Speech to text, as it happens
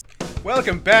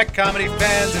Welcome back, comedy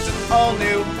fans. It's an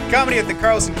all-new Comedy at the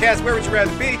Carlson Cast. Where would you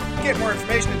rather be? Get more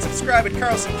information and subscribe at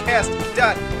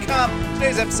carlsoncast.com.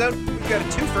 Today's episode, we've got a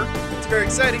twofer. It's very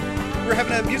exciting. We're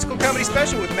having a musical comedy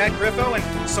special with Matt Griffo and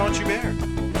Saunt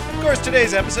Yübear. Of course,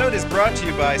 today's episode is brought to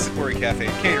you by Sapori Cafe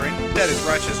and Catering. That is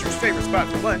Rochester's favorite spot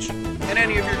for lunch and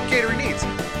any of your catering needs.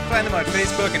 Find them on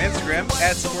Facebook and Instagram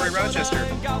at Sapori Rochester.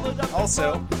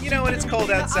 Also, you know when it's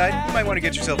cold outside, you might want to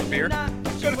get yourself a beer.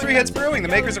 Go to Three Heads Brewing, the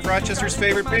makers of Rochester's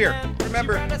favorite beer.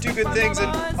 Remember, do good things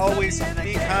and always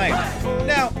be kind.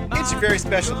 Now, it's your very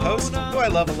special host, who I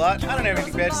love a lot. I don't have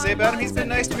anything bad to say about him. He's been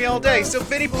nice to me all day. So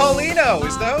Vinny Paulino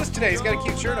is the host today. He's got a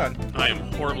cute shirt on. I am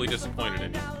horribly disappointed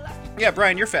in you. Yeah,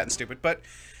 Brian, you're fat and stupid, but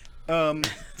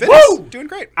Vinny's doing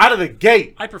great. Out of the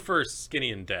gate. I prefer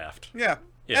skinny and daft. Yeah.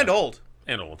 And old.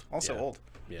 And old. Also old.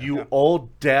 Yeah. You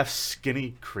old, deaf,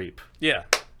 skinny creep. Yeah.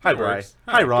 Hi, Brian.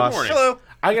 Hi, Ross. Good morning. Hello.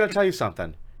 I gotta tell you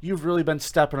something. You've really been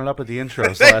stepping it up at the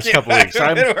intros the last couple weeks.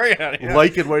 I'm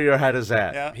liking where your head is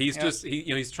at. Yeah. He's just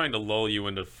he's trying to lull you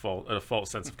into a false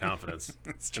sense of confidence,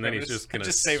 and then he's just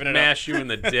gonna smash you in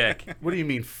the dick. What do you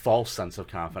mean false sense of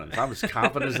confidence? I'm as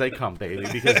confident as they come, baby,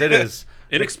 because it is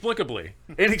inexplicably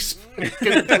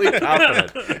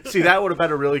confident. See, that would have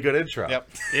been a really good intro. Yep.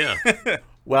 Yeah.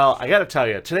 Well, I got to tell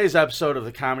you, today's episode of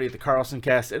the Comedy at the Carlson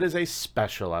Cast, it is a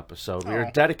special episode. We are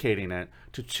dedicating it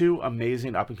to two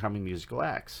amazing up-and-coming musical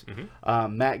acts.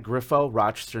 Mm-hmm. Matt Griffo,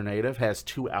 Rochester native, has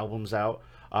 2 albums out,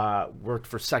 worked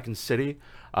for Second City,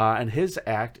 and his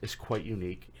act is quite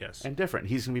unique and different.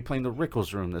 He's going to be playing the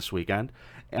Rickles Room this weekend.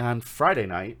 And Friday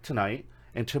night, tonight,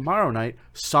 and tomorrow night,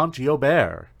 Saunt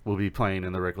Yübear will be playing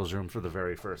in the Rickles Room for the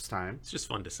very first time. It's just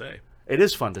fun to say. It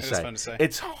is fun to say. Is fun to say.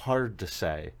 It's hard to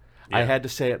say. Yeah. I had to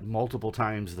say it multiple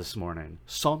times this morning.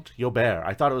 Saunt Yübear.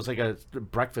 I thought it was like a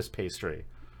breakfast pastry.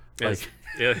 It's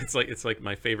like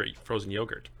my favorite frozen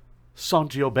yogurt.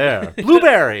 Saunt Yübear.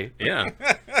 Blueberry. Yeah.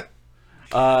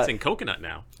 It's in coconut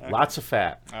now. Lots of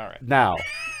fat. All right. Now.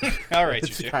 All right,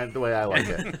 It's you two. kind of the way I like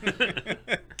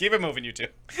it. Keep it moving, you two.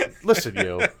 Listen,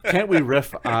 you. Can't we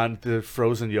riff on the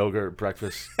frozen yogurt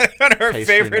breakfast One of our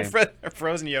pastry favorite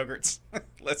frozen yogurts.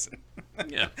 Listen.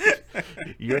 Yeah.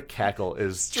 Your cackle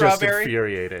is Strawberry. just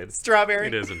infuriated. Strawberry.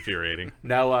 It is infuriating.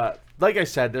 Now, like I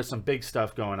said, there's some big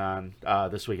stuff going on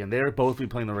this weekend. They're both be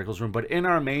playing the Rickles Room, but in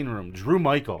our main room, Drew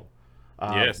Michael.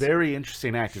 Very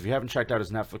interesting act. If you haven't checked out his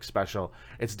Netflix special,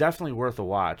 it's definitely worth a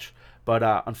watch. But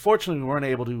unfortunately, we weren't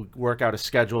able to work out a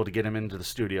schedule to get him into the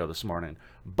studio this morning.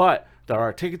 But there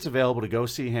are tickets available to go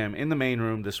see him in the main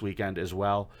room this weekend as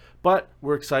well. But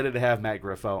we're excited to have Matt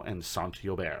Griffo and Saunt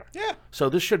Yübear. Yeah. So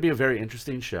this should be a very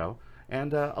interesting show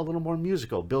and a little more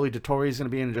musical. Billy DeTore is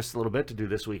going to be in just a little bit to do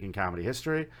This Week in Comedy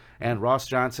History. And Ross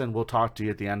Johnson will talk to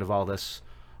you at the end of all this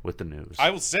with the news.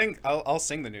 I will sing. I'll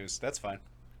sing the news. That's fine.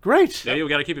 Great. Yeah, you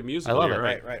got to keep it musical. I love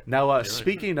it. Right. Now,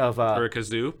 speaking of... or a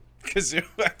kazoo. Kazoo.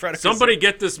 I brought a Somebody kazoo.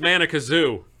 get this man a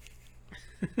kazoo.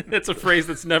 It's a phrase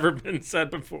that's never been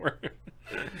said before.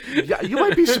 Yeah, you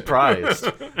might be surprised.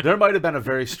 There might have been a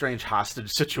very strange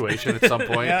hostage situation at some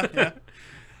point. Yeah.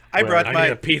 I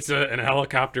need a pizza and a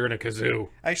helicopter and a kazoo.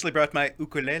 I actually brought my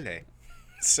ukulele.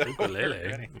 So Ukulele.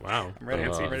 ready. Wow. I'm ready.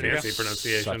 Fancy, I'm ready to fancy go.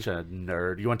 pronunciation. Such a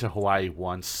nerd. You went to Hawaii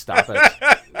once. Stop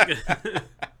it.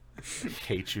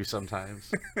 Hate you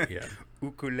sometimes. Yeah.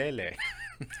 Ukulele.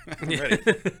 I'm ready.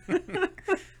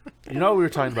 You know, we were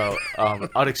talking about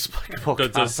unexplicable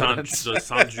Does confidence.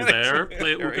 Saunt Yübear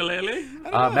play ukulele?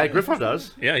 Matt Griffo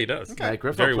does. Yeah, he does. Matt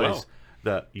Griffo Very plays well.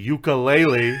 the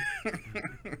ukulele.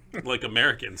 Like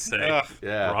Americans say. Ugh,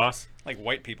 Yeah. Ross. like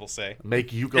white people say. Make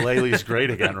ukuleles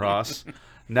great again, Ross.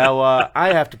 Now,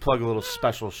 I have to plug a little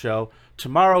special show.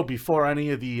 Tomorrow, before any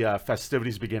of the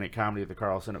festivities begin at Comedy at the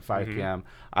Carlson at 5 p.m.,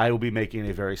 I will be making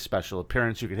a very special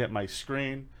appearance. You can hit my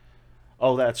screen.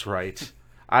 Oh, that's right.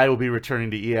 I will be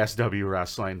returning to ESW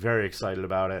Wrestling. Very excited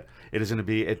about it. It is going to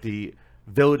be at the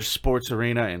Village Sports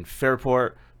Arena in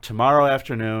Fairport tomorrow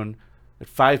afternoon at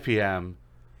 5 p.m.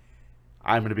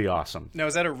 I'm going to be awesome. Now,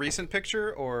 is that a recent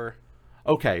picture or?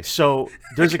 Okay, so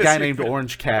there's a guy named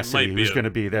Orange Cassidy who's going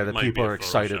to be there that people are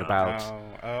excited about.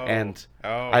 And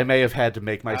I may have had to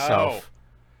make myself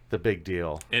the big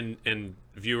deal. And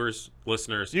viewers,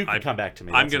 listeners, You can come back to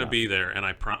me. I'm That's going to enough. be there, and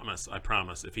I promise,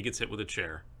 if he gets hit with a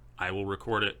chair, I will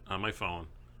record it on my phone,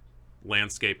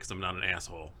 landscape, because I'm not an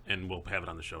asshole, and we'll have it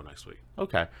on the show next week.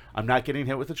 Okay. I'm not getting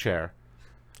hit with a chair.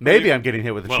 Maybe I'm getting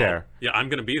hit with a chair. Yeah, I'm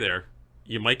going to be there.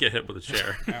 You might get hit with a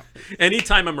chair.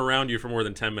 Anytime I'm around you for more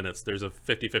than 10 minutes, there's a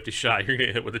 50-50 shot you're going to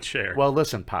get hit with a chair. Well,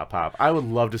 listen, Pop, I would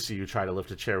love to see you try to lift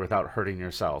a chair without hurting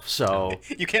yourself. So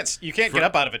You can't get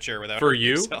up out of a chair without for hurting you,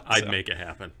 yourself, I'd so. make it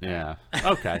happen. yeah.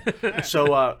 Okay.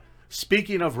 So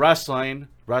Speaking of wrestling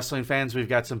fans, we've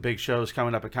got some big shows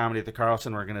coming up at Comedy at the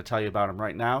Carlson. We're going to tell you about them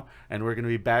right now, and we're going to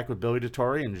be back with Billy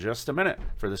DeTore in just a minute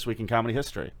for This Week in Comedy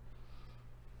History.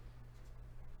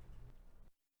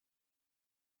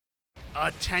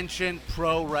 Attention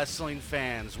pro wrestling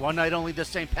fans. One night only this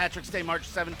St. Patrick's Day, March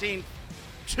 17th.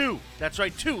 Two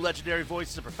legendary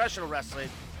voices of professional wrestling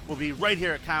will be right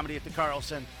here at Comedy at the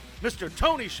Carlson. Mr.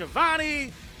 Tony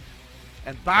Schiavone,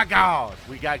 and by God,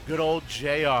 we got good old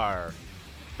JR.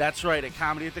 That's right, at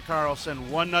Comedy at the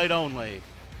Carlson, one night only,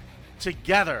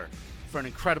 together for an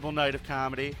incredible night of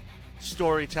comedy,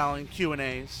 storytelling,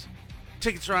 Q&As.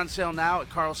 Tickets are on sale now at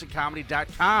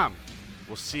carlsoncomedy.com.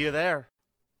 We'll see you there.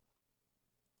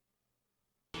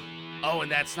 Oh,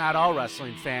 and that's not all,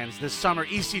 wrestling fans. This summer,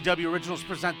 ECW Originals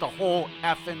present the whole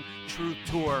effing True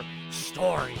Tour,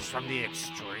 Stories from the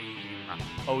Extreme.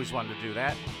 Always wanted to do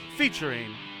that.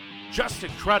 Featuring Just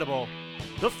Incredible,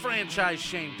 the franchise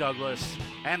Shane Douglas,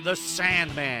 and the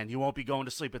Sandman. You won't be going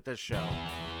to sleep at this show.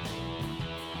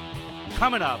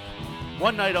 Coming up,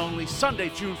 one night only, Sunday,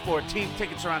 June 14th.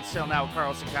 Tickets are on sale now at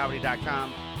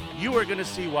carlsoncomedy.com. You are going to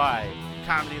see why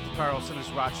Comedy at the Carlson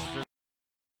is Rochester.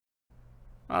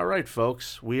 All right,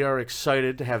 folks, we are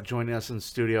excited to have joining us in the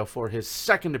studio for his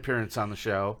second appearance on the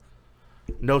show.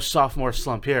 No sophomore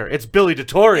slump here. It's Billy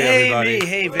DeTore, everybody. Me.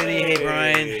 Hey, Vinny. Hey,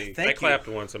 Brian. Thank I you. clapped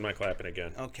once. I'm not clapping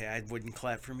again. Okay, I wouldn't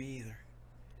clap for me either.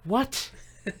 What?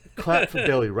 Clap for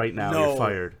Billy right now. No. You're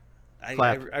fired. I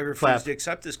refuse Clap. to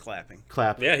accept this clapping.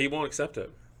 Clap. Yeah, he won't accept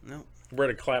it. No. We're at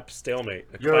a clap stalemate.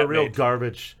 You're a real clapmate.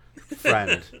 garbage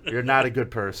friend. You're not a good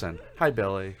person. Hi,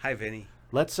 Billy. Hi, Vinny.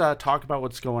 Let's talk about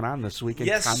what's going on this week in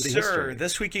comedy sir. history.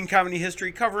 This week in comedy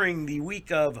history, covering the week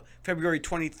of February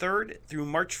 23rd through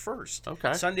March 1st.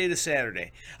 Okay. Sunday to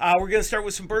Saturday. We're going to start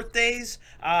with some birthdays.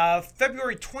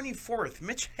 February 24th,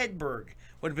 Mitch Hedberg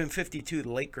would have been 52. The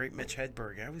late, great Mitch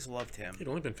Hedberg. I always loved him. He'd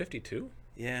only been 52.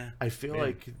 Yeah. I feel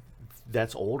like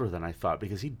that's older than I thought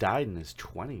because he died in his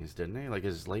 20s, didn't he? Like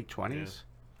his late 20s?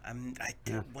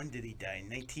 When did he die?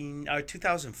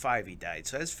 2005 he died.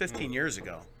 So that's 15 years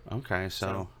ago. Okay,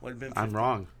 so would have been I'm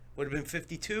wrong. Would have been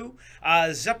 52.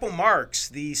 Zeppo Marx,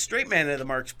 the straight man of the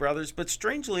Marx Brothers, but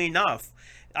strangely enough,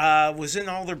 was in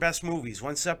all their best movies.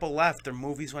 Once Zeppo left, their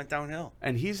movies went downhill.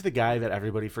 And he's the guy that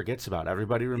everybody forgets about.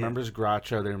 Everybody remembers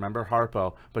Groucho, they remember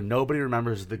Harpo, but nobody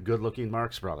remembers the good-looking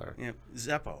Marx brother. Yeah,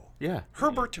 Zeppo. Yeah.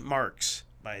 Herbert Marx,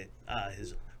 by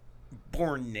his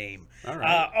born name. All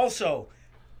right. Also,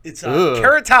 it's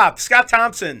Carrot Top, Scott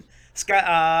Thompson.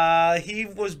 He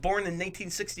was born in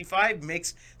 1965,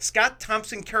 makes Scott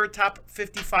Thompson Carrot Top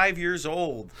 55 years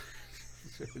old.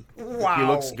 Wow. He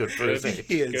looks good for his age.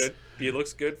 He is. Good. He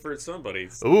looks good for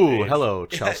somebody's Ooh, age. hello,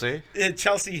 Chelsea.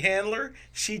 Chelsea Handler,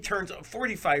 she turns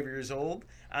 45 years old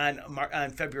on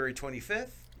February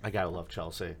 25th. I gotta love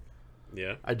Chelsea.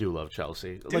 Yeah. I do love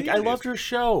Chelsea. you? I loved her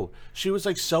show. She was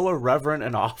like so irreverent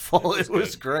and awful. It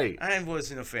was great. I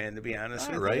wasn't a fan, to be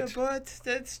honest with right. you, but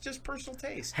that's just personal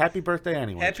taste. Happy birthday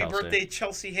anyway, Happy Chelsea. birthday,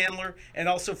 Chelsea Handler, and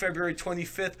also February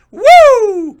 25th.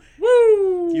 Woo!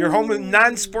 Woo! Your home of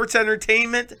non-sports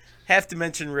entertainment. Have to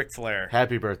mention Ric Flair.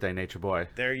 Happy birthday, Nature Boy.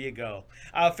 There you go.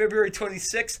 February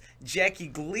 26th, Jackie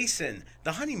Gleason,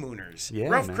 The Honeymooners. Yeah,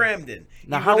 Ralph man. Cramden.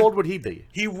 Now, how old would he be?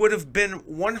 He would have been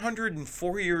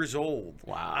 104 years old.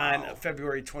 Wow. On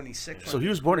February 26th. So he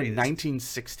was born in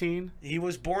 1916? He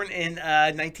was born in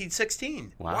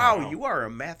 1916. Wow. You are a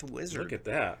math wizard. Look at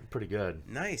that. Pretty good.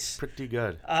 Nice. Pretty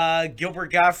good.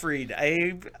 Gilbert Gottfried,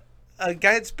 a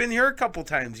guy that's been here a couple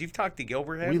times. You've talked to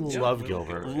Gilbert, We haven't you? love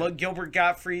Gilbert. Gilbert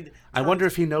Gottfried. I wonder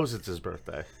if he knows it's his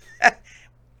birthday.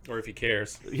 Or if he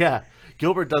cares. Yeah.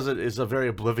 Gilbert is a very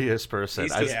oblivious person.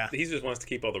 He just wants to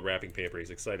keep all the wrapping paper. He's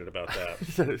excited about that.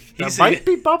 That might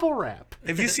be bubble wrap.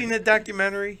 Have you seen the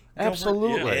documentary? Gilbert?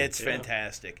 Absolutely. Yeah, it's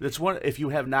fantastic. It's one. If you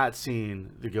have not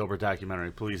seen the Gilbert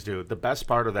documentary, please do. The best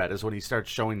part of that is when he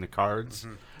starts showing the cards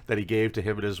that he gave to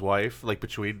him and his wife, like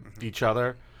between each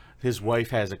other. His wife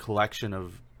has a collection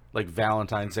of like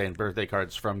Valentine's Day and birthday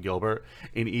cards from Gilbert,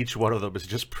 and each one of them is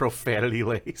just profanity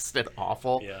laced and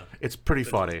awful. Yeah. It's pretty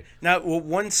funny. Now,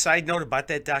 one side note about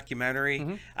that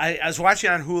documentary, I was watching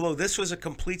on Hulu. This was a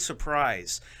complete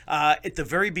surprise. At the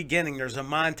very beginning, there's a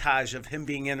montage of him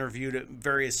being interviewed at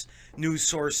various news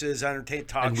sources, entertainment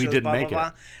talk And shows, we didn't blah, make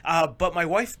blah, blah. But my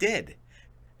wife did.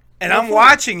 And I'm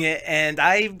watching it, and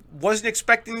I wasn't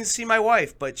expecting to see my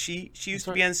wife, but she used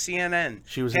to be on CNN.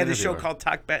 She was had an a show interviewer. called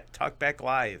Talk Back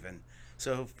Live, and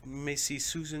so you may see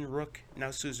Susan Rook, now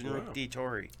Susan Rook D.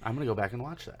 Torrey. I'm gonna go back and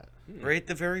watch that. right at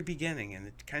the very beginning, and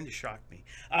it kind of shocked me.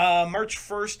 March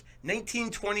 1st,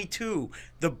 1922,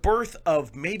 the birth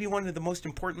of maybe one of the most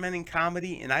important men in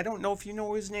comedy, and I don't know if you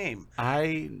know his name.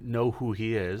 I know who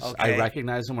he is. Okay. I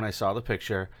recognize him when I saw the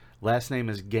picture. Last name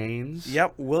is Gaines.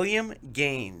 Yep, William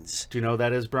Gaines. Do you know who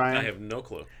that is, Brian? I have no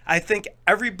clue. I think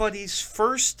everybody's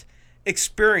first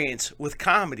experience with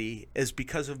comedy is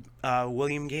because of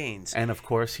William Gaines. And of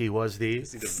course, he was the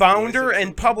Founder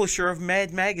and publisher of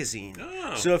Mad Magazine.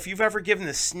 Oh. So if you've ever given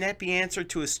a snappy answer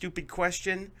to a stupid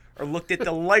question or looked at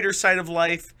the lighter side of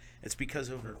life, it's because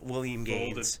of William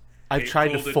Gaines. I've tried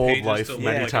to folded fold pages life to look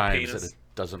many like a times, penis. and it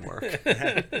doesn't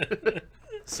work.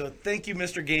 So thank you,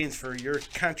 Mr. Gaines, for your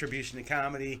contribution to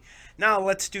comedy. Now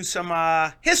let's do some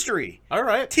history. All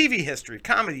right. TV history,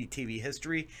 comedy TV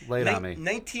history. Lay it on me.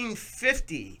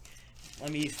 1950.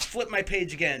 Let me flip my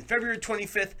page again. February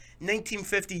 25th,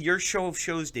 1950, your show of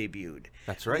shows debuted.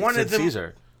 That's right. One Sid of them,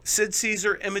 Caesar. Sid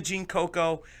Caesar, Imogene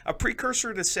Coco, a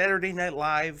precursor to Saturday Night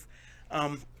Live,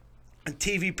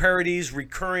 TV parodies,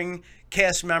 recurring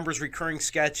cast members, recurring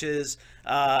sketches,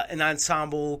 an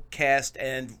ensemble cast,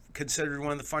 and considered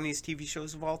one of the funniest TV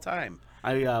shows of all time.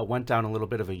 I went down a little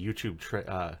bit of a YouTube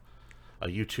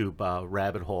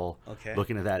rabbit hole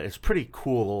looking at that. It's a pretty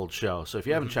cool old show. So if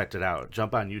you haven't checked it out,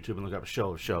 jump on YouTube and look up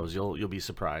Show of Shows. You'll be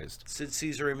surprised. Sid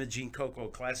Caesar, Imogene Coco,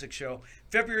 classic show.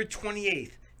 February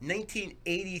 28th,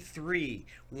 1983,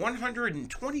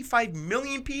 125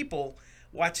 million people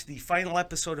watched the final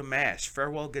episode of MASH.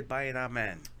 Farewell, goodbye, and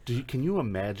amen. Can you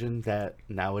imagine that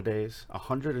nowadays?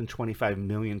 125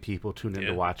 million people tune in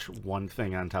to watch one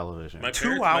thing on television. My 2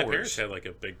 parents, hours. My parents had like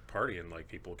a big party, and like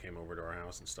people came over to our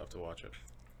house and stuff to watch it.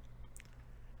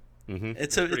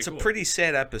 It's a cool. pretty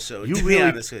sad episode, You to really, be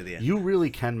honest with you. You really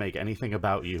can make anything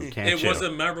about you, can't It you? was a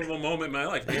memorable moment in my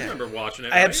life. You remember watching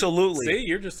it? Absolutely. Right? See,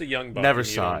 you're just a young buck. Never and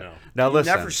you saw don't it. know. Now You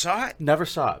listen. never saw it? Never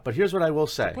saw it. But here's what I will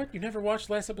say. What? You never watched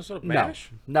last episode of No,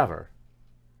 MASH? never.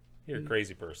 You're a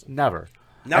crazy person. Never.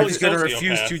 Now I he's just- going to sociopath.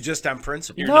 refuse to just on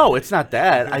principle. No, it's not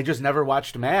that. I just never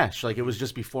watched MASH. Like, it was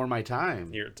just before my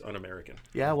time. You're un-American.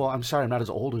 Yeah, well, I'm sorry. I'm not as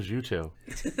old as you two.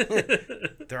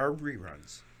 There are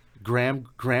reruns. Gramp,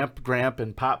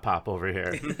 and Pop over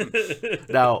here.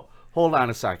 Now, hold on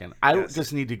a second. I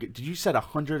just need to get... Did you said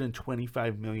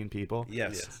 125 million people?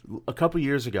 Yes. A couple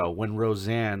years ago, when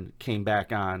Roseanne came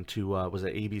back on to, was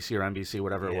it ABC or NBC,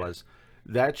 whatever it was,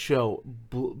 that show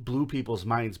blew people's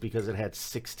minds because it had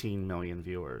 16 million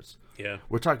viewers. Yeah.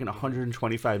 We're talking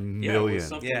 125 Yeah, million. it was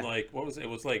something like, what was it? It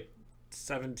was like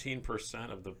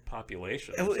 17% of the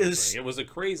population. Or It was- something. It was a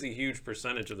crazy huge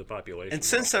percentage of the population. And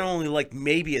since then, only like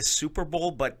maybe a Super Bowl,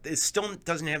 but it still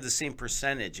doesn't have the same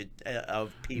percentage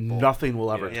of people. Nothing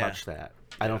will ever Yeah. touch that.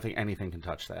 I don't think anything can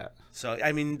touch that. So,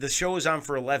 I mean, the show was on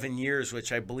for 11 years,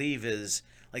 which I believe is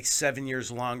like 7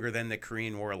 years longer than the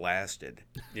Korean War lasted.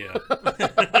 Yeah.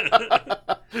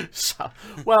 So,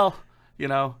 well,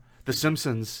 The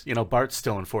Simpsons, Bart's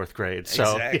still in 4th grade.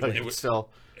 So, Exactly. you still...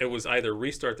 It was either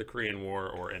restart the Korean War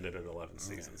or end it at 11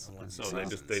 seasons. So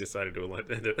they decided to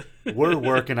end it. We're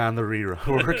working on the rerun.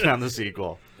 We're working on the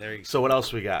sequel. There you go. So what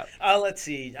else we got? Let's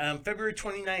see. February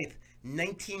 29th,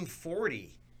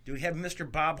 1940. Do we have Mr.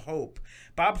 Bob Hope?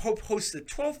 Bob Hope hosts the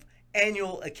 12th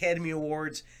Annual Academy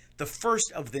Awards, the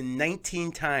first of the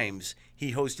 19 times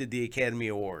he hosted the Academy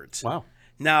Awards. Wow.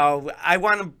 Now, I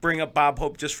want to bring up Bob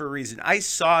Hope just for a reason. I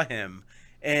saw him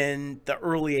in the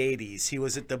early 80s. He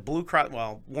was at the Blue Cross,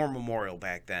 War Memorial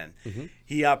back then.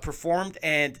 He performed,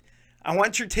 and I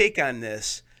want your take on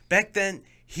this. Back then,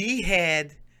 he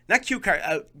had, not cue card,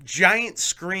 giant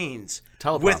screens with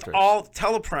Teleprompters. all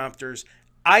teleprompters.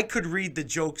 I could read the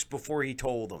jokes before he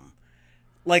told them.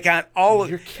 Like on all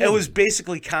You're of kidding. it was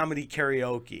basically comedy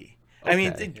karaoke. I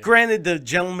mean, Okay. granted, the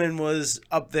gentleman was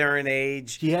up there in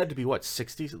age. He had to be, what,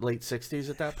 60s, late 60s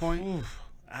at that point?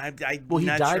 Well, He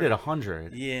died at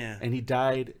 100. Yeah. And he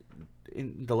died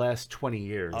in the last 20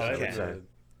 years, I Okay. would say.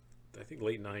 I think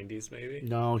late 90s maybe.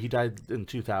 No, he died in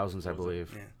 2000s, I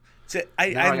believe. So Now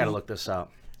I got to look this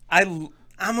up.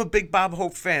 I'm a big Bob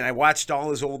Hope fan. I watched all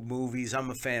his old movies. I'm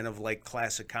a fan of like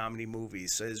classic comedy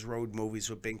movies, his road movies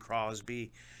with Bing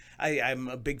Crosby. I'm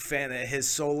a big fan of his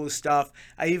solo stuff.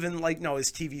 I even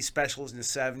his TV specials in the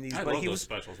 70s. I but loved he those was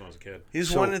specials when I was a kid. he was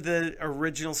So- one of the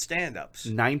original stand-ups.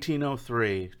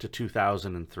 1903 to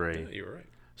 2003. Yeah, you were right.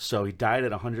 So he died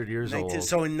at 100 years old.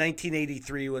 So in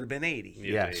 1983, he would have been 80.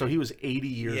 Yeah, so he was 80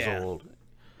 years Yeah. old.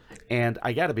 And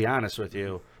I got to be honest with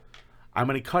you, I'm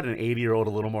going to cut an 80-year-old a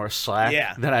little more slack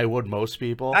Yeah. than I would most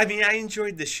people. I mean, I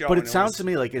enjoyed the show. but and it sounds was- to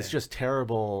me like it's just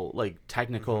terrible, like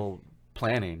technical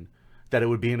planning that it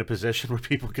would be in a position where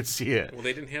people could see it. Well,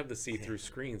 they didn't have the see-through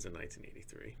screens in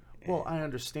 1983. Well, I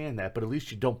understand that, but at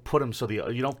least you don't put them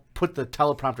you don't put the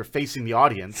teleprompter facing the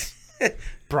audience,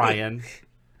 Brian.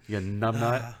 You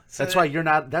numbnut. That's why you're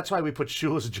not. That's why we put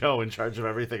Shoeless Joe in charge of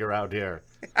everything around here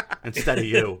instead of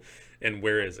you. And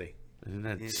where is he? Isn't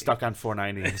that stuck on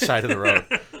 490 on the side of the road?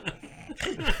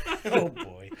 Oh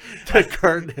boy, The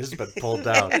curtain has been pulled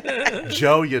down.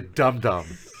 Joe, you dum-dum.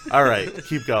 All right,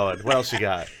 keep going. What else you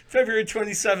got? February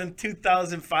 27,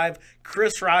 2005,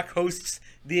 Chris Rock hosts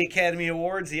the Academy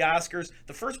Awards, the Oscars.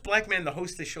 The first black man to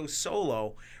host the show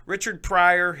solo. Richard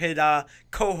Pryor had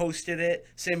co-hosted it.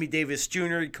 Sammy Davis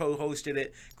Jr. co-hosted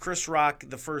it. Chris Rock,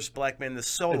 the first black man to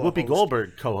solo And Whoopi host.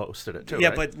 Goldberg co-hosted it, too, Yeah,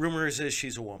 right? but rumors is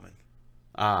she's a woman.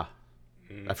 Ah,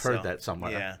 I've heard So, that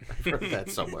somewhere. yeah. I've heard that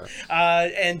somewhere.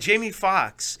 And Jamie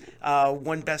Foxx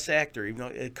won Best Actor, even though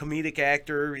a comedic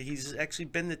actor. He's actually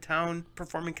been to town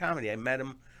performing comedy. I met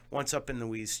him once up in the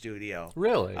Weeze studio.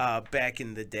 Really? Back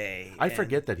in the day. I And,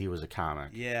 forget that he was a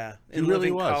comic. Yeah. He In really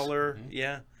Living was. Color.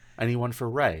 Yeah. And he won for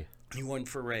Ray. He won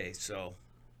for Ray, so.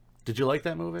 Did you like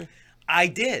that movie? I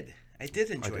did. I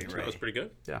did enjoy did too. Ray. That was pretty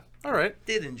good. Yeah. All right.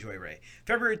 Did enjoy Ray.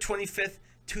 February 25th,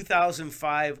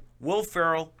 2005, Will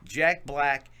Ferrell, Jack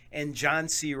Black, and John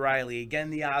C. Reilly. Again,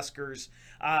 the Oscars.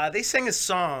 They sang a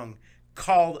song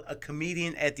called A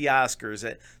Comedian at the Oscars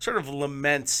that sort of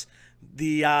laments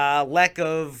the lack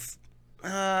of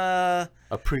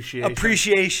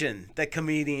appreciation that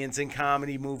comedians in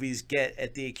comedy movies get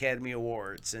at the Academy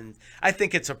Awards. And I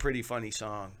think it's a pretty funny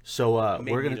song. So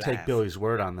Made we're going me to take laugh. Billy's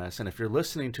word on this. And if you're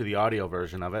listening to the audio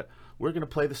version of it, we're going to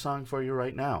play the song for you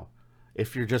right now.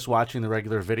 If you're just watching the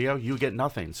regular video, you get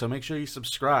nothing. So make sure you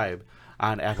subscribe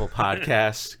on Apple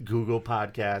Podcasts, Google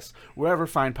Podcasts, wherever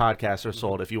fine podcasts are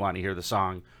sold. If you want to hear the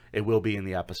song, it will be in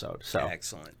the episode. So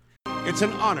Excellent. It's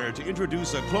an honor to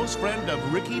introduce a close friend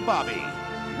of Ricky Bobby,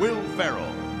 Will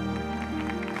Ferrell.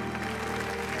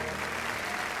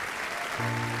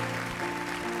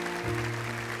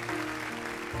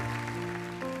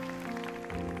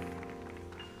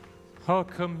 A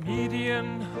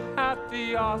comedian at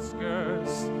the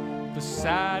Oscars, the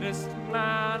saddest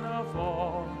man of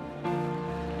all.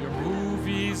 Your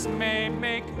movies may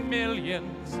make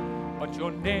millions, but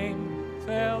your name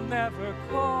they'll never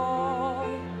call.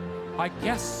 I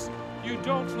guess you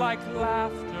don't like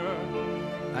laughter,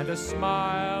 and a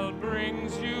smile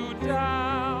brings you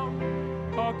down.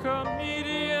 A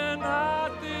comedian at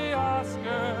the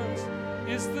Oscars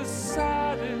is the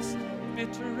saddest,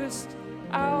 bitterest,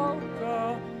 alcoholic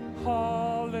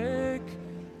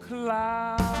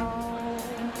clown.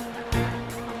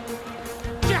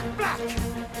 Jack Black!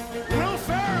 Will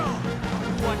Ferrell!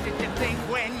 What did you think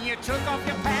when you took off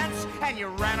your pants and you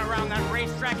ran around that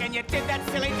racetrack and you did that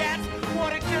silly dance?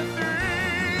 What did you think?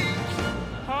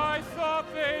 I thought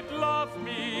they'd love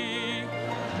me.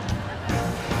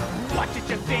 What did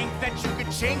you think that you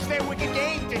could change their wicked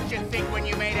game? Did you think when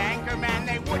you made Anchorman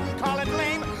they wouldn't call it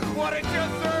lame? What did you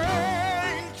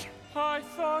think? I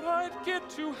thought I'd get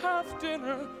to have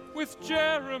dinner with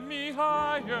Jeremy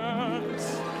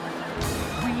Irons.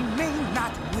 We may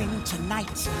not win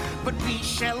tonight, but we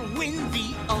shall win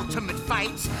the ultimate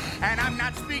fight. And I'm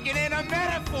not speaking in a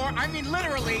metaphor, I mean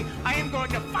literally, I am going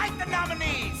to fight the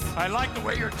nominees. I like the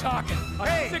way you're talking. I'm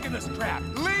Hey. sick of this crap.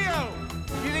 Leo,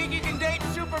 you think you can date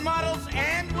supermodels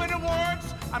and win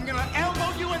awards? I'm gonna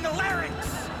elbow you in the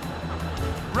larynx.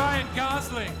 Ryan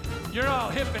Gosling, you're all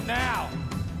hip and now.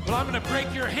 Well, I'm gonna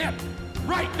break your hip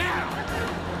right now.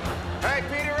 Hey,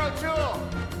 Peter O'Toole,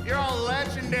 you're all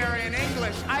legendary in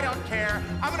English. I don't care.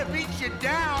 I'm gonna beat you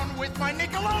down with my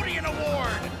Nickelodeon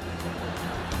award.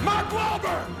 Mark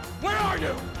Wahlberg, where are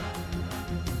you?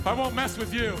 I won't mess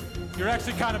with you. You're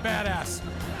actually kind of badass.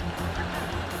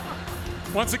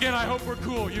 Once again, I hope we're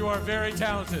cool. You are very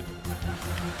talented.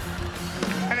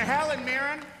 And Helen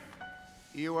Mirren,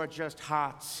 you are just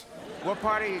hot. What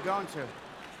party are you going to?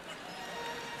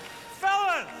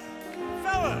 Fellas!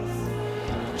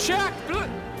 Jack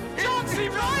John C.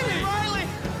 Reilly! Riley!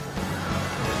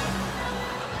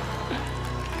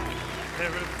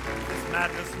 This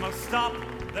madness must stop.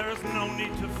 There is no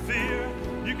need to fear.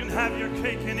 You can have your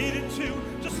cake and eat it too.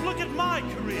 Just look at my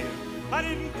career. I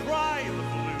didn't cry the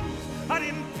blues. I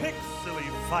didn't pick silly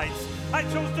fights. I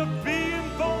chose to be in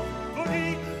both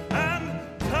Boogie and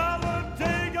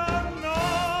Talladega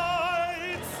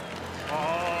Nights.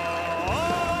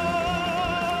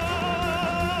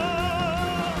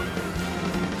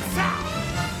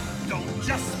 Don't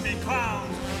just be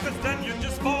clowns, cause then you're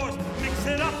just bored. Mix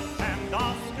it up and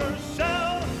Oscar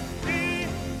shall be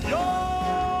yours.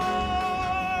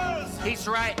 He's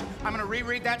right. I'm gonna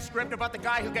reread that script about the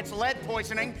guy who gets lead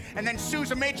poisoning and then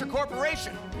sues a major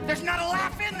corporation. There's not a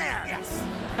laugh in there. Yes.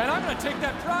 And I'm gonna take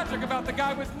that project about the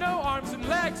guy with no arms and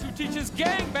legs who teaches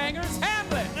gangbangers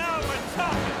Hamlet. Now we're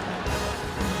talking.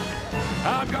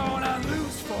 I'm gonna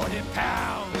lose 40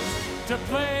 pounds to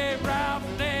play Ralph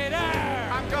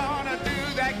Nader. I'm gonna do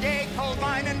that gay coal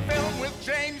mining film with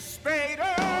James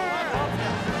Spader.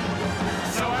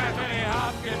 So Anthony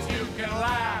Hopkins, you can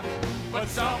laugh, but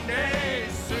someday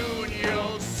soon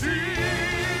you'll see.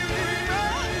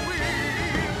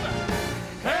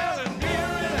 Helen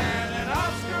Mirren and an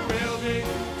Oscar will be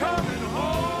coming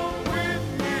home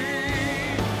with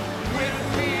me.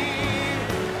 With me.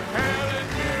 Helen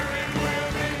Mirren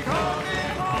will be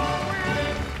coming home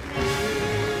with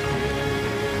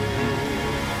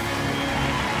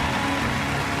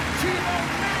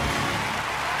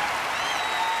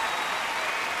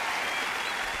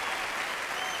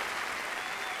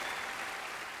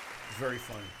Very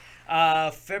funny.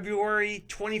 February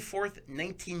 24th,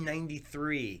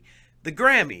 1993. The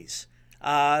Grammys.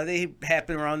 They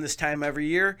happen around this time every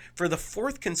year. For the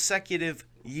fourth consecutive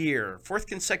year,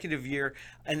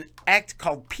 an act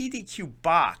called PDQ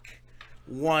Bach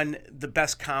won the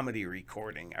Best Comedy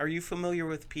Recording. Are you familiar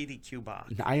with PDQ Bach?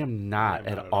 I am not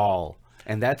at all.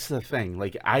 And that's the thing.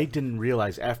 Like, I didn't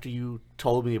realize after you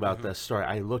told me about this story,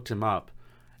 I looked him up.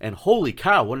 And holy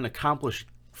cow, what an accomplished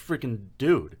freaking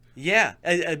dude. Yeah,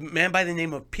 a man by the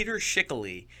name of Peter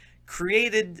Schickele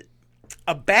created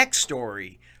a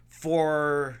backstory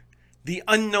for the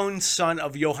unknown son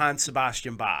of Johann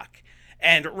Sebastian Bach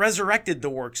and resurrected the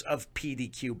works of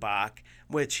PDQ Bach,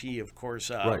 which he, of course,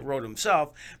 wrote himself.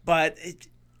 But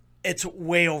it's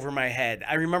way over my head.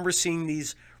 I remember seeing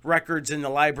these records in the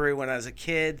library when I was a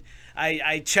kid.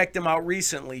 I checked them out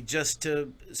recently just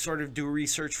to sort of do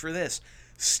research for this.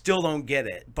 Still don't get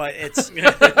it, but it's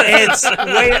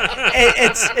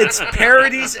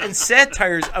parodies and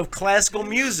satires of classical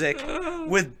music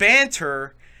with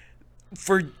banter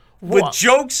with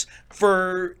jokes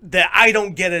for that I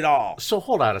don't get at all. So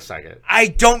hold on a second. I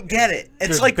don't get it. It's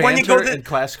There's like when you go to in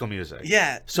classical music.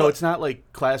 Yeah. So it's not like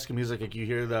classical music like you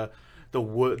hear the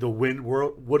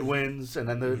woodwinds and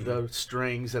then the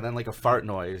strings and then like a fart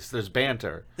noise. There's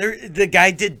banter. The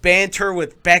guy did banter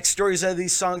with backstories of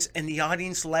these songs, and the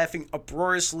audience laughing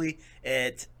uproariously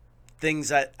at things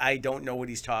that I don't know what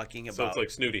he's talking about. So it's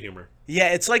like snooty humor.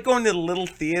 Yeah, it's like going to the little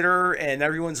theater and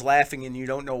everyone's laughing and you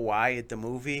don't know why at the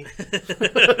movie.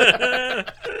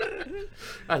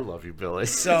 I love you, Billy.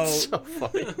 So, it's so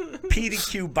funny.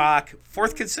 PDQ Bach,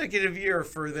 fourth consecutive year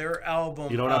for their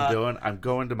album. You know what I'm doing? I'm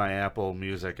going to my Apple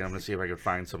Music and I'm going to see if I can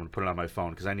find someone to put it on my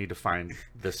phone because I need to find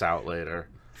this out later.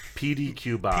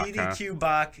 PDQ Bach. PDQ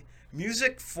Bach,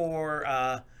 music for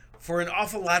an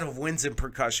awful lot of winds and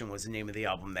percussion was the name of the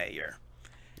album that year.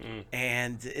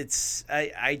 And it's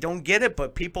I don't get it,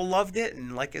 but people loved it,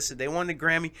 and like I said, they won the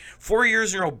Grammy 4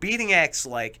 years in a row, beating acts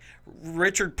like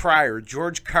Richard Pryor,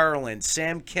 George Carlin,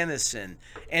 Sam Kinison,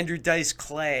 Andrew Dice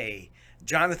Clay,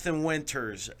 Jonathan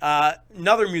Winters,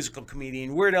 another musical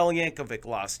comedian, Weird Al Yankovic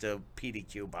lost to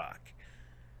PDQ Bach.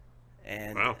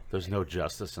 And wow. There's no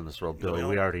justice in this world, Billy. No.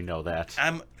 We already know that.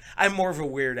 I'm more of a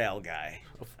Weird Al guy.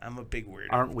 I'm a big Weird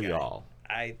Al Aren't we guy. all?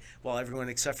 Well, everyone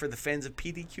except for the fans of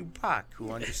PDQ Bach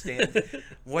who understand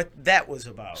what that was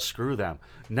about. Screw them.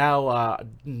 Now,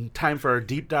 time for our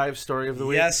deep dive story of the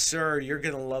week. Yes, sir. You're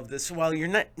gonna love this. Well, you're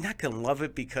not gonna love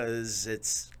it because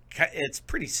it's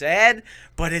pretty sad,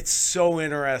 but it's so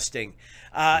interesting.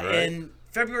 In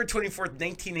February 24th,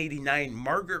 1989,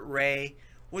 Margaret Ray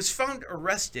was found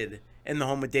arrested in the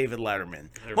home of David Letterman.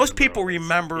 Most people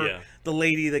remember the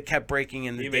lady that kept breaking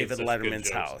into David Letterman's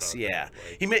house. Yeah,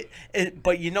 he made.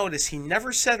 But you notice he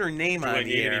never said her name on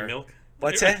the air. Any milk?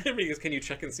 What's that? Can you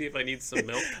check and see if I need some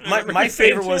milk? My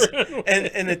favorite was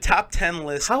in the top 10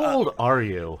 list. How old are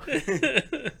you?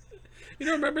 You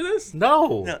don't remember this?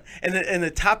 No. In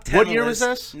the top 10 What year list,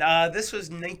 was this? This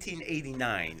was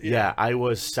 1989. Yeah, I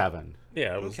was 7.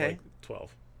 Yeah, it was like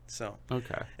 12. So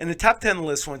okay. In the top 10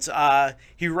 list once,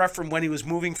 he referenced when he was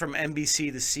moving from NBC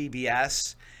to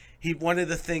CBS. One of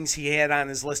the things he had on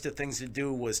his list of things to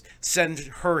do was send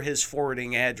her his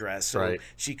forwarding address so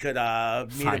she could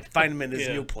find him in his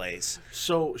new place.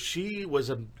 So she was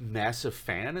a massive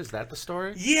fan. Is that the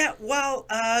story? Yeah. Well,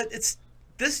 it's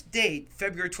this date,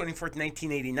 February 24th,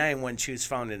 1989, when she was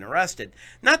found and arrested.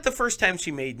 Not the first time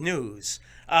she made news.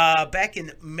 Back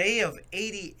in May of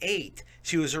 '88,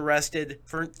 she was arrested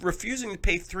for refusing to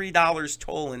pay $3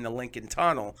 toll in the Lincoln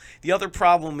Tunnel. The other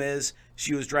problem is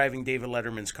she was driving David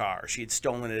Letterman's car. She had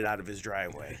stolen it out of his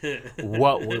driveway.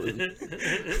 What?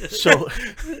 So,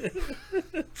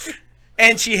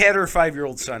 And she had her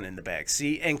 5-year-old son in the back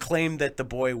seat and claimed that the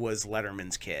boy was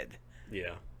Letterman's kid.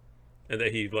 Yeah. And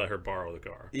that he let her borrow the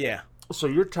car. Yeah. So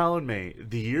you're telling me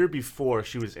the year before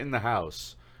she was in the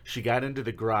house, she got into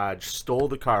the garage, stole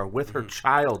the car with her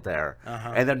child there,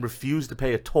 and then refused to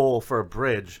pay a toll for a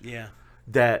bridge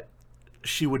that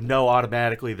she would know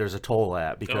automatically there's a toll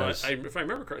at because... if I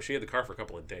remember correctly, she had the car for a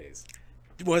couple of days.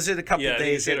 Was it a couple of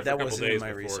days? She had it for That a couple wasn't in days my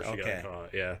before research. she Okay. got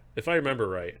caught. Yeah, if I remember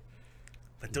right.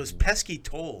 But those pesky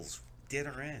tolls did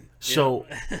her in. So,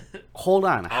 hold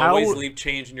on. Always How... leave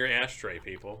change in your ashtray,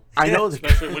 people. I know,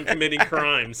 Especially when committing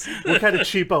crimes. What kind of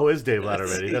cheapo is Dave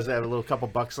Letterman? He doesn't have a little couple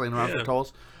bucks laying around for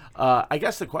tolls. I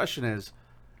guess the question is,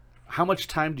 how much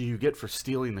time do you get for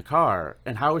stealing the car,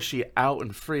 and how is she out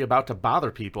and free, about to bother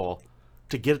people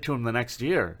to get it to him the next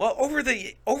year? Well, over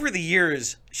the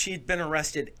years, she'd been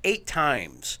arrested 8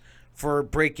 times for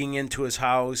breaking into his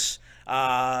house,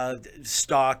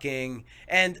 stalking,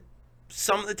 and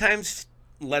some of the times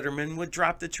Letterman would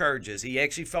drop the charges. He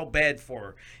actually felt bad for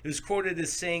her. He was quoted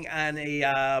as saying on a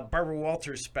Barbara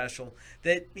Walters special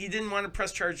that he didn't want to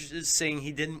press charges, saying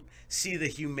he didn't see the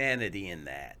humanity in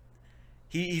that.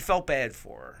 He felt bad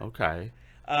for her. Okay.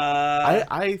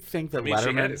 I think that She had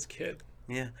Letterman... his kid.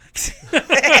 Yeah.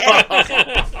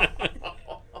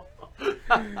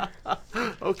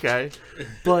 Okay.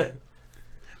 But...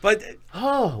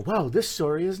 oh, wow, this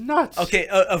story is nuts. Okay,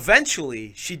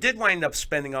 eventually, she did wind up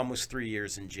spending almost 3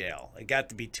 years in jail. It got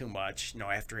to be too much,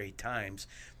 after 8 times.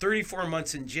 34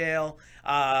 months in jail,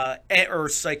 or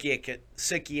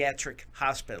psychiatric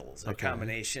hospitals, a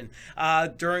combination.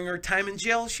 During her time in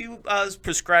jail, she was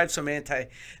prescribed some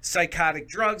antipsychotic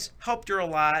drugs, helped her a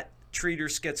lot, treat her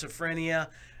schizophrenia.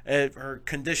 Her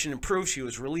condition improved. She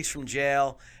was released from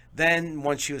jail. Then,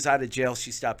 once she was out of jail,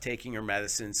 she stopped taking her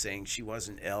medicine, saying she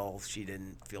wasn't ill. She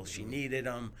didn't feel she needed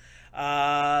them.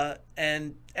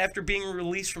 And after being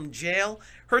released from jail,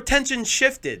 her attention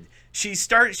shifted. She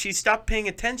stopped paying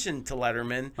attention to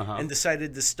Letterman and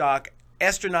decided to stalk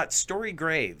astronaut Story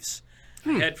Graves.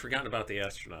 I had forgotten about the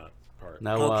astronaut part.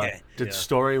 Now, did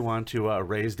Story want to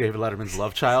raise David Letterman's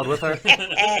love child with her?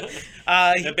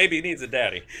 That baby needs a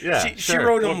daddy. Yeah, she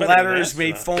wrote him letters,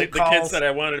 made phone calls. The kid said, I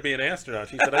wanted to be an astronaut.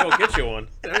 She said, I will get you one.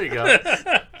 There you go.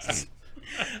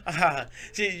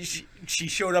 She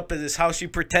showed up at his house. She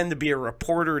pretended to be a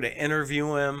reporter to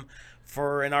interview him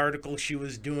for an article she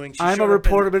was doing. I'm a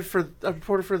reporter for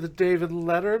the David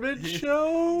Letterman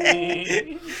show.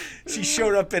 She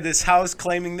showed up at his house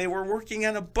claiming they were working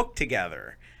on a book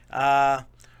together.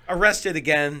 Arrested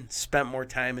again, spent more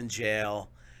time in jail.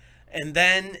 And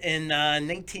then in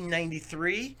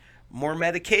 1993, more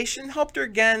medication helped her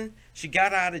again. She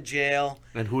got out of jail.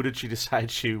 And who did she decide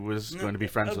she was going to be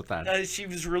friends with then? She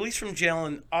was released from jail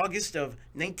in August of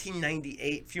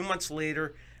 1998. A few months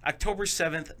later, October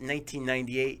 7th,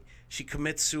 1998, she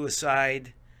commits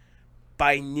suicide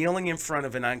by kneeling in front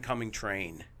of an oncoming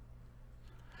train.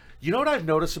 You know what I've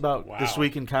noticed about This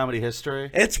Week in Comedy History?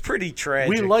 It's pretty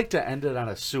tragic. We like to end it on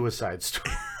a suicide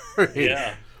story.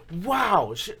 Yeah.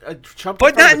 Wow.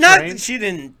 But not she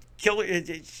didn't kill her.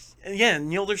 Yeah,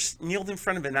 kneeled in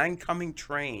front of an oncoming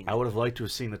train. I would have liked to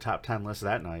have seen the top 10 list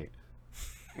that night.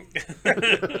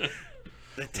 The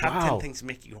top 10 things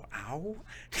make you go, ow?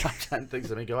 Top 10 things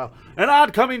that make you go, ow. An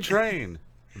oncoming train.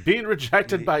 Being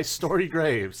rejected by Story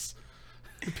Graves.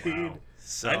 Wow.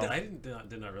 So, I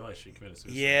did not realize she committed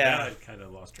suicide. Yeah. I kind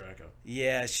of lost track of.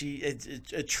 Yeah,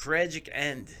 it's a tragic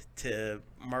end to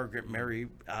Margaret Mary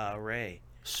Ray.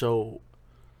 So,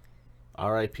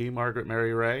 R.I.P. Margaret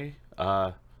Mary Ray.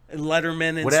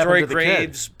 Letterman and Story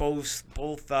Graves both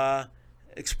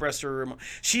expressed her.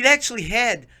 She'd actually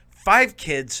had 5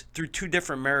 kids through 2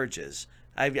 different marriages.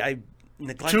 I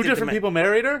neglected 2 different people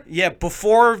married her? Yeah,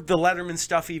 before the Letterman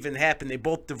stuff even happened, they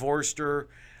both divorced her.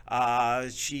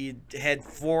 She had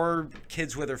 4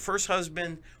 kids with her first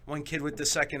husband, 1 kid with the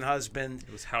second husband.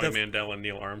 It was Howie Mandel and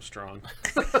Neil Armstrong.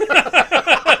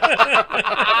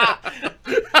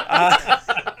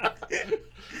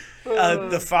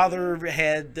 The father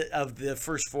of the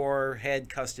first 4 had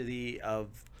custody of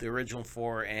the original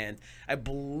 4, and I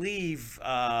believe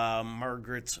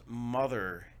Margaret's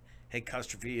mother had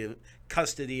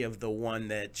custody of the one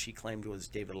that she claimed was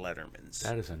David Letterman's.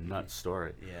 That is a nuts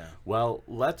story. Yeah. Well,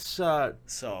 let's...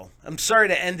 So, I'm sorry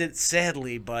to end it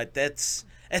sadly, but it's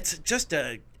just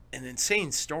an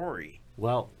insane story.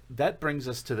 Well, that brings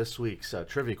us to this week's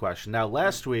trivia question. Now,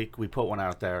 last week, we put one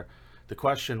out there. The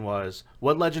question was,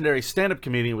 what legendary stand-up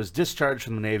comedian was discharged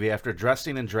from the Navy after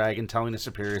dressing in drag and telling his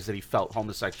superiors that he felt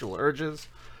homosexual urges?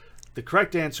 The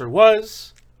correct answer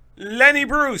was... Lenny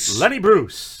Bruce. Lenny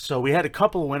Bruce. So we had a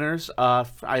couple winners.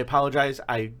 I apologize.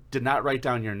 I did not write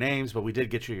down your names, but we did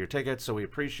get you your tickets, so we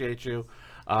appreciate you.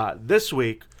 This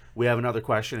week, we have another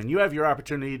question, and you have your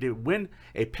opportunity to win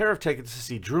a pair of tickets to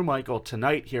see Drew Michael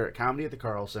tonight here at Comedy at the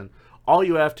Carlson. All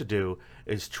you have to do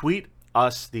is tweet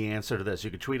us the answer to this.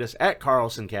 You can tweet us at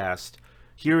CarlsonCast.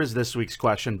 Here is this week's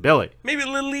question. Billy. Maybe a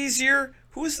little easier.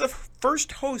 Who was the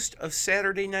first host of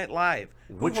Saturday Night Live?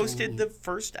 Who hosted the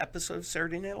first episode of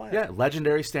Saturday Night Live? Yeah,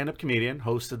 legendary stand-up comedian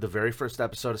hosted the very first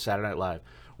episode of Saturday Night Live.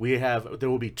 There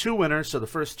will be two winners, so the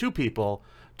first two people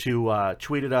to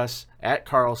tweet at us at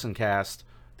CarlsonCast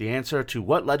the answer to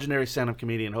what legendary stand-up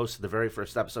comedian hosted the very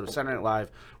first episode of Saturday Night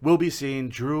Live. We'll be seeing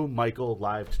Drew Michael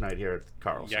live tonight here at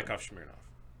Carlson. Yakov Smirnoff.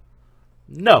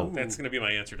 No. That's going to be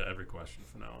my answer to every question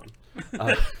from now on.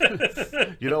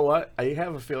 You know what? I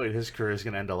have a feeling his career is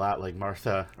going to end a lot like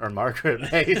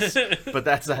Margaret May's, but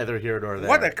that's neither here nor there.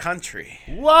 What a country.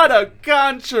 What a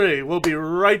country! We'll be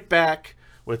right back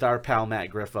with our pal Matt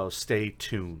Griffo. Stay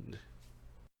tuned.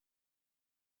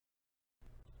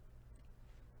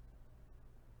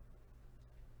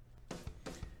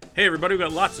 Hey everybody, we've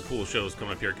got lots of cool shows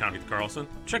coming up here at Comedy at the Carlson.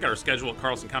 Check out our schedule at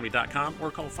carlsoncomedy.com or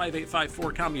call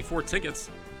 5854-COMEDY for tickets.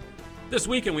 This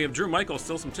weekend we have Drew Michael,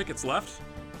 still some tickets left.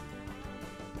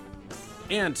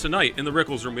 And tonight in the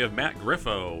Rickles Room we have Matt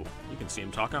Griffo. You can see him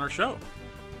talk on our show.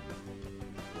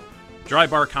 Dry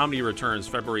Bar Comedy returns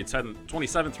February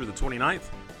 27th through the 29th.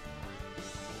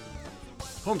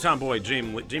 Hometown boy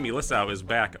Jamie Lissow is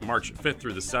back March 5th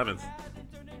through the 7th.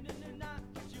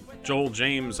 Joel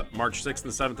James, March 6th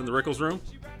and 7th in the Rickles Room.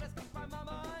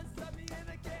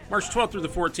 March 12th through the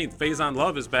 14th, Faison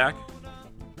Love is back.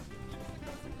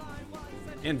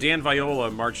 And Dan Viola,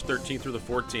 March 13th through the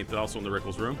 14th, also in the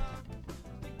Rickles Room.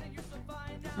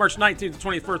 March 19th to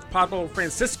 21st, Pablo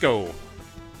Francisco.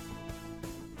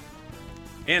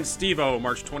 And Steve-O,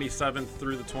 March 27th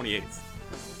through the 28th.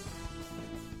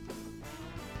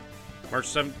 March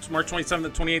 27th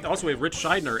and 28th, also we have Rich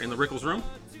Scheidner in the Rickles Room.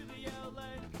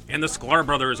 And the Sklar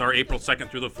Brothers are April 2nd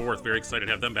through the 4th. Very excited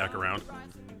to have them back around.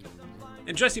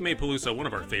 And Jesse May Peluso, one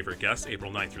of our favorite guests, April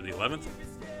 9th through the 11th.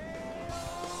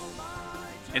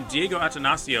 And Diego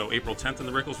Atanasio, April 10th in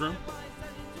the Rickles Room.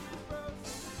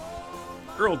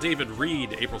 Earl David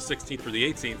Reed, April 16th through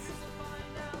the 18th.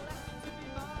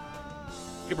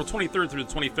 April 23rd through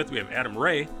the 25th, we have Adam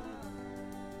Ray.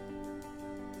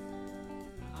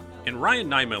 And Ryan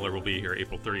Niemiller will be here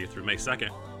April 30th through May 2nd.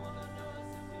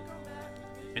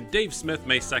 And Dave Smith,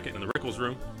 May 2nd in the Rickles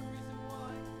Room.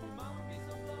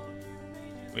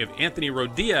 We have Anthony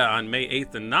Rodia on May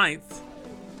 8th and 9th.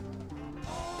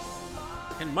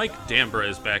 And Mike Dambra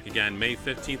is back again, May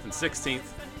 15th and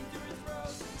 16th.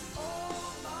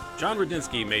 John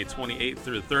Radinsky, May 28th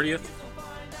through the 30th.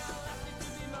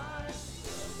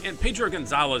 And Pedro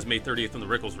Gonzalez, May 30th in the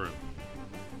Rickles Room.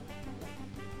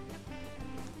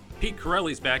 Pete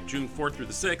Corelli's back June 4th through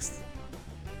the 6th.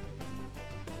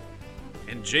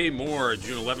 And Jay Moore,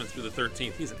 June 11th through the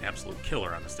 13th. He's an absolute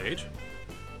killer on the stage.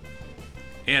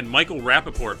 And Michael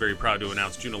Rappaport, very proud to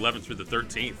announce, June 11th through the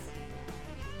 13th.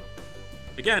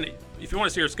 Again, if you want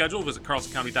to see our schedule, visit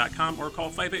carlsoncomedy.com or call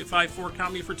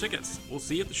 5854-COMEDY for tickets. We'll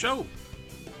see you at the show.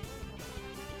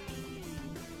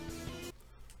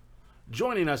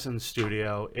 Joining us in the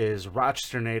studio is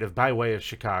Rochester native by way of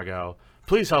Chicago.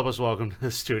 Please help us welcome to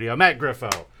the studio, Matt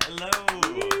Griffo.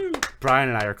 Hello. Brian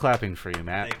and I are clapping for you,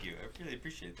 Matt. Thank you. I really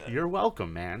appreciate that. You're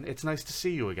welcome, man. It's nice to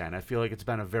see you again. I feel like it's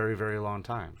been a very, very long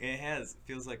time. It has. It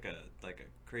feels like a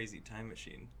crazy time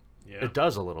machine. Yeah. It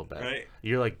does a little bit. Right?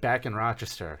 You're like back in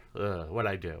Rochester. What'd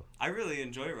I do? I really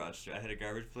enjoy Rochester. I had a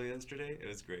garbage plate yesterday. It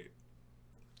was great.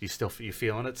 You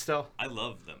feeling it still? I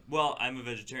love them. Well, I'm a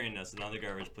vegetarian now, so now the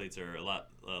garbage plates are a lot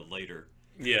lighter.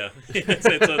 Yeah, it's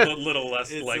a little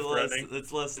less life-threatening.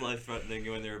 It's less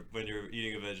life-threatening when you're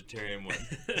eating a vegetarian one.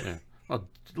 Yeah. Well,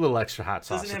 a little extra hot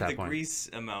sauce Doesn't at have that the point. grease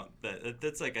amount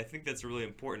that's like I think that's a really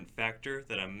important factor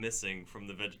that I'm missing from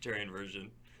the vegetarian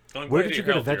version. Where did you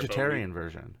get a vegetarian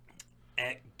version?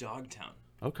 At Dogtown.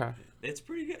 Okay. It's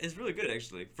pretty good. It's really good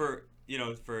actually for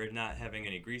not having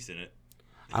any grease in it.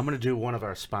 I'm going to do one of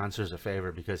our sponsors a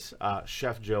favor because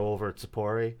Chef Joe over at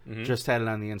Sapori just had it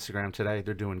on the Instagram today.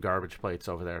 They're doing garbage plates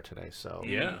over there today. So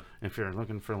Yeah. if you're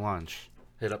looking for lunch,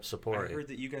 hit up Sapori. I heard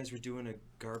that you guys were doing a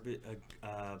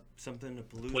Plate-a-Palooza.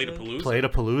 Plate-a-Palooza?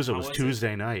 Plate-a-Palooza was was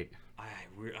Tuesday night.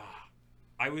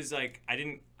 I was like,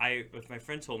 if my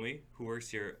friend told me, who works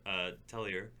here,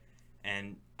 Tellier,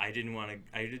 and I didn't want to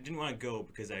go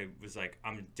because I was like,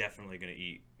 I'm definitely going to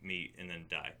eat meat and then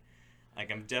die. Like,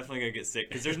 I'm definitely going to get sick.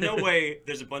 Because there's no way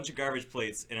there's a bunch of garbage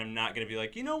plates and I'm not going to be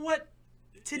like, you know what?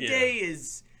 Today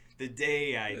is the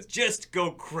day I just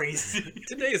go crazy.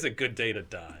 Today is a good day to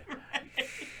die. Right.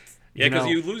 Yeah, because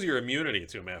You know- you lose your immunity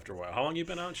to them after a while. How long you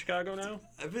been out in Chicago now?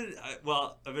 I've been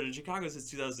in Chicago since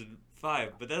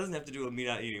 2005, but that doesn't have to do with me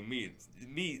not eating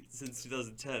meat since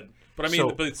 2010. But I mean,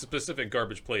 So- the specific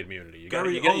garbage plate immunity. You got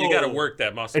Garbage- to oh. work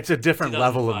that muscle. It's a different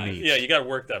level of 2005. meat. Yeah, you got to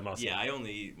work that muscle. Yeah, I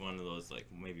only eat one of those like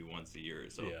maybe once a year or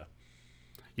so. Yeah.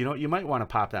 You know, you might want to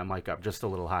pop that mic up just a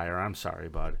little higher. I'm sorry,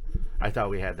 bud. I thought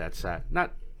we had that set.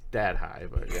 Not that high,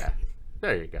 but yeah.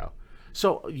 There you go.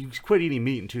 So you quit eating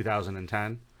meat in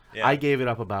 2010. Yeah. I gave it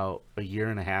up about a year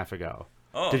and a half ago.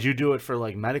 Oh. Did you do it for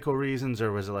like medical reasons,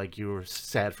 or was it like you were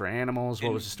sad for animals?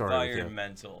 What was the story with you?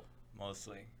 Environmental,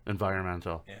 mostly.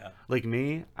 Environmental. Yeah. Like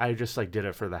me, I just like did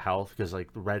it for the health because like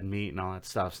red meat and all that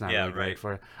stuff's not Yeah, really great right.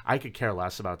 for it. I could care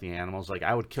less about the animals. Like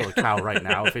I would kill a cow right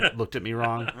now if it looked at me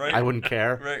wrong. Right. I wouldn't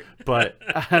care. Right. But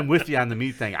I'm with you on the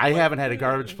meat thing. I haven't had a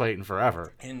garbage plate in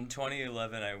forever. In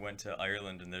 2011, I went to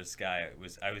Ireland, and this guy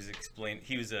I was explaining.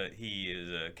 He is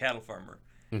a cattle farmer,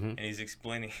 and he's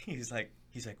explaining. He's like,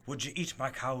 would you eat my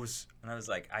cows? And I was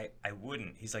like, I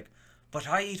wouldn't. He's like, but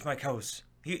I eat my cows.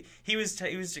 He was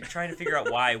trying to figure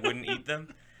out why I wouldn't eat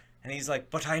them, and he's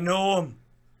like, but I know them,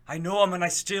 and I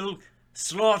still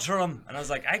slaughter them. And I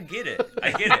was like, I get it.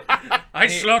 I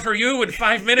slaughter you in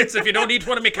 5 minutes if you don't eat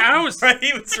one of my cows. Right?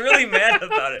 He was really mad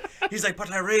about it. He's like, but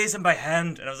I raise them by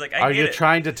hand, and I was like, Are get you it.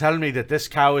 trying to tell me that this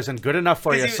cow isn't good enough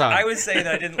for 'Cause you, son? I was saying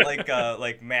that I didn't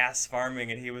like mass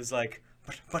farming, and he was like,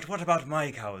 but what about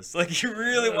my cows? Like, he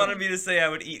really wanted me to say I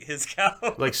would eat his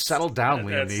cows. Like, settle down,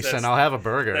 Liam That's- Neeson. I'll have a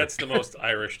burger. That's the most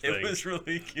Irish thing. It was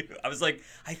really cute. I was like,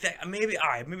 I think maybe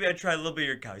I'd try a little bit of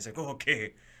your cow. He's like, oh,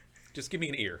 okay. Just give me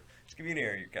an ear. Just give me an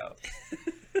ear of your cow.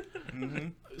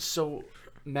 So,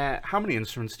 Matt, how many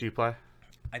instruments do you play?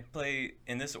 I play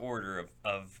in this order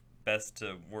of best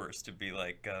to worst. To be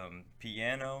like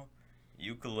piano,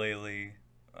 ukulele,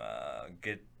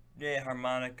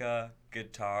 harmonica,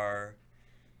 guitar.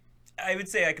 I would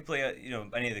say I could play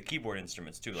any of the keyboard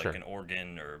instruments too, like Sure. an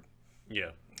organ or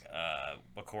Yeah.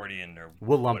 accordion or.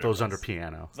 We'll lump whatever those it under is.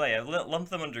 piano. So yeah, lump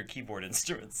them under keyboard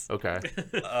instruments. Okay.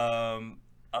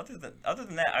 Other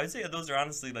than that, I would say those are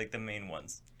honestly like the main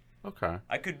ones. Okay.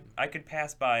 I could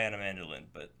pass by on a mandolin,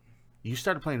 but You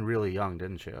started playing really young,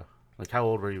 didn't you? Like, how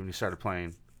old were you when you started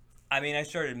playing? I mean, I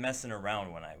started messing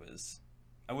around when I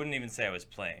wouldn't even say I was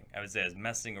playing. I would say I was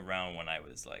messing around when I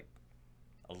was like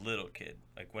a little kid.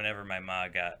 Like whenever my ma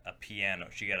got a piano,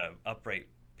 she got an upright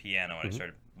piano, and I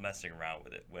started messing around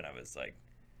with it when I was like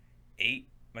 8.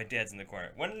 My dad's in the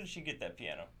corner. When did she get that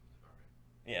piano?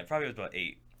 Yeah, probably was about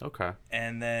 8. Okay.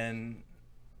 And then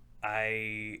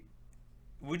I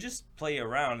would just play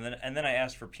around, and then I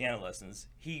asked for piano lessons.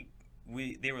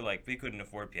 They were like, we couldn't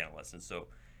afford piano lessons, so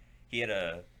he had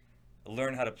a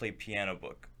learn how to play piano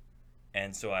book,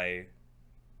 and so I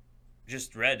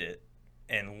just read it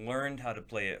and learned how to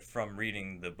play it from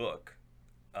reading the book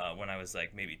when I was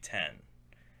like maybe 10.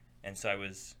 And so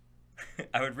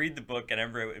I would read the book, and I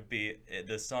remember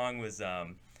the song was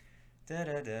It's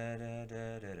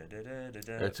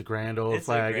a grand old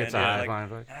flag. It's a high flying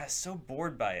flag. and I was so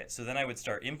bored by it. So then I would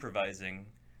start improvising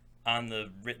on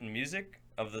the written music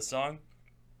of the song,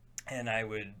 and I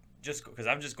would because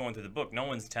I'm just going through the book. No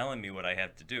one's telling me what I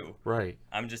have to do. Right.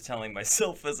 I'm just telling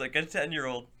myself as like a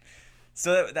 10-year-old.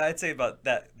 So I'd say about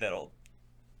that old.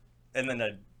 And then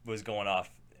I was going off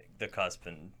the cusp.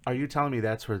 And Are you telling me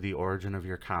that's where the origin of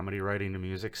your comedy writing to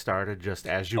music started, just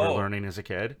as you were learning as a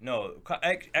kid? No,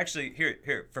 actually,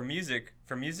 here for music,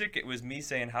 it was me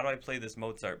saying, how do I play this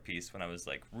Mozart piece when I was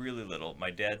like really little?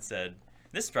 My dad said,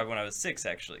 this is probably when I was 6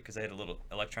 actually, because I had a little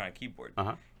electronic keyboard.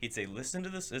 He'd say, listen to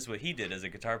this. This is what he did as a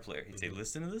guitar player. He'd say,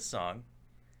 listen to this song,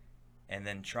 and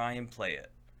then try and play it.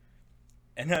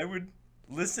 And I would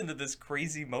listen to this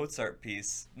crazy Mozart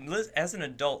piece as an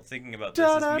adult, thinking about this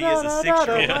as me as a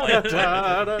 6-year-old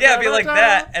playing. Yeah, it'd be like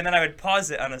that, and then I would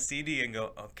pause it on a CD and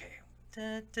go, okay.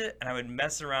 And I would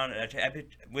mess around and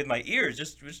with my ears,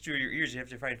 just through your ears, you have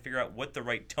to try and figure out what the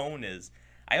right tone is.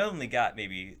 I only got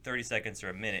maybe 30 seconds or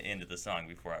a minute into the song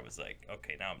before I was like,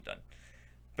 okay, now I'm done.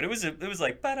 But it was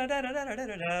like it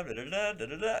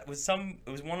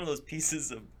was one of those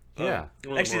pieces of Yeah.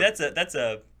 Actually,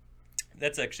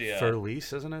 that's actually a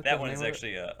Fur-Elise, isn't it? that the one name is of it?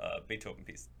 actually a Beethoven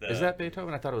piece. Is that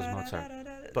Beethoven? I thought it was Mozart.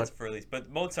 That's Fur-Elise, but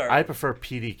Mozart. I prefer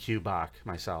PDQ Bach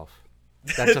myself.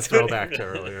 That's a throwback to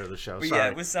earlier in the show. But Sorry.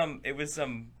 yeah, it was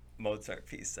some Mozart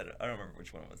piece that I don't remember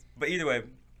which one it was. But either way,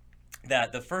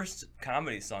 the first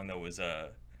comedy song though was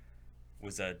a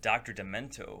Dr.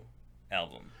 Demento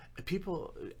album.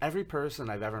 Every person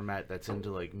I've ever met that's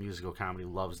into like musical comedy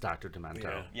loves Dr. Demento.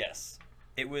 Yeah. Yes,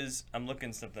 it was. I'm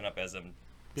looking something up as I'm.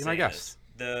 Be saying my guest.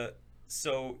 it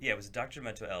was a Dr.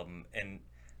 Demento album, and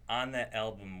on that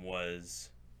album was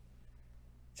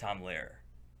Tom Lehrer,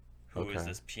 who was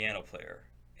this piano player.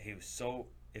 He was so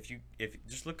if you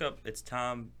just look up, it's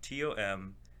Tom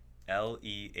Tomlehrer,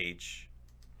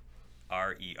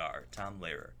 Tom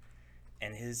Lehrer,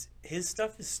 and his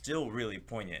stuff is still really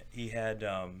poignant. He had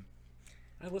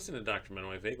I listened to Dr. Demento.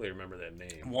 I vaguely remember that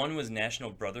name. one was National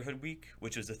Brotherhood Week,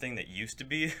 which was a thing that used to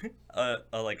be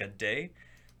like a day,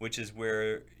 which is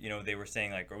where they were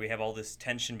saying like, or we have all this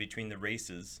tension between the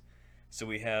races, so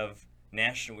we're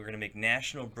going to make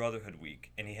National Brotherhood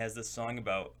Week, and he has this song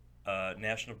about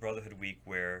National Brotherhood Week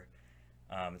where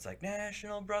it's like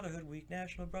National Brotherhood Week,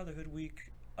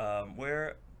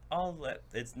 where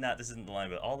this isn't the line,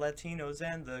 but all Latinos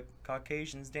and the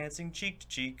Caucasians dancing cheek to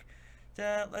cheek.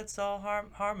 Let's all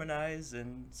harmonize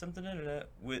and something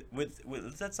with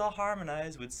let's all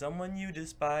harmonize with someone you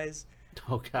despise.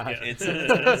 Oh God! Yeah. It's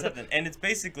something, and it's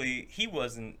basically he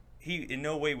in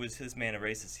no way was his man a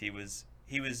racist. He was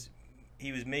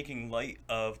making light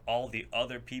of all the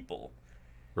other people,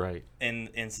 right,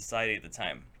 in society at the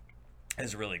time.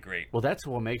 It's really great. Well, that's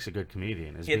what makes a good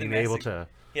comedian, is being able to.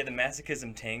 He had the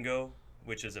Masochism Tango,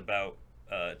 which is about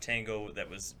tango that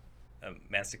was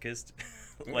masochist.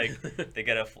 Like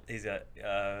he's got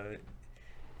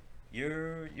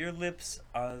your lips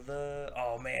are the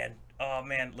oh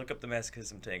man, look up the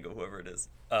Masochism Tango, whoever it is.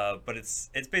 But it's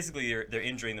basically they're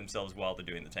injuring themselves while they're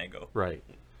doing the tango. Right.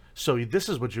 So this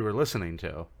is what you were listening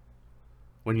to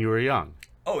when you were young.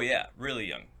 Oh yeah, really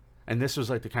young. And this was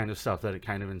like the kind of stuff that it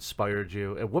kind of inspired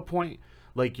you. At what point,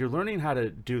 like you're learning how to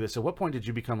do this, at what point did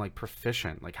you become like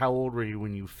proficient? Like how old were you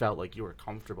when you felt like you were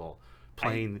comfortable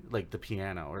playing like the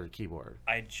piano or the keyboard?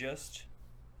 I just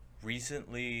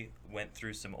recently went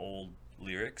through some old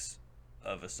lyrics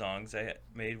of songs I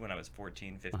made when I was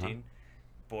 14, 15.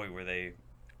 Boy, were they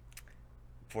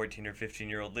 14 or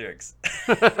 15-year-old lyrics.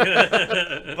 But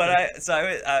I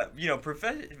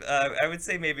would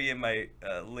say maybe in my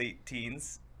late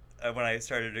teens when I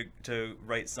started to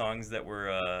write songs that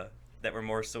were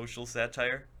more social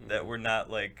satire, that were not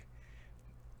like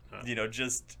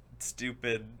just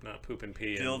stupid not poop and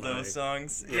pee dildo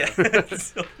songs. Yeah.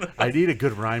 I need a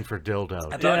good rhyme for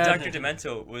dildo. I thought Dr.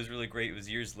 Demento was really great. It was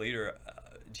years later.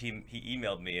 He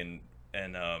emailed me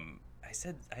and I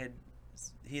said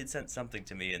he had sent something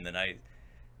to me, and then I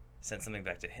sent something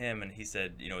back to him, and he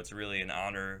said, it's really an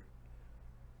honor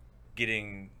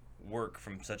getting work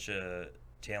from such a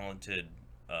talented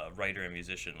writer and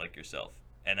musician like yourself.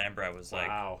 And I was like,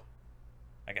 wow,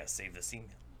 I gotta save this email.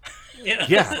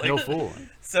 Yeah, no fool.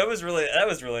 So that was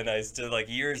really nice to, like,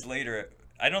 years later.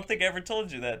 I don't think I ever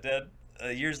told you that, Dad.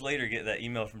 Years later, get that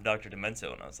email from Dr.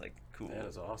 Demento, and I was like, cool. That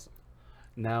is awesome.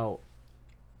 Now,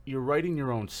 you're writing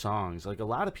your own songs. Like a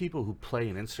lot of people who play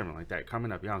an instrument like that,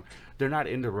 coming up young, they're not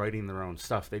into writing their own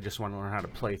stuff. They just want to learn how to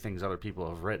play things other people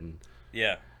have written.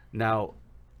 Yeah. Now,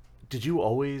 did you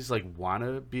always like want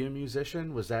to be a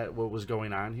musician? Was that what was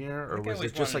going on here, or was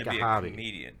it just like a hobby? A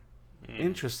comedian.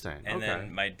 Interesting. And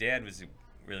then my dad was a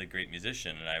really great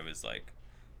musician, and I was like,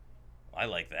 I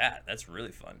like that. That's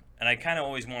really fun. And I kind of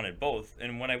always wanted both.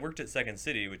 And when I worked at Second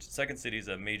City, which Second City is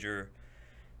a major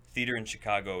theater in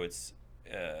Chicago, it's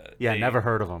never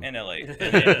heard of them. In LA.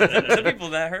 Some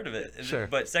people have not heard of it. Sure.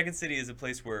 But Second City is a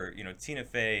place where Tina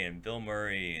Fey and Bill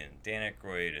Murray and Dan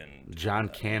Aykroyd and John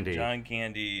Candy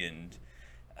and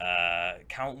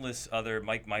countless other,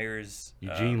 Mike Myers,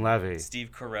 Eugene Levy,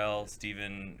 Steve Carell,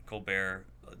 Stephen Colbert,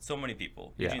 so many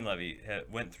people. Yeah. Eugene Levy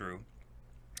went through.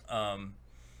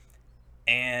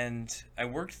 And I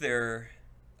worked there.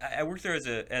 I worked there as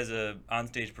a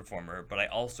onstage performer, but I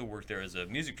also worked there as a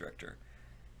music director.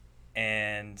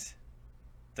 And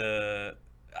how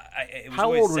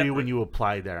old were you when you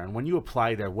applied there? And when you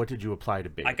applied there, what did you apply to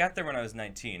be? I got there when I was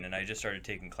 19, and I just started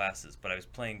taking classes. But I was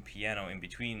playing piano in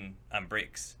between on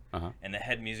breaks. And the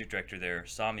head music director there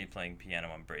saw me playing piano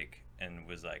on break and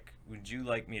was like, "Would you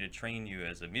like me to train you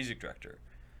as a music director?"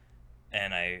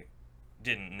 And I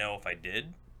didn't know if I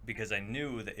did, because I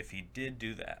knew that if he did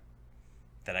do that,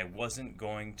 that I wasn't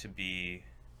going to be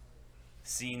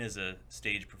seen as a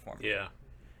stage performer. Yeah.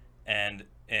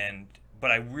 But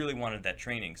I really wanted that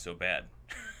training so bad.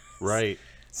 Right.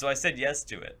 So I said yes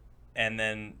to it. And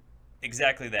then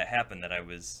exactly that happened, that I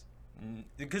was,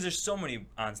 because there's so many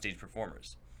onstage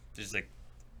performers. There's like,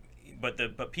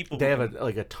 but people, they have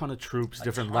a ton of troops,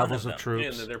 different levels of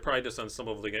troops. Yeah, they're probably just on some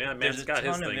of the, Matt's got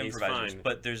his thing, he's fine.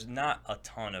 But there's not a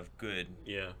ton of good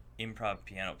improv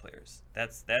piano players.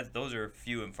 Those are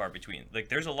few and far between. Like,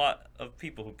 there's a lot of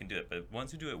people who can do it, but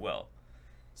ones who do it well.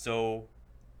 So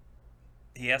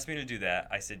he asked me to do that.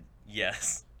 I said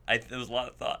yes. There was a lot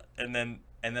of thought, and then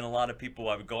a lot of people,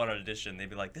 I would go on an audition, they'd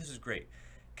be like, "This is great.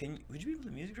 Would you be able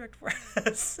to music direct for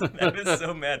us?" I was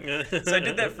so mad. So I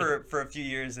did that for a few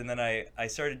years, and then I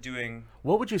started doing.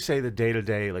 What would you say the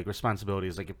day-to-day like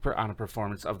responsibilities like on a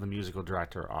performance of the musical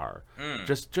director are?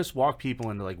 Just walk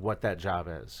people into like what that job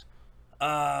is.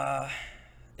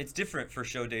 It's different for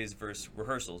show days versus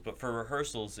rehearsals, but for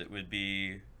rehearsals it would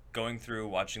be going through,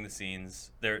 watching the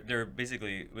scenes. They're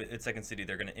basically at Second City.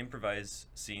 They're going to improvise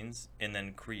scenes, and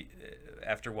then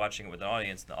after watching it with an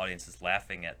audience, the audience is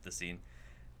laughing at the scene.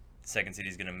 Second City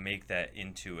is going to make that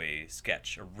into a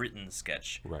sketch, a written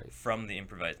sketch from the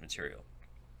improvised material,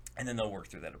 and then they'll work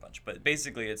through that a bunch. But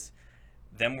basically, it's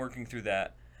them working through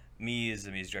that. Me as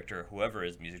the music director, or whoever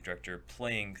is music director,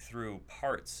 playing through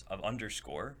parts of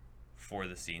underscore for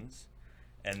the scenes,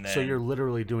 and then. So you're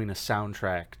literally doing a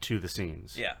soundtrack to the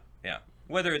scenes. Yeah.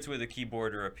 Whether it's with a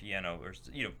keyboard or a piano, or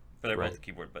but they're both a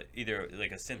keyboard, but either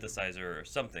like a synthesizer or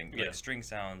something, like string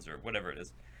sounds or whatever it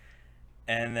is,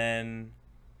 and then.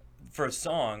 For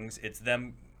songs, it's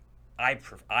them. I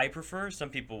prefer.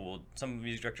 Some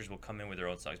music directors will come in with their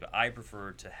own songs, but I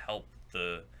prefer to help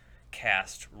the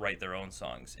cast write their own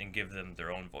songs and give them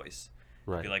their own voice.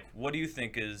 Be like, what do you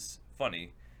think is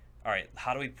funny? All right,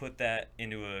 how do we put that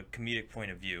into a comedic point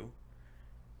of view?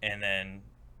 And then,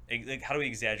 like, how do we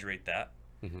exaggerate that?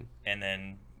 And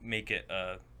then make it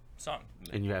a song.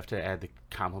 And you have to add the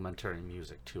complementary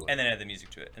music to it. And then add the music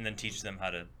to it, and then teach them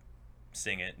how to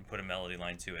sing it and put a melody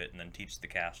line to it, and then teach the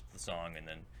cast the song, and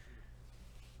then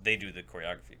they do the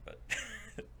choreography, but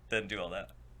then do all that.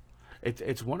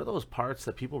 It's one of those parts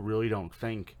that people really don't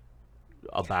think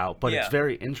about, but it's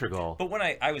very integral. But when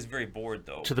I was very bored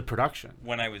though to the production.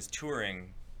 When I was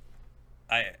touring,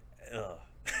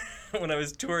 when I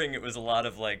was touring, it was a lot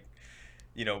of like,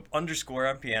 underscore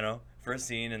on piano for a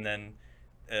scene, and then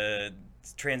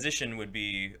transition would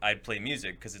be I'd play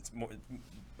music because it's more.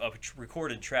 A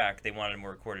recorded track. They wanted a more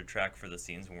recorded track for the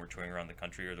scenes when we're touring around the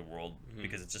country or the world,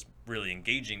 because it's just really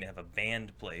engaging to have a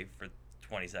band play for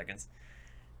 20 seconds.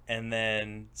 And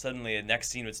then suddenly a next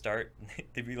scene would start.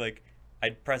 They'd be like,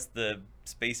 I'd press the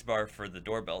space bar for the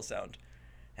doorbell sound,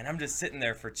 and I'm just sitting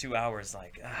there for 2 hours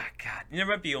like, God. There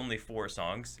might be only 4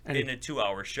 songs in a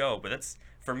 2-hour show, but that's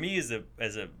for me as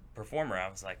a performer. I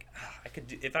was like, I could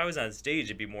do, if I was on stage,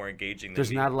 it'd be more engaging.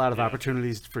 There's not a lot of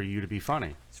opportunities for you to be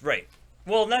funny. Right.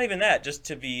 Well, not even that, just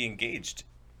to be engaged.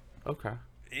 Okay.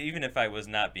 Even if I was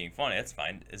not being funny, that's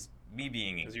fine. As me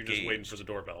being engaged. Because you're just waiting for the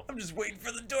doorbell. I'm just waiting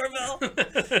for the doorbell.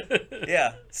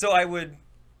 Yeah. So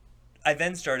I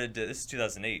then started to, this is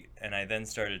 2008, and I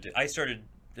started, to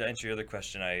answer your other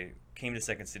question, I came to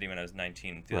Second City when I was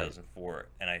 19 in 2004,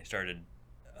 and I started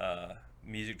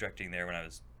music directing there when I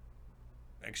was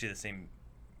actually the same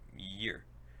year.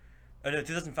 Oh, no,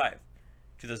 2005.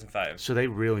 So they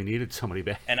really needed somebody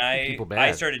bad. And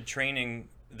I started training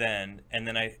then, and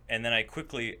then I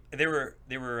quickly there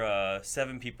were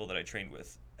 7 people that I trained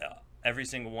with. Every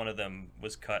single one of them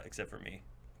was cut except for me.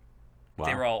 Wow.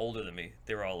 They were all older than me.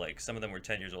 They were all like, some of them were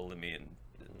 10 years older than me,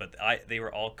 but they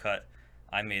were all cut.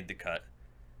 I made the cut,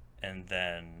 and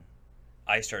then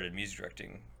I started music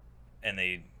directing, and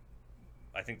I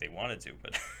think they wanted to,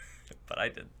 but but I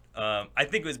did. I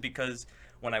think it was because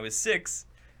when I was 6.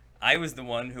 I was the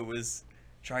one who was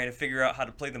trying to figure out how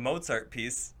to play the Mozart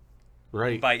piece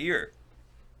by ear.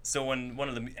 So when one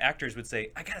of the actors would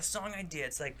say, I got a song idea,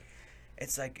 it's like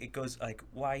it goes like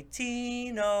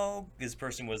Whitino. This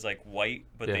person was like white,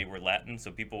 but they were Latin, so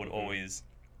people would always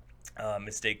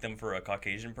mistake them for a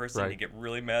Caucasian person. He'd get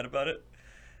really mad about it.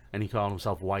 And he called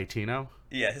himself Whitino?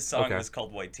 Yeah, his song was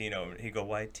called Whitino. He'd go,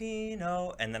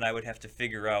 Whitino, and then I would have to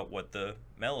figure out what the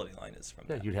melody line is from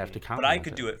that. You'd have to But I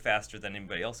could do it faster than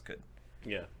anybody else could.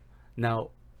 Yeah. Now,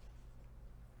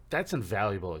 that's an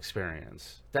invaluable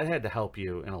experience. That had to help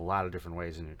you in a lot of different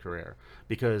ways in your career.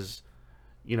 Because,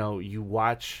 you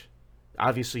watch,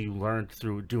 obviously you learned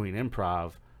through doing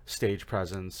improv, stage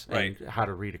presence, and how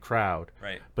to read a crowd.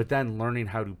 Right. But then learning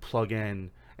how to plug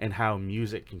in and how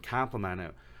music can complement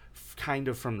it kind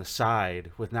of from the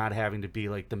side with not having to be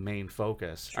like the main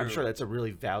focus. True. I'm sure that's a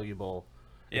really valuable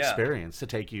experience to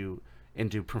take you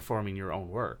into performing your own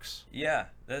works. Yeah,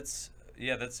 that's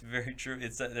very true.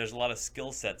 It's there's a lot of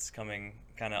skill sets coming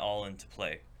kind of all into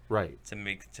play. Right. To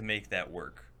make that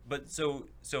work. But so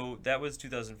that was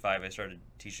 2005. I started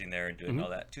teaching there and doing all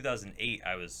that. 2008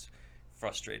 I was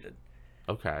frustrated.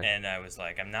 Okay. And I was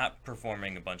like, I'm not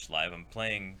performing a bunch live. I'm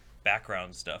playing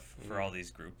background stuff for all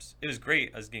these groups. It was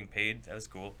great. I was getting paid. That was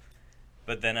cool.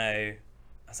 But then I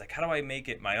was like, how do I make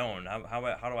it my own? How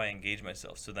do I engage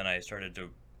myself? So then I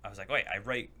was like, wait,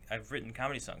 I've written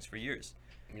comedy songs for years.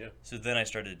 Yeah. So then I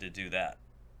started to do that.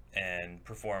 and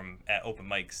perform at open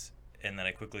mics, and then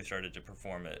I quickly started to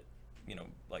perform at,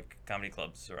 like comedy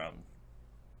clubs around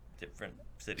different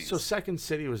cities. So Second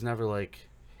City was never like,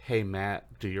 hey, Matt,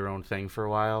 do your own thing for a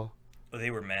while? They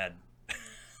were mad.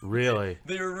 Really?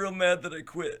 They were real mad that I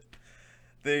quit.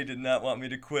 They did not want me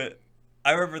to quit.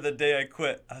 I remember the day I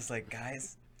quit, I was like,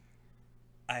 guys,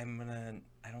 I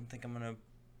don't think I'm gonna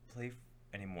play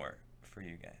anymore for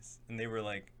you guys. And they were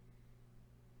like,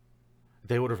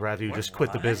 they would have rather you just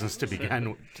quit the business to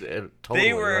begin. Totally,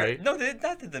 they were right? no, they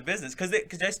not the business, because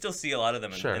I still see a lot of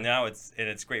them, Sure. and now it's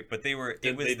great. But they were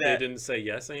They didn't say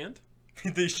yes and.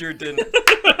 they sure didn't.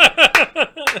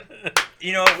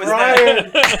 It was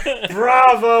Brian,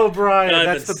 bravo, Brian. I've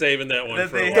That's been saving that one that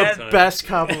for a they long had- the time. best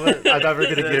compliment I've ever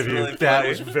going to That's give you. really That funny.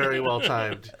 was very well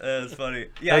timed. That's funny.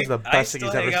 Yeah, That was the I best thing still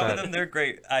he's ever hang out with said. them. They're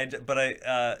great. But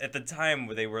at the time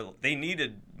they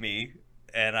needed me,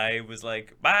 and I was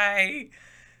like, bye.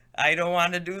 I don't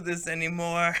want to do this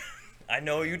anymore. I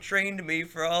know you trained me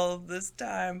for all of this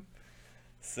time.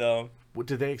 So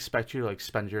Did they expect you to like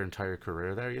spend your entire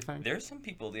career there, you think? there's some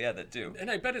people, yeah, that do. And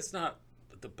I bet it's not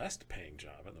the best paying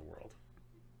job in the world.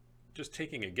 Just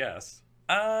taking a guess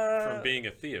from being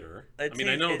a theater. I mean,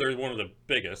 I know they're one of the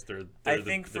biggest. They're I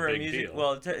think the for a big music, deal.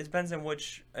 well, it depends on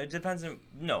which. It depends on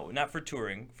not for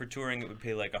touring. For touring, it would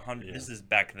pay like $100. This is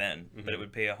back then, but it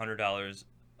would pay $100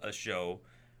 a show,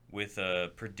 with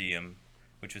a per diem,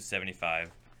 which was $75,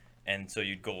 and so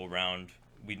you'd go around.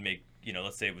 We'd make,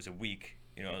 let's say it was a week.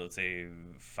 Let's say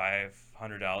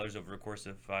 $500 over a course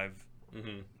of 5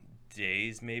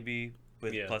 days, maybe,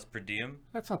 with plus per diem.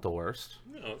 That's not the worst.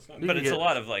 No, it's not. But it's a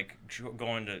lot of like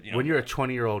going to When you're a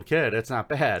 20-year-old kid, it's not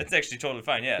bad. It's actually totally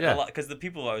fine, yeah. Yeah. Because the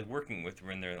people I was working with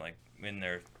were in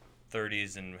their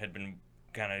 30s and had been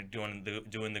kind of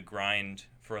doing the grind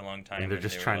for a long time. And they're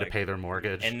just trying to pay their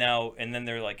mortgage. And then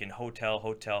they're like in hotel,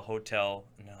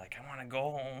 and they're like, I want to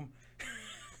go home.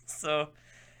 So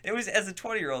it was, as a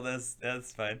 20-year-old,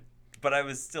 that's fine. But I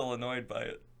was still annoyed by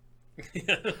it.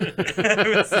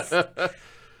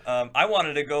 I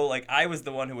wanted to go, like, I was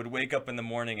the one who would wake up in the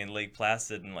morning in Lake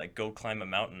Placid and, like, go climb a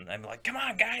mountain. I'm like, come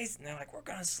on, guys. And they're like, we're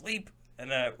going to sleep.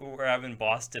 And I'm in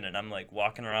Boston, and I'm, like,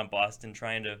 walking around Boston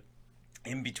trying to,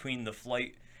 in between the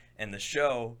flight and the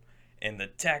show and the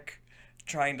tech,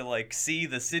 trying to, like, see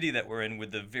the city that we're in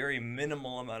with the very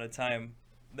minimal amount of time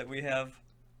that we have.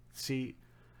 See,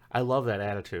 I love that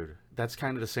attitude. That's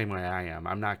kind of the same way I am.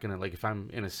 I'm not going to, like, if I'm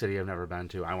in a city I've never been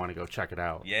to, I want to go check it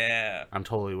out. Yeah. I'm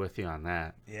totally with you on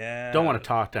that. Yeah. Don't want to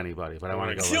talk to anybody, but I want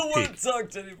to go, You don't like, want peek. to talk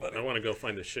to anybody. I want to go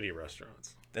find the shitty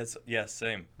restaurants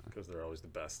Same. because they're always the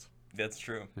best. That's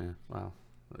true. Yeah, well,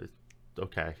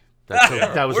 okay.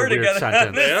 That was a We're weird together.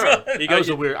 sentence. They are. That was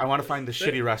a weird. I want to find the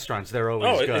shitty restaurants. They're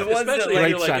always good. ones that, especially like- if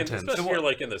you're Great like sentence. especially if you're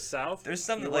like in the South. There's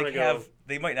some you that wanna like go-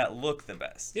 they might not look the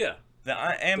best. Yeah. The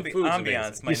food's ambiance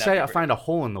amazing. might You not say be I great. find a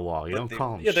hole in the wall. You But don't they-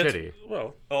 call them Yeah, that's shitty.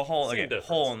 well. a hole, Same like a difference.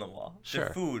 hole in the wall. Sure.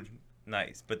 The food,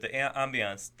 nice, but the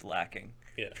ambiance lacking.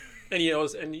 Yeah,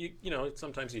 and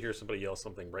sometimes you hear somebody yell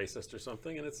something racist or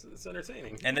something, and it's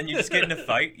entertaining. And then you just get in a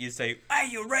fight. You say, "Hey,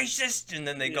 you racist!" And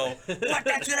then they go, "What?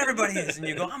 That's what everybody is." And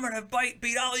you go, "I'm gonna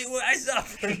beat all you guys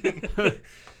up."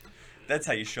 That's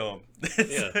how you show them.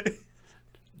 Yeah.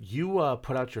 You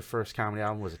put out your first comedy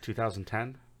album, was it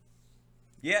 2010?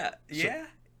 Yeah.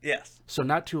 Yes. So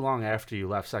not too long after you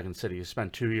left Second City, you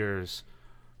spent 2 years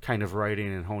kind of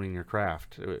writing and honing your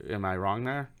craft. Am I wrong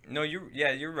there? No,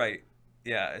 you're right.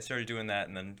 Yeah, I started doing that,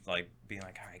 and then like being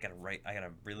like, all right, I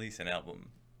gotta release an album,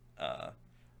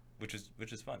 which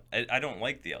is fun. I don't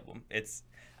like the album.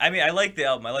 I like the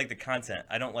album. I like the content.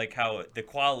 I don't like the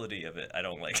quality of it. I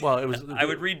don't like. Well, it was. I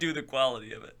would redo the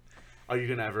quality of it. Are you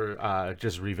gonna ever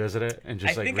just revisit it and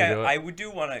just I like think redo I it? would do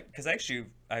want to, because actually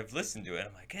I've listened to it.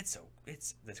 I'm like, it's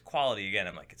this quality again.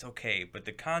 I'm like, it's okay, but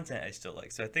the content I still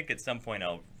like. So I think at some point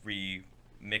I'll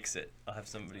remix it. I'll have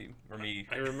somebody or me.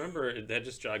 I remember that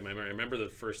just jogged my memory. I remember the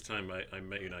first time I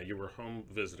met you. Now you were home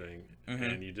visiting,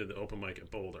 and you did the open mic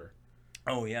at Boulder.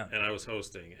 Oh yeah. And I was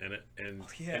hosting, and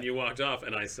yeah. and you walked off,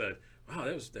 and I said, "Wow,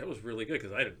 that was really good,"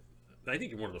 because I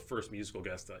think you're one of the first musical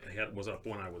guests that I had was up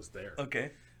when I was there.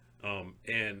 Okay.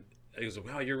 And he was like,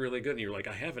 "Wow, you're really good." And you're like,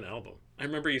 "I have an album." I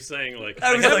remember you saying like,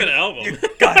 I "I was have like, an album."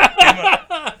 God damn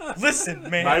it. Listen,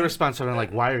 man. My response would have been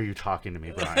like, "Why are you talking to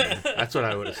me, Brian?" That's what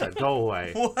I would have said. Go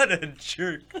away. What a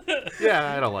jerk.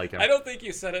 Yeah, I don't like him. I don't think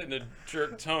you said it in a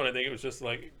jerk tone. I think it was just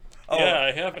like, Oh, "Yeah,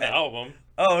 I have an album."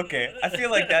 Oh, okay. I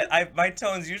feel like that. My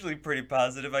tone's usually pretty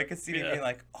positive. I could see me Yeah. being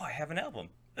like, "Oh, I have an album."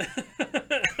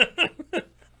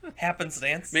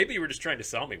 Happenstance. Maybe you were just trying to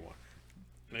sell me one.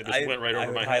 And it just went right over I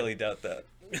my would head. highly doubt that.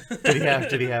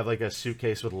 Did he have like a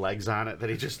suitcase with legs on it that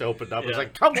he just opened up? It was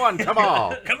like, come on, come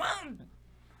on. Come on.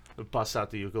 Bust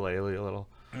out the ukulele a little.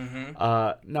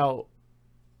 Mm-hmm. Now,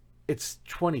 it's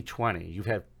 2020. You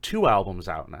have 2 albums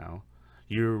out now.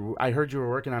 I heard you were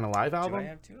working on a live album. Do I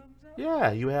have 2 albums out?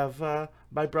 Yeah, you have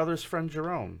My Brother's Friend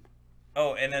Jerome.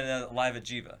 Oh, and then Live at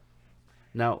Jiva.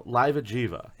 Now, Live at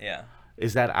Jiva. Yeah.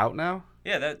 Is that out now?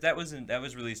 Yeah, that was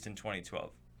released in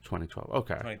 2012. 2012.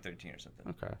 Okay. 2013 or something.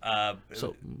 Okay.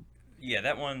 So yeah,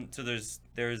 that one. So there's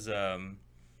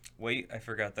Wait, I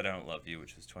Forgot That I Don't Love You,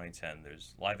 which was 2010.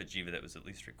 There's Live at Jiva that was at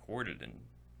least recorded in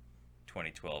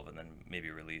 2012 and then maybe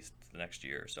released the next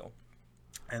year or so.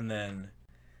 And then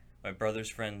My Brother's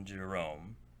Friend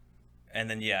Jerome. And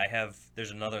then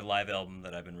there's another live album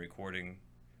that I've been recording.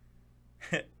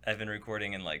 I've been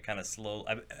recording in like kind of slow.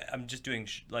 I'm just doing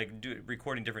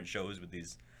recording different shows with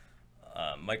these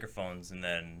microphones, and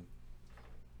then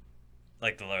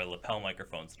like the lapel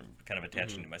microphones that I'm kind of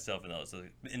attaching to myself and those. So,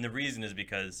 and the reason is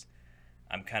because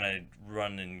I'm kind of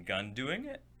run and gun doing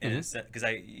it,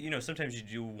 because sometimes you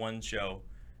do one show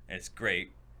and it's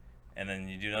great, and then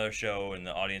you do another show and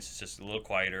the audience is just a little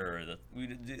quieter, or the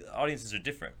audiences are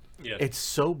different. Yeah. it's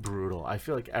so brutal. I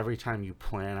feel like every time you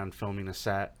plan on filming a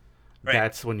set, Right.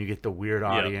 that's when you get the weird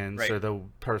audience, right. or the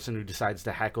person who decides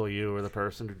to heckle you, or the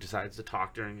person who decides to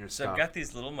talk during your So stuff. I've got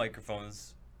these little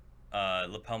microphones,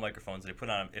 lapel microphones that I put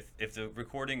on. If the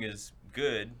recording is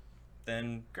good,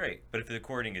 then great. But if the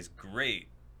recording is great,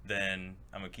 then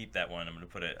I'm gonna keep that one. I'm gonna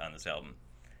put it on this album.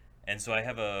 And so I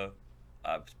have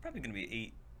it's probably gonna be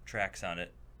 8 tracks on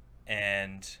it,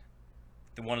 and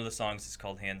one of the songs is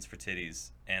called Hands for Titties,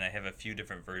 and I have a few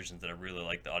different versions that I really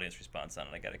like the audience response on,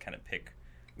 and I got to kind of pick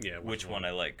which one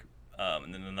I like.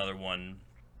 And then another one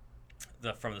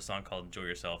from the song called Enjoy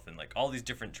Yourself, and like all these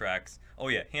different tracks. Oh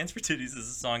yeah, Hands for Titties is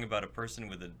a song about a person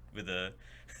with a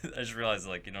I just realized,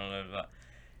 like,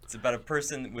 it's about a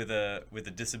person with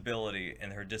a disability,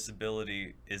 and her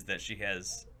disability is that she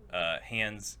has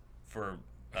hands for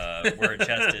where her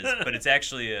chest is, but it's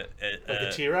actually like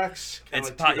a T-Rex? It's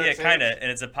like yeah, T-Rex kind of, hands?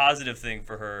 and it's a positive thing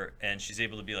for her, and she's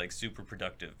able to be like super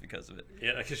productive because of it.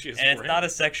 Yeah, because she has And it's four not a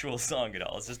hands. sexual song at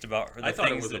all. It's just about her. I thought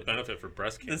it was a benefit for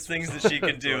breast cancer. The things that she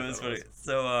can That's do what I is thought it funny.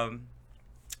 So,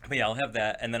 but yeah, I'll have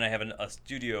that, and then I have a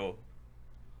studio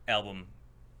album.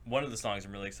 One of the songs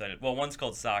I'm really excited. Well, one's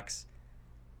called Socks,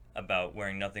 about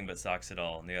wearing nothing but socks at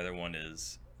all, and the other one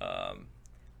is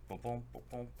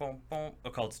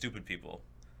called Stupid People.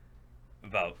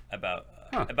 About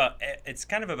it's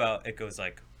kind of about, it goes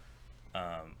like,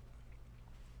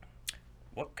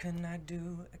 what can I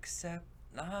do except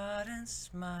nod and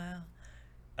smile,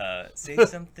 say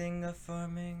something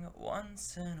affirming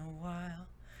once in a while.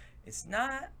 It's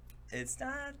not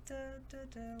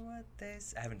what they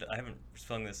say. I haven't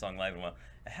sung this song live in a while.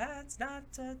 It's not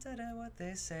what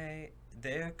they say.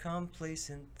 They're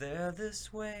complacent, they're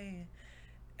this way.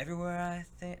 Everywhere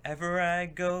I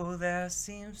go, there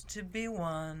seems to be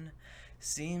one.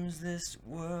 Seems this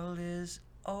world is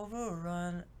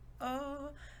overrun.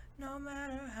 Oh, no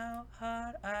matter how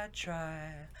hard I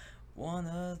try, one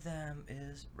of them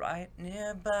is right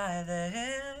nearby.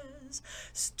 There's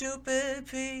stupid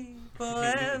people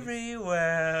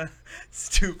everywhere.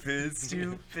 Stupid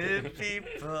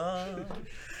people.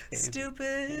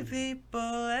 Stupid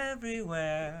people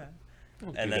everywhere.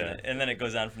 And then it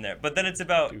goes on from there. But then it's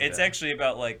actually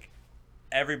about like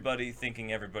everybody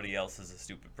thinking everybody else is a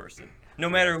stupid person, no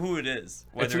matter who it is.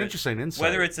 It's an interesting insight.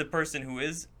 Whether it's a person who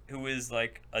is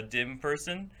like a dim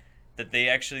person, that they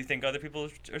actually think other people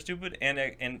are stupid,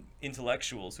 and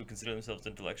intellectuals who consider themselves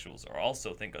intellectuals are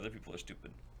also think other people are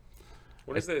stupid.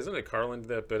 What is that? Isn't it Carlin,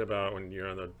 that bit about when you're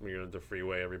on the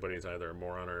freeway, everybody's either a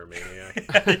moron or a maniac?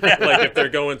 Yeah. Like if they're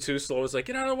going too slow, it's like,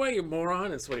 get out of the way, you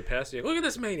moron! And somebody passes you, look at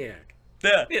this maniac.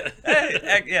 Yeah,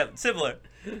 Yeah. yeah, similar.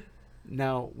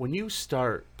 Now, when you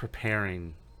start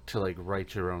preparing to like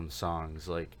write your own songs,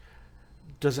 like,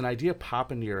 does an idea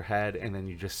pop into your head and then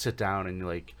you just sit down and you're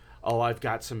like, oh, I've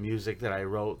got some music that I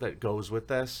wrote that goes with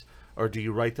this? Or do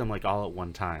you write them like all at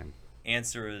one time?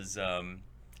 Answer is,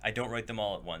 I don't write them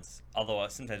all at once. Although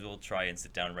sometimes we'll try and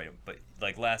sit down and write them. But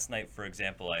like last night, for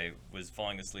example, I was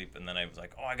falling asleep and then I was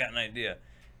like, oh, I got an idea.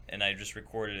 And I just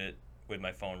recorded it with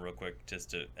my phone real quick and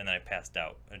then I passed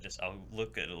out. I'll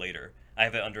look at it later. I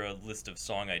have it under a list of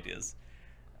song ideas.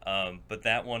 But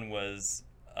that one was,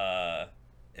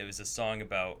 it was a song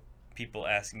about people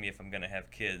asking me if I'm going to have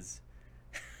kids.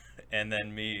 And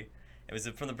then it was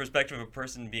from the perspective of a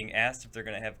person being asked if they're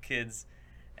going to have kids,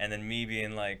 and then me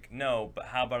being like, no, but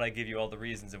how about I give you all the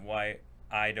reasons of why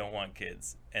I don't want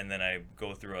kids? And then I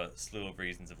go through a slew of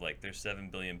reasons of like, there's 7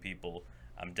 billion people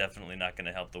I'm definitely not going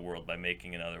to help the world by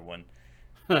making another one.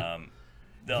 All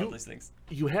these things.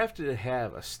 You have to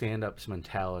have a stand-up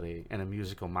mentality and a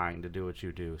musical mind to do what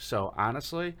you do. So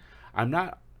honestly, I'm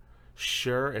not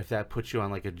sure if that puts you on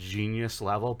like a genius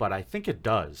level, but I think it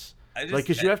does.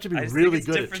 Because you have to be really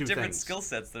good at two different things. Skill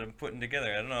sets that I'm putting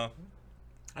together. I don't know.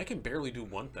 I can barely do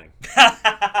one thing.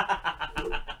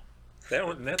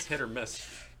 That's hit or miss.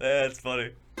 That's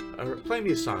funny. Play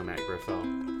me a song, Matt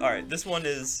Griffo. All right, this one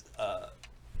is.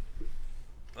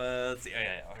 Let's see. Oh,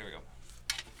 yeah. Here we go.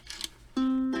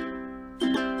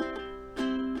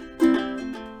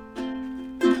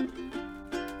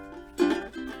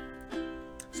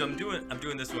 So I'm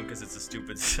doing this one because it's a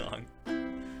stupid song.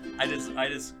 I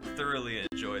just thoroughly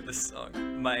enjoy this song.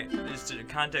 Just in the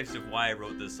context of why I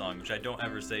wrote this song, which I don't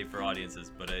ever say for audiences,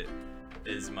 but it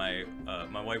is my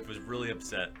wife was really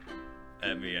upset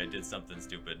at me. I did something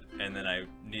stupid, and then I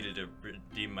needed to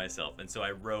redeem myself, and so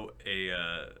I wrote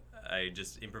I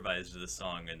just improvised this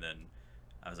song, and then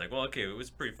I was like, well, okay, it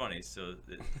was pretty funny, so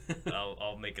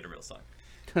I'll make it a real song.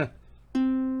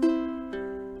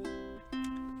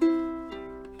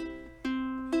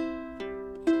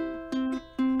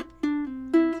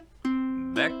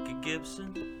 Becky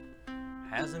Gibson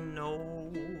has a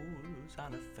nose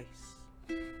on her face.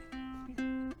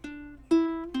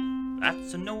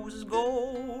 That's a nose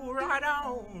go right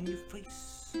on your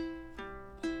face.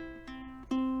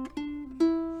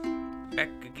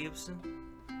 Becky Gibson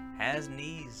has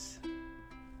knees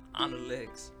on her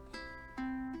legs.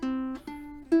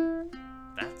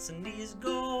 That's a knees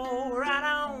go right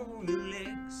on your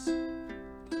legs.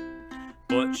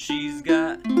 But she's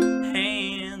got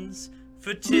hands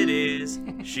for titties.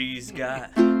 She's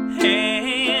got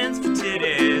hands for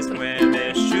titties when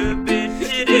there should be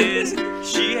titties.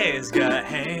 She has got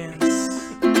hands.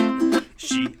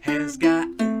 She has got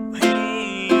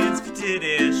hands for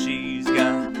titties. She's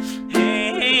got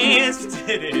hands for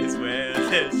titties where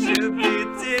there should be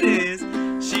titties.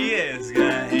 She has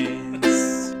got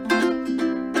hands.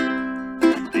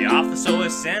 The office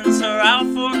always sends her out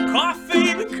for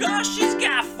coffee because she's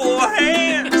got 4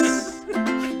 hands.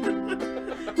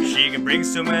 She can bring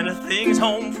so many things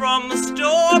home from the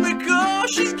store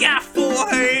because she's got 4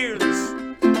 hands.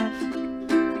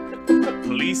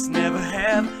 Police never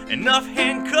have enough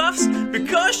handcuffs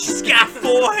because she's got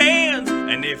 4 hands.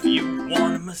 And if you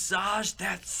want a massage,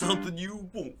 that's something you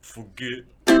won't forget.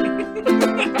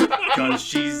 Cause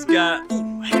she's got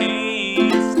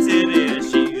hands for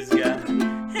titties. She's got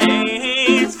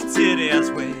hands for titties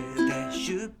where there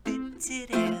should be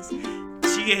titties.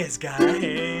 She has got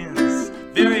hands.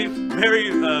 Very,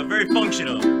 very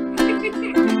functional.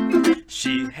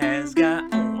 She has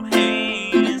got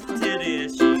hands for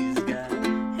titties. She's got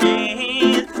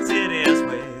hands for titties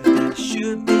where there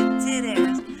should be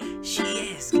titties.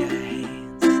 She has got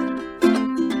hands.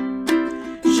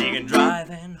 She can drive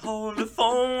and hold the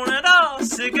phone and a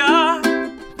cigar.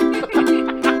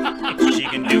 She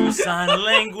can do sign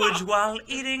language while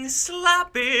eating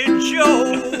sloppy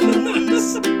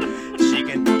joes. She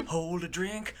can hold a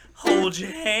drink, hold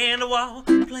your hand while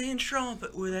playing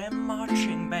trumpet with a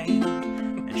marching band.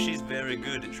 And she's very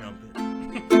good at trumpet.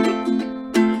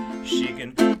 She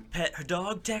can pet her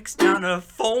dog, text down her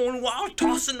phone while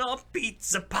tossing up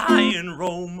pizza pie in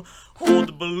Rome. Hold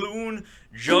a balloon,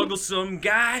 juggle some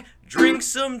guy, drink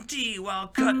some tea while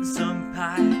cutting some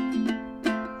pie.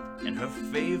 And her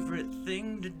favorite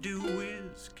thing to do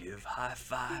is give high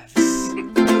fives.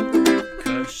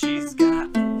 Cause she's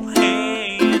got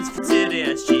hands for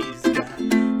titties. She's got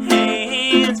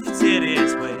hands for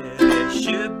titties where there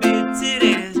should be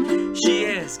titties. She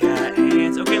has got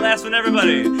hands. Okay, last one,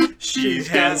 everybody. She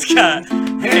has got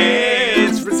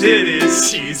hands for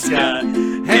titties. She's got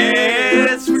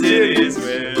hands for titties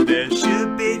where there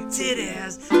should be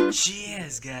titties. She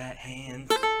has got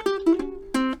hands.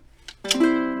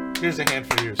 Here's a hand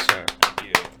for you, sir. Thank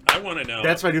you. I want to know.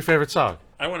 That's my new favorite song.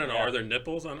 I want to know, are there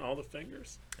nipples on all the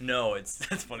fingers? No,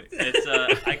 that's funny. It's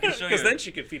I can show you. Because then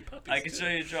she could feed puppies. I can show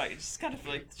you a drawing. It's just kind of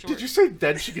like short. Did you say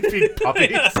then she could feed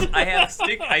puppies? I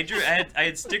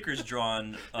had stickers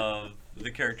drawn of the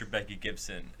character Becky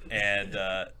Gibson, and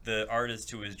the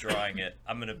artist who was drawing it.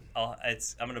 I'll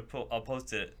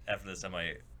post it after this on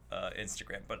my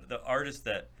Instagram. But the artist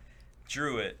that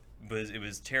drew it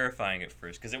was terrifying at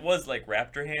first because it was like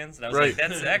raptor hands, and I was like,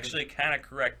 that's actually kind of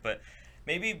correct, but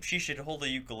maybe she should hold a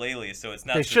ukulele so it's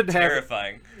not so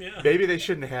terrifying. Maybe they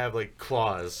shouldn't have like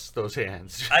claws. Those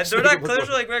hands. They're not clearly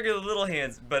like regular little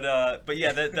hands, but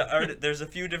yeah, the art. There's a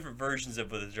few different versions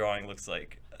of what the drawing looks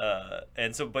like,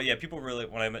 and so but yeah, people really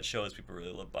when I'm at shows, people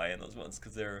really love buying those ones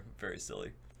because they're very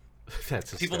silly.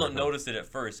 That's People don't hysterical. notice it at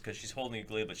first because she's holding a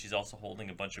ukulele, but she's also holding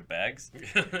a bunch of bags.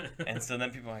 And so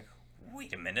then people are like,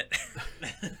 wait a minute.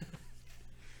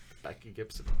 Becky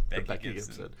Gibson. Becky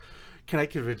Gibson. Can I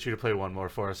convince you to play one more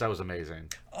for us? That was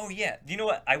amazing. Oh, yeah. You know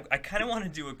what? I kind of want to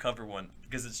do a cover one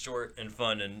because it's short and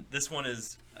fun. And this one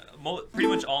is pretty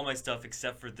much all my stuff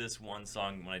except for this one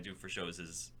song when I do for shows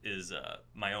is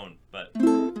my own. But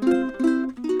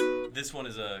this one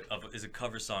is a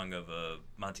cover song of a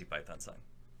Monty Python song.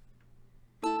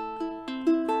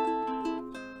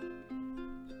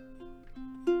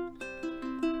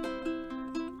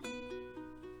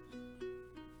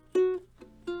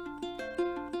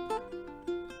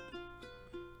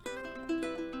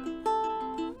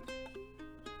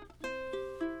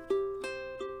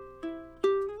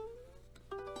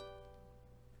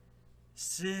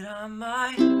 Sit on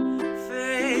my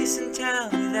face and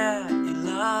tell me that you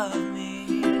love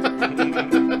me.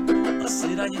 I'll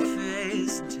sit on your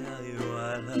face and tell you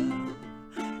I love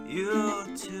you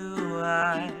too.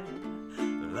 I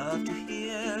love to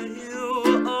hear you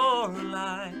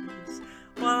oralize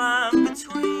while I'm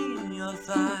between your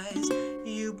thighs.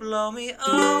 You blow me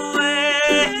away.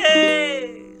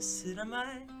 Sit on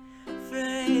my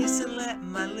face and let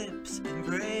my lips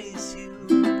embrace you.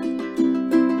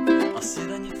 I'll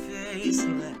sit on your face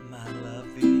and let my love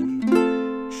be.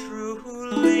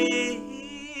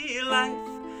 Truly, life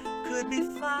could be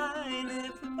fine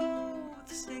if we're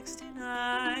both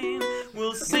 69.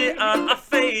 We'll sit on our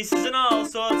faces in all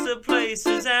sorts of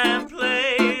places and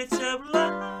play to blow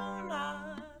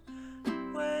our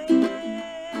way.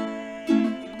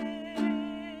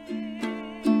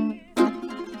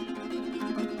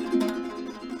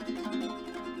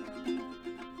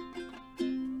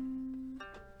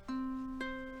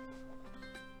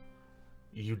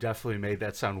 You definitely made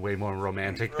that sound way more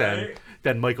romantic than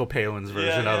Michael Palin's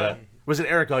version of it. Was it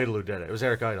Eric Idle who did it? It was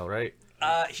Eric Idle, right?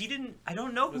 He didn't. I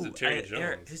don't know Was who. it Terry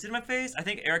Jones? Is it in my face? I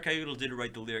think Eric Idle did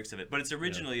write the lyrics of it, but it's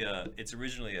originally it's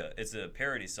a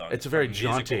parody song. It's a very from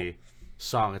musical. jaunty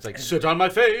song. It's like, sit on my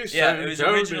face. Yeah, and it was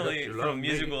tell me originally that you from a love me.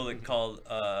 musical called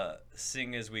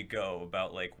 "Sing as We Go"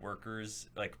 about like workers,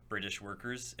 like British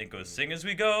workers. It goes "Sing as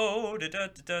we go," da da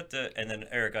da da da, and then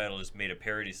Eric Idle just made a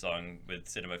parody song with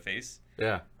 "Sit on My Face."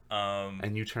 Yeah.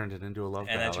 And you turned it into a love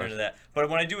And ballad. I turned to that. But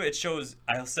when I do it, it shows.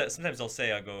 Sometimes I'll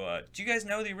say, I'll go, "Do you guys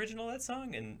know the original of that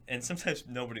song?" And sometimes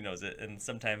nobody knows it, and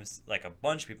sometimes like a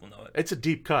bunch of people know it. It's a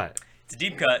deep cut. It's a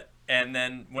deep cut, and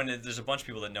then when there's a bunch of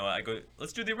people that know it, I go,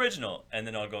 "Let's do the original," and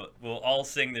then I'll go, "We'll all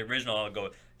sing the original." I'll go,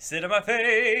 "Sit on my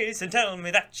face and tell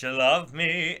me that you love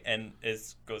me," and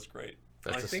it goes great.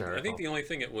 That's I hysterical. think the only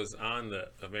thing it was on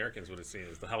the Americans would have seen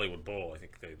is the Hollywood Bowl. I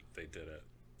think they did it.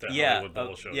 That Yeah, Hollywood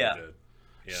Bowl show yeah. they did.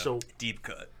 Yeah. So, Deep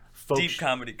cut, folks, deep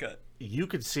comedy cut. you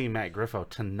could see Matt Griffo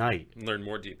tonight Learn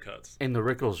more deep cuts. in the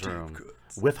Rickles room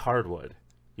with Hardwood.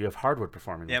 You have Hardwood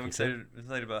performing. Yeah, with I'm you, too.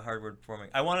 excited about Hardwood performing.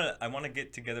 I wanna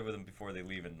get together with them before they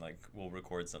leave and like we'll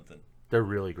record something. They're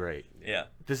really great. Yeah.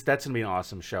 That's gonna be an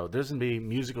awesome show. There's gonna be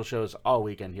musical shows all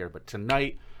weekend here, but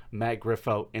tonight, Matt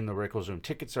Griffo in the Rickles room.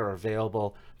 Tickets are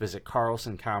available. Visit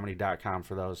carlsoncomedy.com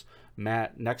for those.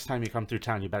 Matt, next time you come through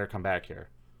town, you better come back here.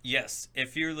 Yes,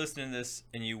 if you're listening to this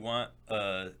and you want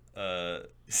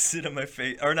sit on my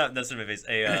face or not sit on my face,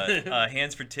 a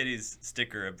hands for titties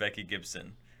sticker of Becky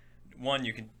Gibson. One,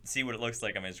 you can see what it looks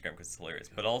like on my Instagram because it's hilarious.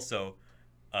 But also,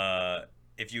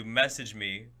 if you message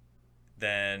me,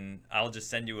 then I'll just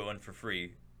send you one for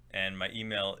free. And my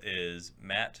email is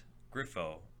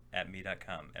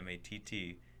mattgriffo@me.com.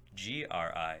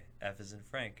 MATTGRI. F as in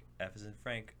Frank. F as in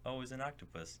Frank. O as in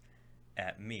octopus.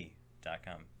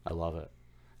 @me.com. I love it.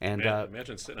 And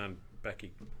Imagine sitting on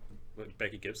Becky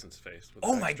Gibson's face. With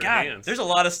Oh the my extra God! hands. There's a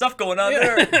lot of stuff going on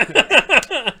there.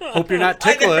 hope you're not I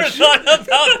never ticklish. thought about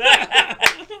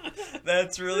that.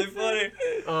 That's really funny.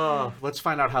 Let's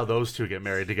find out how those two get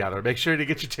married together. Make sure to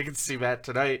get your tickets to see Matt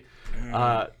tonight.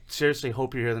 Seriously,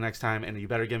 hope you're here the next time, and you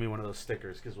better give me one of those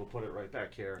stickers because we'll put it right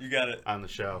back here. You got it. On the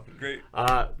show. Great.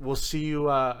 We'll see you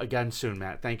again soon,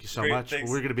 Matt. Thank you so Great, much. thanks.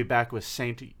 We're going to be back with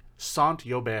Saunt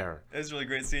Yübear. It was really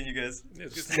great seeing you guys. Yeah,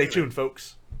 it's good Stay seeing you. tuned,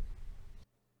 folks.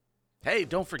 Hey,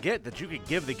 don't forget that you could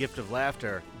give the gift of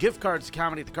laughter. Gift cards to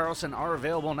Comedy at the Carlson are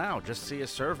available now. Just see a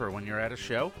server when you're at a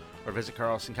show or visit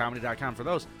carlsoncomedy.com for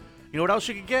those. You know what else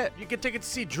you could get? You get tickets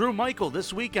to see Drew Michael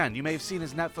this weekend. You may have seen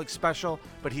his Netflix special,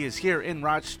 but he is here in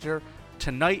Rochester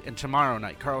tonight and tomorrow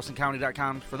night.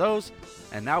 carlsoncomedy.com for those.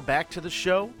 And now back to the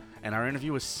show and our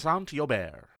interview with Saunt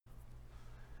Yübear.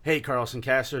 Hey, Carlson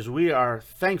casters. We are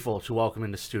thankful to welcome in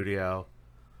the studio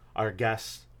our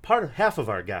guest, half of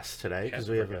our guests today, because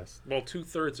we have well,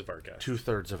 2/3 of our guests.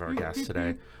 2/3 of our guests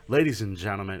today. Ladies and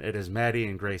gentlemen, it is Maddie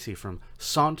and Gracie from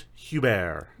Saunt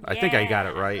Yübear. I think I got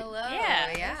it right. Hello.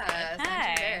 Yeah. Yeah.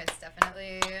 Hi. Saunt Yübear is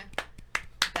definitely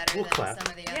better We'll than clap.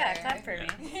 some of the other. Yeah, clap for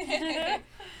me.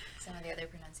 Some of the other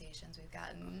pronunciations we've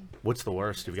gotten. What's the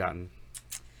worst you've gotten?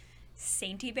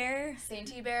 Saunt Yübear,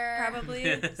 Saunt Yübear. probably.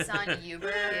 Saunt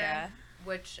Yübear. Yeah.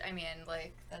 Which, I mean,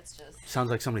 like, that's just... Sounds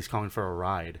like somebody's calling for a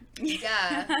ride.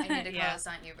 Yeah, I need to call Yeah. it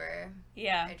Saunt Yübear.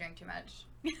 Yeah. I drink too much.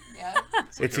 Yeah.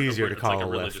 It's easier to call it's like a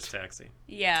a religious Lyft. taxi.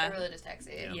 Yeah. A religious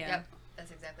taxi. Yeah. Yep, that's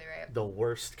exactly right. The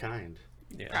worst kind.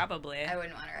 Yeah. Probably. I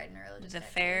wouldn't want to ride in a religious The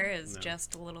taxi. fare is No.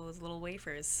 just little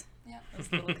wafers. Yeah.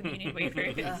 Those little communion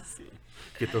wafers.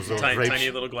 Get those little Tiny, grape, tiny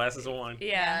little glasses of wine.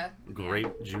 Yeah.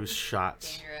 grape juice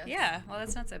shots. Dangerous. Yeah. Well,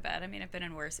 that's not so bad. I mean, I've been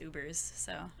in worse Ubers,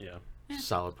 so. Yeah.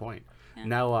 Solid point.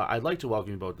 Now, I'd like to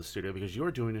welcome you both to the studio because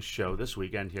you're doing a show this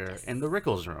weekend here in the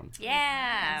Rickles Room.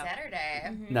 Yeah.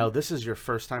 Saturday. Now, this is your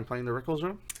first time playing the Rickles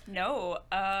Room? No.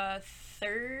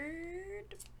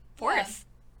 Fourth.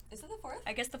 Is it the 4th?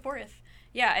 I guess the fourth.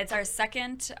 Yeah, it's our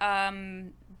second.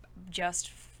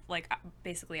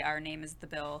 Basically, our name is the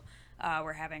bill.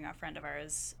 We're having a friend of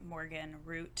ours, Morgan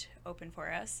Root, open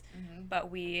for us. But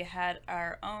we had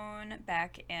our own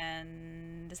back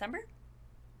in December.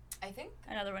 I think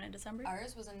Another one in December.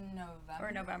 ours was in November.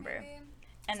 Or November. Maybe?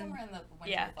 And Somewhere in the winter.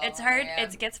 Yeah, fall it's hard. area.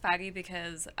 It gets foggy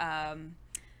because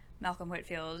Malcolm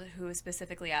Whitfield, who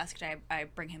specifically asked I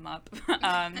bring him up.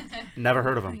 Never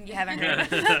heard of them. You haven't heard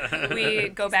of it. We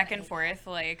go back and forth,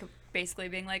 like, basically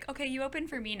being like, okay, you open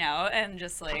for me now. And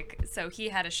just, like, so he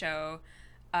had a show,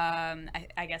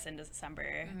 I guess in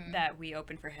December, that we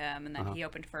opened for him, and then he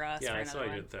opened for us Yeah, for I another saw you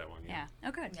one. did that one. Yeah. Oh,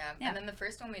 good. Yeah. And then the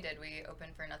first one we did, we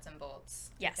opened for Nuts and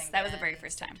Bolts. I Yes, think that was the in very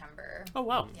first time. September. Oh,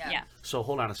 wow. Yeah. So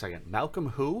hold on a second. Malcolm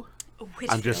who?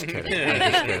 Whitfield. I'm just kidding.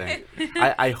 I'm just kidding.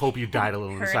 I hope you died a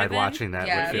little Heard inside of him? watching that,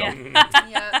 Yeah. Whitfield.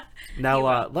 Yeah.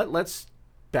 Now, let's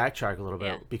backtrack a little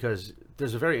bit Yeah. because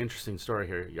there's a very interesting story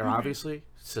here. You're obviously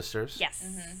sisters. Yes.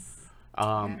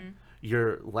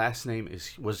 Your last name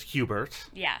was Hubert.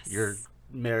 Yes. You're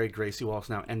married Gracie Walsh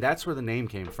now, and that's where the name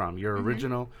came from. Your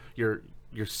original, your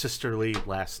sisterly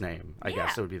last name, I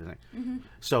guess that would be the thing.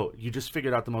 So you just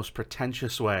figured out the most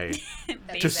pretentious way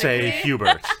to say Basically.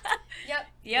 Hubert. Yep.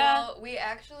 Yeah. Well, we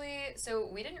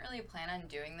we didn't really plan on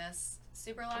doing this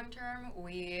super long term.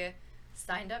 We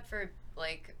signed up for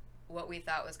like what we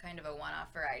thought was kind of a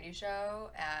one-off variety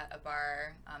show at a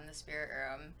bar, the Spirit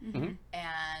Room,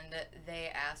 and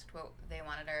they asked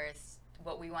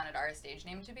what we wanted our stage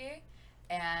name to be.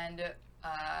 And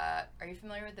are you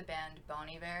familiar with the band Bon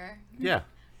Iver? Yeah.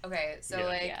 Okay, so Yeah.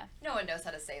 like Yeah. no one knows how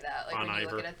to say that. Like Bon when you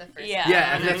Iver. look at it the first Yeah. time.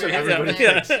 Yeah, and that's what everybody Like,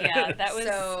 thinks. Yeah, that was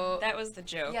So- that was the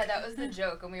joke. Yeah, that was the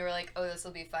joke, and we were like, "Oh, this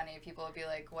will be funny." People would be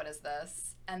like, "What is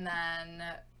this?" And then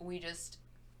we just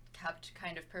kept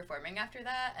kind of performing after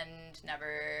that, and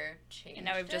never changed. And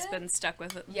now we've just it. been stuck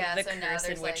with the so now curse in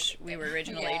there's, which like, we were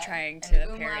originally yeah, trying an to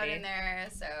umlaut parody. in there,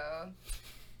 so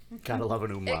Gotta love an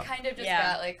it umlaut. kind of just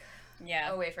Yeah. got like Yeah.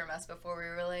 away from us before we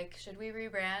were like, "Should we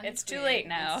rebrand?" It's too late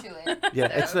now. It's too late.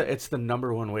 Yeah, So- it's the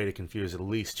number one way to confuse at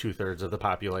least 2/3 of the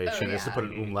population is to yeah. put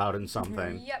an umlaut in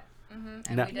something. Yep.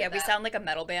 And No- we did Yeah, we that. sound like a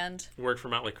metal band. Worked for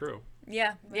Motley Crue.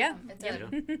 Yeah. Yeah. It's Yeah.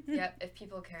 yep. If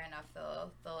people care enough,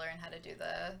 they'll learn how to do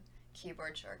the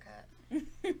keyboard shortcut.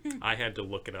 I had to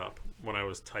look it up when I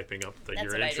was typing up That's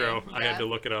your what I intro. did. I Yeah. had to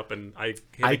look it up, and I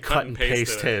Cut and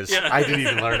paste it. his. Yeah. I didn't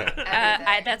even learn it.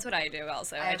 Everything. That's what I do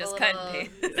also. I have just a cut little,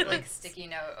 and paste. like sticky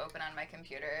note open on my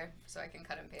computer so I can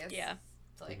cut and paste. Yeah.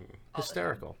 It's like all the time.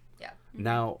 Hysterical. Yeah.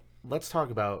 Now, let's talk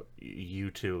about you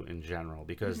two in general,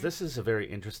 because this is a very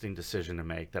interesting decision to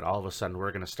make, that all of a sudden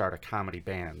we're going to start a comedy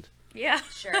band. Yeah.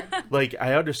 Sure. Like,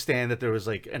 I understand that there was,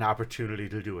 like, an opportunity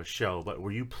to do a show, but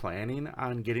were you planning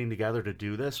on getting together to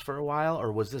do this for a while, or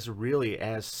was this really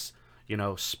as,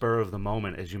 spur of the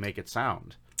moment as you make it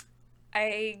sound?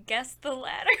 I guess the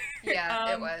latter.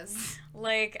 Yeah, it was.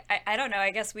 Like, I don't know.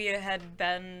 I guess we had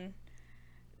been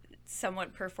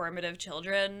somewhat performative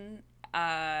children.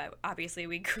 Obviously,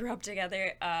 we grew up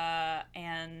together,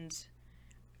 and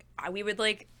we would,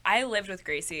 like, I lived with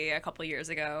Gracie a couple years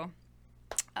ago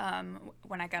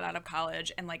when I got out of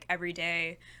college, and, like, every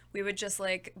day we would just,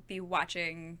 like, be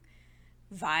watching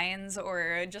Vines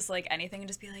or just, like, anything and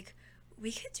just be like,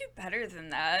 we could do better than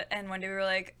that. And one day we were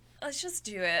like, let's just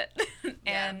do it.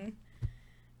 And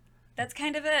that's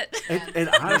kind of it. And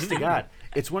honest to God,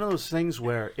 it's one of those things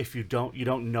where if you don't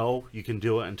know you can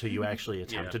do it until you actually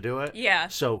attempt to do it. Yeah.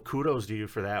 So kudos to you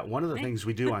for that. One of the things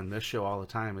we do on this show all the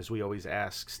time is we always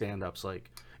ask stand-ups, like,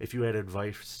 if you had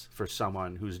advice for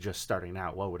someone who's just starting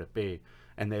out, what would it be?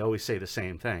 and they always say the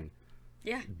same thing.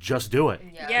 Yeah. Just do it.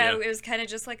 Yeah, it was kind of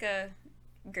just like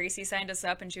Gracie signed us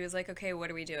up, and she was like, "Okay,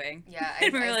 what are we doing?" Yeah, I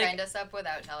signed us up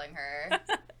without telling her,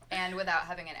 and without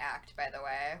having an act, by the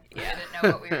way. We didn't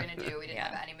know what we were going to do. We didn't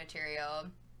have any material.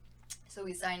 So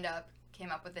we signed up,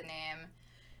 came up with a name,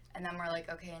 and then we're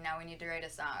like, okay, now we need to write a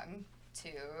song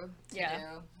to do.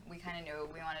 We kind of knew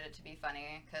we wanted it to be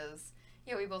funny, because,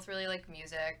 we both really like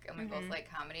music, and we both like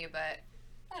comedy, but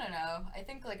I don't know. I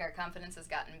think, like, our confidence has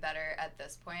gotten better at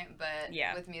this point, but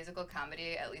with musical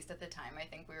comedy, at least at the time, I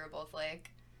think we were both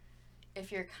like,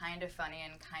 if you're kind of funny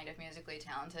and kind of musically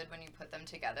talented, when you put them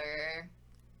together,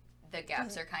 the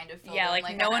gaps are kind of filled. Yeah, in,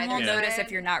 like no one will side. notice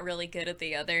if you're not really good at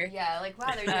the other. Yeah, like,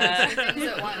 wow, they're doing two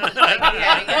things at once. Like,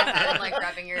 patting your head and, like,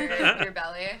 rubbing your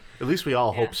belly. At least we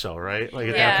all hope so, right? Like,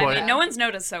 at Yeah, that point. I mean, no one's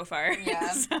noticed so far.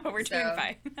 Yeah. So we're doing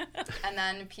fine. And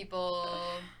then people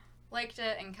liked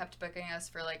it and kept booking us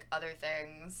for, like, other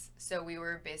things. So we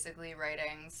were basically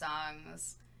writing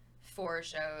songs for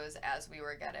shows as we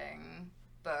were getting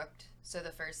booked. So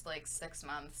the first, like, 6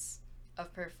 months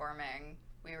of performing,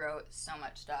 we wrote so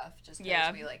much stuff just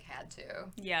because we, like, had to.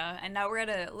 Yeah, and now we're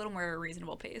at a little more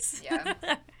reasonable pace. Yeah.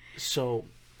 So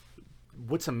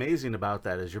what's amazing about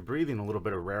that is you're breathing a little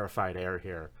bit of rarefied air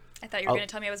here. I thought you were going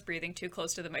to tell me I was breathing too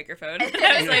close to the microphone.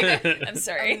 I was like, I'm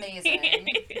sorry. Amazing.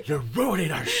 You're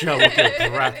ruining our show with your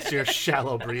breaths, your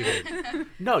shallow breathing.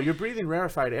 No, you're breathing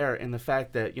rarefied air in the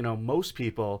fact that, most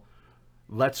people,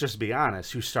 let's just be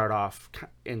honest, who start off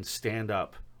in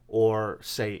stand-up or,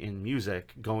 say, in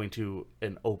music, going to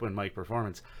an open mic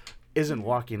performance, isn't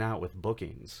walking out with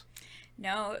bookings.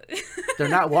 No. They're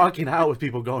not walking out with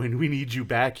people going, we need you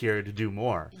back here to do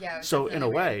more. Yeah. So, in a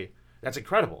way, that's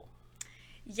incredible.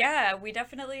 Yeah, we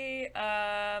definitely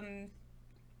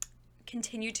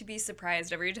continue to be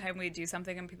surprised every time we do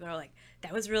something and people are like,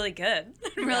 that was really good.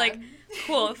 And we're like,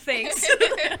 cool, thanks.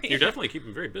 You're definitely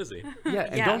keeping very busy. Yeah,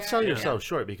 and don't sell yourself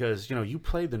short because, you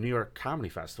played the New York Comedy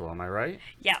Festival, am I right?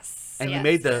 Yes. And you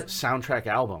made the soundtrack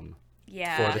album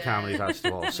for the Comedy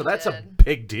Festival. So that's a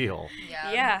big deal.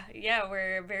 Yeah,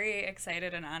 we're very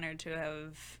excited and honored to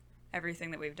have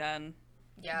everything that we've done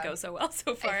go so well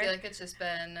so far. I feel like it's just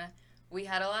been, we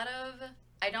had a lot of,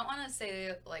 I don't want to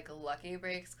say, like, lucky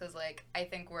breaks, because, like, I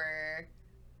think we're,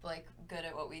 like, good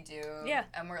at what we do. Yeah.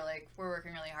 And we're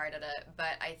working really hard at it.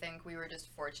 But I think we were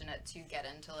just fortunate to get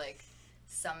into, like,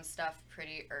 some stuff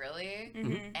pretty early.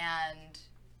 Mm-hmm. And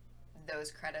those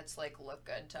credits, like, look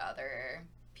good to other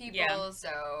people. Yeah.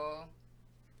 So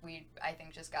we, I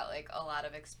think, just got, like, a lot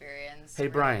of experience. Hey,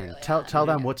 Brian, tell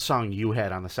them what song you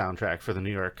had on the soundtrack for the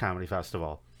New York Comedy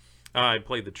Festival. I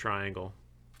played the Triangle.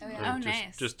 Oh, yeah.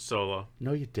 Nice. Just solo.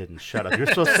 No, you didn't. Shut up. You're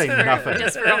supposed to say nothing.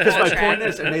 Because my point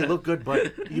is, and they look good,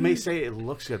 but you may say it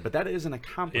looks good, but that is an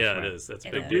accomplishment. Yeah, it is. That's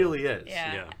a big deal. It really is.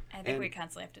 Yeah. I think we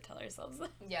constantly have to tell ourselves that.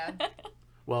 Yeah.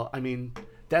 Well, I mean,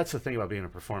 that's the thing about being a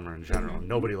performer in general.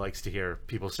 Nobody likes to hear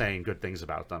people saying good things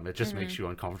about them. It just makes you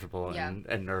uncomfortable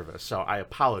and nervous. So I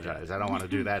apologize. I don't want to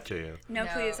do that to you. No,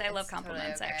 please. I love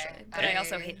compliments, totally okay. actually. But I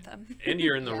also hate them. And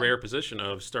you're in the rare position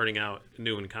of starting out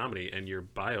new in comedy, and your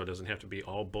bio doesn't have to be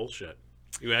all bullshit.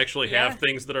 You actually have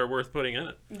things that are worth putting in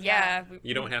it. Yeah.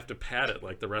 You don't have to pad it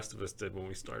like the rest of us did when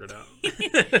we started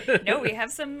out. No, we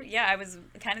have some, I was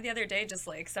kind of the other day, just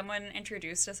like someone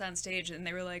introduced us on stage and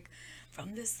they were like,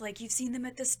 from this, like, you've seen them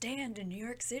at the Stand in New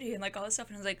York City and like all this stuff.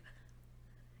 And I was like,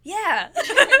 yeah.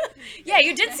 Yeah,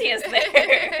 you did see us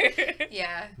there.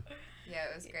 Yeah. Yeah,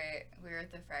 it was great. We were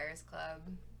at the Friars Club.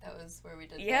 That was where we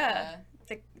did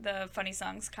the funny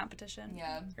songs competition.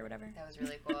 Yeah. Or whatever. That was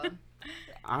really cool.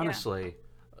 Honestly,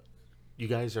 you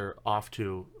guys are off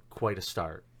to quite a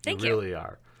start. Thank you. You Really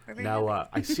are. Now,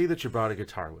 I see that you brought a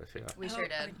guitar with you. We sure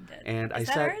did. And Is I that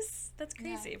said, ours? That's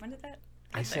crazy. When did that?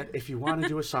 I said, if you want to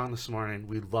do a song this morning,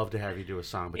 we'd love to have you do a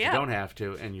song, but you don't have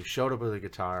to. And you showed up with a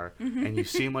guitar, and you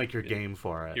seem like you're game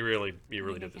for it. You really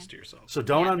did this to yourself. So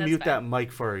don't unmute that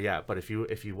mic for her yet. But if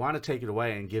you want to take it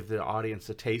away and give the audience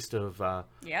a taste of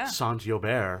Saunt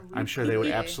Yübear, I'm sure they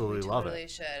would absolutely love Totally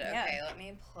it. should. Okay, let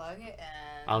me plug it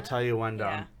in. I'll tell you when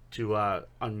to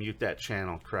unmute that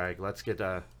channel, Craig. Let's get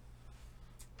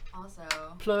Also,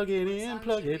 plug it in,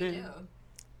 plug it in.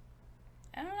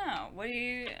 I don't know. What do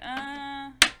you,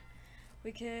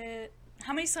 we could,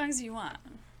 how many songs do you want?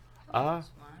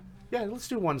 Yeah, let's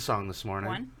do one song this morning.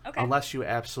 One? Okay. Unless you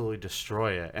absolutely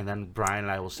destroy it, and then Brian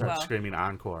and I will start screaming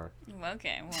encore.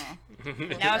 Okay, well.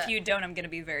 Now if you don't, I'm going to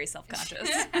be very self-conscious.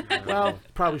 Well,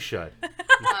 probably should.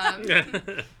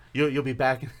 You'll be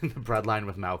back in the breadline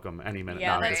with Malcolm any minute.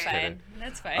 Yeah, no, that's fine. kidding.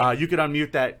 That's fine. You could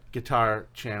unmute that guitar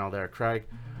channel there, Craig.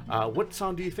 What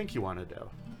song do you think you want to do?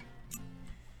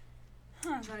 Do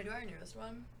you want to do our newest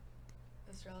one?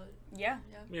 Astrology. Yeah.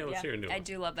 Yeah, let's hear a new I one.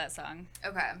 do love that song.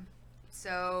 Okay.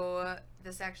 So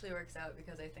this actually works out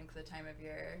because I think the time of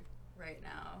year right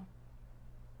now.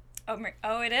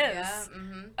 Oh, it is. Yeah.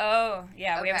 Mm-hmm. Oh,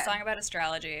 yeah. We have a Okay. song about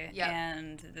astrology, Yep.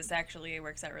 and this actually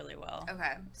works out really well.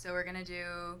 Okay. So we're gonna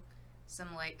do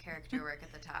some light character work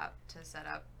at the top to set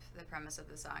up the premise of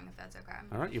the song, if that's okay.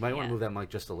 All right, you might want Yeah. to move that mic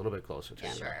just a little bit closer to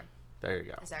you. Sure. There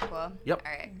you go. Is that cool? Yep.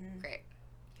 All right. Great.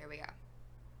 Here we go.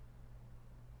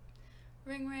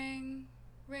 Ring, ring,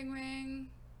 ring, ring.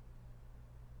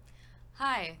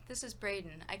 Hi, this is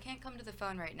Braden. I can't come to the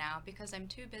phone right now because I'm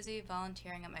too busy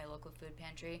volunteering at my local food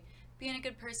pantry. Being a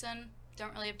good person,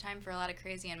 don't really have time for a lot of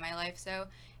crazy in my life, so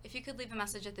if you could leave a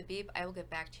message at the beep, I will get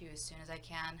back to you as soon as I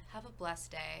can. Have a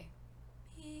blessed day.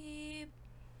 Beep.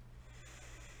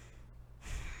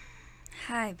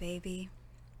 Hi, baby.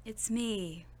 It's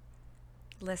me.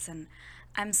 Listen,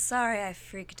 I'm sorry I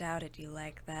freaked out at you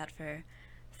like that for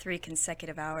 3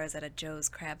 consecutive hours at a Joe's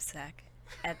Crab Shack.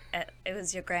 It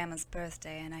was your grandma's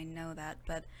birthday, and I know that,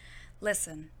 but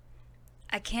listen,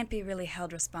 I can't be really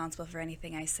held responsible for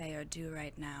anything I say or do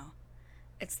right now.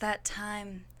 It's that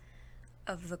time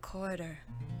of the quarter.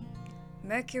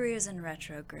 Mercury is in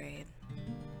retrograde,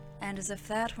 and as if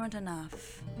that weren't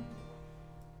enough,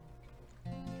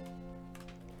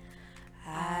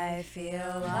 I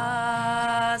feel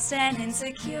lost and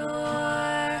insecure.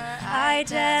 I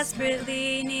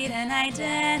desperately need an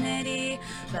identity,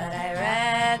 but I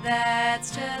read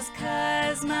that's just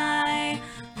 'cause my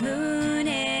moon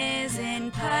is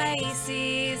in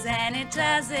Pisces and it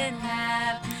doesn't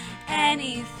have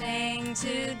anything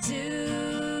to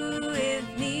do with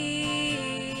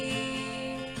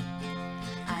me.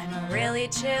 I'm a really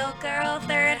chill girl,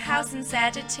 3rd house in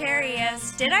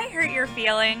Sagittarius. Did I hurt your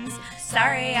feelings?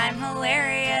 Sorry, I'm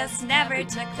hilarious. Never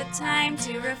took the time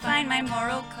to refine my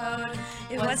moral code.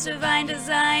 It was divine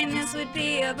design, this would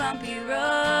be a bumpy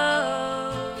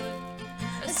road.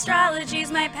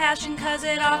 Astrology's my passion 'cause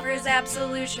it offers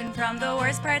absolution from the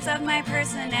worst parts of my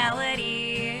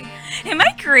personality. Am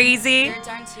I crazy? You're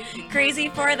darn tootin'. Crazy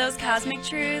for those cosmic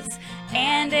truths,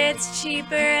 and it's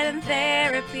cheaper than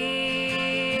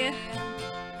therapy.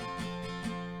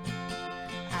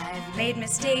 I've made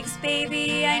mistakes,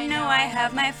 baby, I know I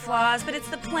have my flaws, but it's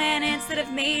the planets that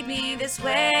have made me this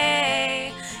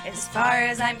way. As far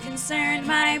as I'm concerned,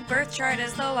 my birth chart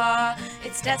is the law.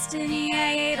 It's destiny,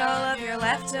 I ate all of your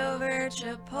leftover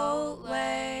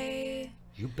Chipotle.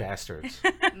 You bastards.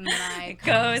 My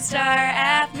Co-star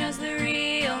app knows the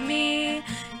real me,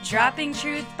 dropping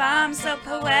truth bombs so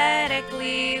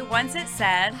poetically. Once it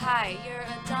said, Hi, you're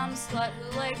a dumb slut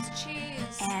who likes cheese.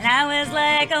 and I was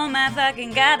like, oh my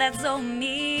fucking god, that's so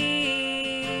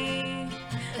me.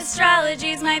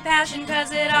 Astrology's my passion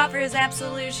 'cause it offers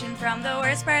absolution from the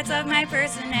worst parts of my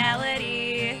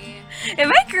personality.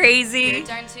 Am I crazy? You're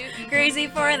darn tootin'. Crazy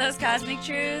for those cosmic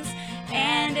truths,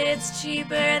 and it's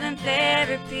cheaper than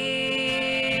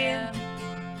therapy.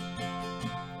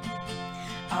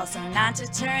 Also, not to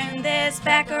turn this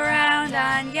back around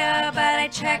on ya, but I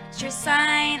checked your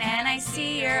sign and I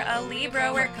see you're a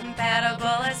Libra. We're compatible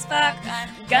as fuck. I'm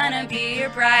gonna be your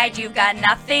bride. You've got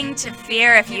nothing to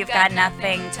fear if you've got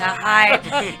nothing to hide.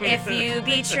 If you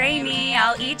betray me,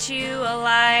 I'll eat you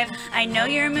alive. I know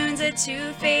your moon's a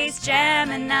two-faced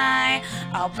Gemini.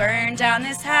 I'll burn down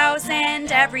this house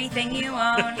and everything you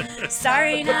own.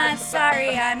 Sorry, not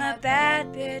sorry, I'm a bad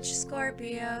bitch,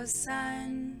 Scorpio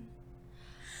sun.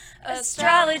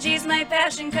 Astrology's my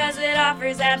passion 'cause it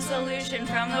offers absolution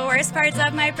from the worst parts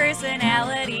of my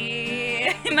personality.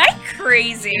 Am I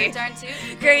crazy? You're darn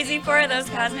tootin'. Crazy for those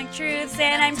cosmic truths,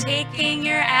 and I'm taking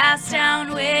your ass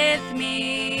down with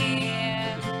me.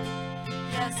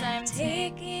 Yes, I'm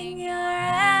Taking your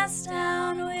ass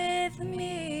down with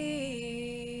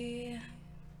me.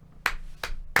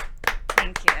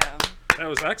 Thank you. That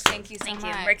was excellent. Thank you so Thank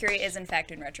much. you. Mercury is in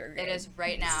fact in retrograde. It is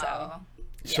right now.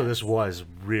 So this was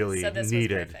really So this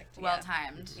needed. was perfect. Well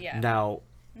timed. Yeah. Now,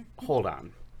 hold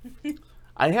on.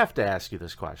 I have to ask you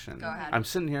this question. Go ahead. I'm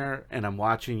sitting here and I'm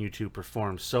watching you two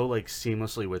perform so like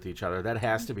seamlessly with each other. That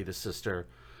has to be the sister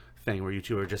thing where you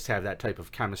two are just have that type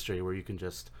of chemistry where you can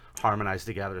just harmonize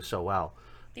together so well.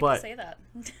 People but say that.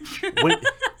 when,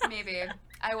 Maybe.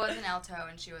 I was an alto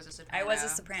and she was a soprano. I was a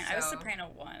soprano. I was so- soprano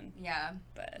 1, Yeah.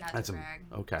 but Not that's to brag.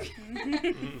 okay.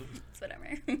 it's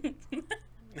whatever.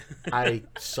 I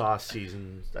saw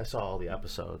all the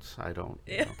episodes. I don't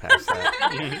past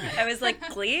that. I was like,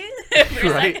 Glee?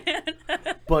 Right.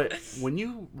 But when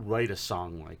you write a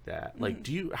song like that, like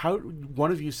how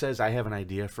one of you says I have an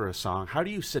idea for a song, how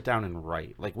do you sit down and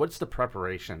write? Like what's the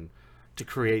preparation to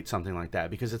create something like that?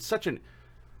 Because it's such an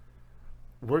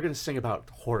we're going to sing about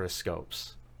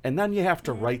horoscopes. And then you have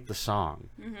to write the song.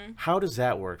 How does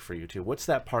that work for you two? What's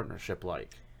that partnership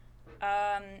like?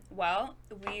 Well,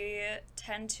 we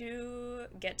tend to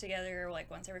get together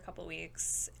like once every couple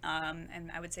weeks,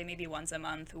 and I would say maybe once a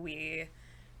month. We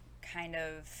kind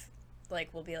of like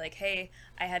we'll be like, hey,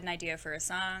 I had an idea for a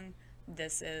song.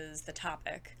 This is the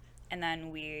topic, and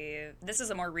then this is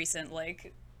a more recent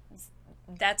like.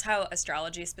 That's how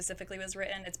astrology specifically was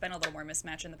written. It's been a little more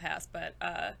mismatched in the past, but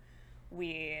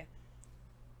we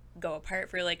go apart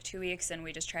for like 2 weeks, and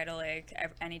we just try to like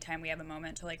anytime we have a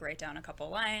moment to like write down a couple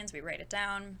lines, we write it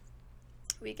down,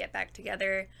 we get back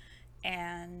together,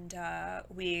 and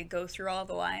we go through all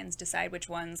the lines, decide which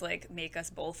ones like make us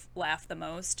both laugh the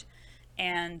most,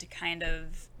 and kind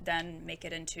of then make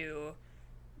it into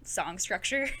song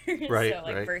structure. Right, so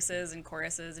like right. verses and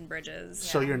choruses and bridges.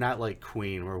 So you're not like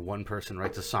Queen, where one person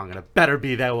writes a song and it better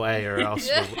be that way, or else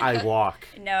I walk.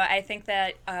 No, I think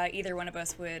that either one of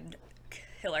us would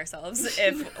kill ourselves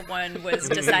if one was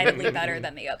decidedly better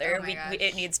than the other. Oh my gosh.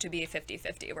 It needs to be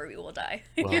 50-50 where we will die.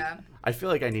 Well, Yeah. I feel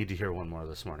like I need to hear one more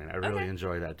this morning. I really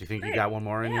enjoy that. Do you think you Great. got one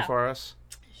more in you Yeah. for us?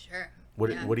 Sure.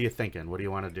 What Yeah. What are you thinking? What do you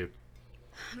want to do?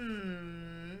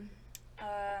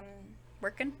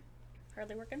 Working?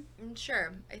 Hardly working?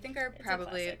 Sure. I think our a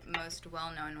probably classic. most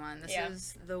well-known one. This Yeah.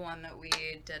 is the one that we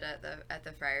did at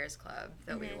the Friars Club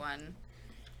that we won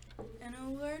an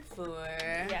award for.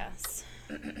 Yes.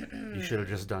 You should have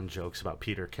just done jokes about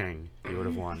Peter King. You would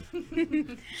have won.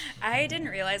 I didn't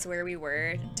realize where we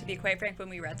were, to be quite frank, when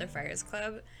we were at the Friars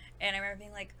Club. And I remember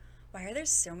being like, why are there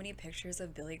so many pictures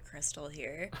of Billy Crystal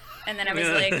here? And then I was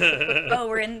like, oh,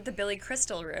 we're in the Billy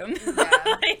Crystal room. Yeah.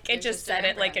 Like, it There's just an said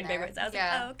it like imprint in big there. words. I was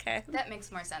Yeah. like, oh, okay. That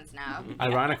makes more sense now.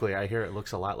 Ironically, I hear it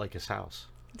looks a lot like his house.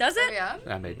 Does it? Oh, yeah?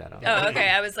 I made that up. Oh, okay.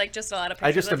 I was like, just a lot of pictures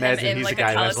I just of him imagine in he's like a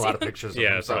guy who has a lot of Coliseum. pictures of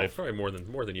Yeah, himself. probably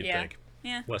more than you'd Yeah. think.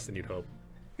 Yeah. Less than you'd hope.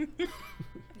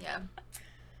 Yeah.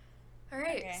 All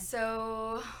right. Okay.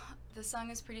 So the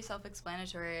song is pretty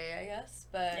self-explanatory, I guess.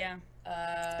 But Yeah.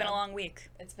 It's been a long week.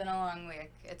 It's been a long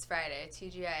week. It's Friday.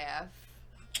 TGIF.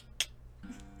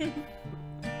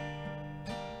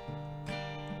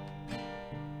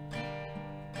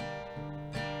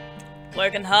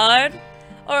 Working hard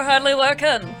or hardly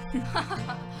working?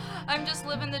 I'm just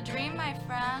living the dream, my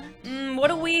friend.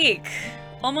 What a week.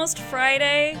 Almost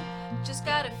Friday. Just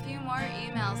got a few more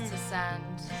emails to send.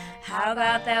 How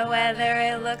about that weather?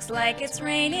 It looks like it's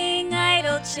raining.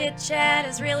 Idle chit chat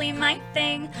is really my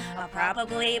thing. I'll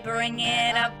probably bring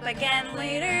it up again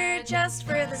later, just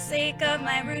for the sake of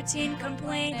my routine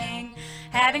complaining.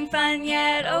 Having fun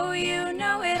yet? Oh, you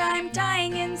know it. I'm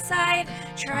dying inside,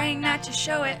 trying not to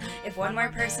show it. If one more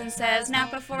person says,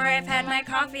 not before I've had my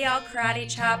coffee, I'll karate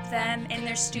chop them in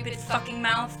their stupid fucking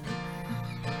mouth.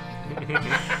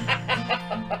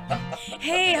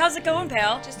 Hey, how's it going,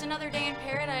 pal? Just another day in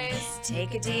paradise.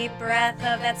 Take a deep breath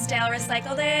of that stale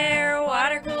recycled air.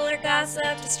 Water cooler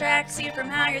gossip distracts you from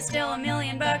how you're still $1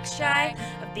 million shy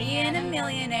of being a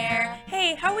millionaire.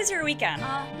 Hey, how was your weekend?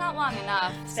 Not long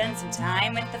enough. Spent some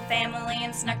time with the family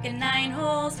and snuck in 9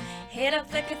 holes. Hit up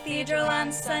the cathedral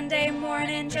on Sunday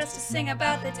morning just to sing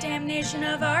about the damnation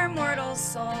of our mortal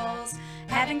souls.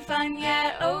 Having fun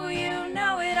yet? Oh, you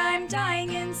know it. I'm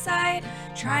dying inside,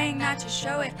 trying not to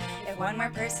show it. If one more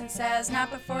person says,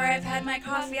 not before I've had my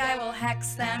coffee, I will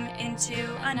hex them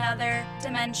into another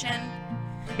dimension.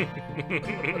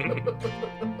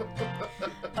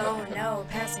 Oh no,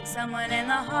 passing someone in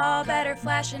the hall. Better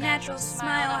flash a natural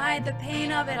smile, hide the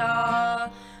pain of it all.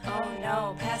 Oh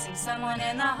no, passing someone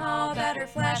in the hall. Better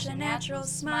flash a natural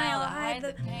smile, hide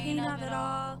the pain of it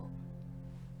all.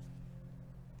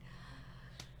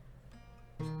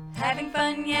 Having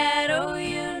fun yet? Oh,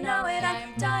 you know it.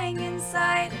 I'm dying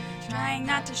inside, trying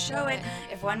not to show it.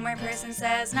 If one more person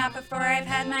says, not before I've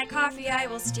had my coffee, I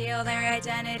will steal their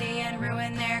identity and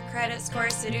ruin their credit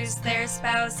score, seduce their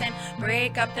spouse and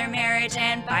break up their marriage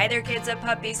and buy their kids a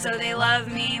puppy so they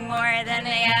love me more than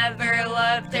they ever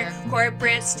loved their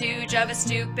corporate stooge of a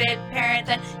stupid parent,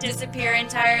 then disappear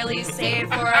entirely, save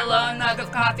for a lone mug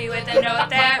of coffee with a note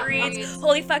that reads,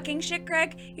 holy fucking shit,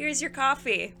 Greg, here's your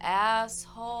coffee.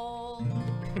 Asshole.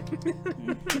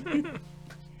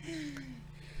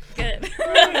 Good.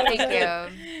 Thank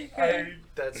you.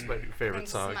 That's my new favorite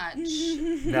Thanks song.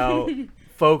 much. Now,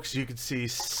 folks, you can see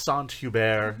Saunt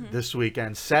Yübear this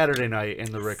weekend, Saturday night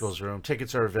in the Rickles Room.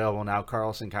 Tickets are available now,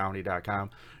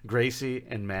 carlsoncomedy.com. Gracie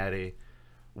and Maddie,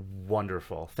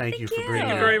 wonderful. Thank you for you. bringing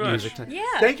Thank you very music. much. Yeah.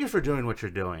 Thank you for doing what you're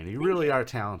doing. You really are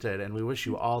talented, and we wish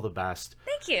you all the best.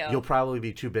 Thank you. You'll probably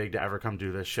be too big to ever come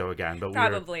do this show again, but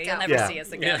Probably. You'll never Yeah. see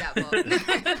us again.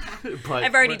 but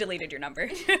I've already deleted your number.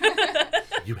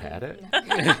 you had it.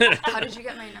 How did you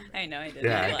get my number? I know I did.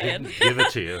 Yeah, I I lied. didn't give it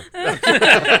to you.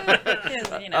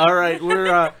 You know. All right,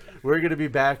 we're going to be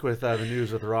back with the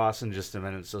news with Ross in just a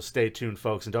minute, so stay tuned,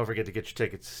 folks, and don't forget to get your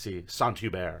tickets to see Saunt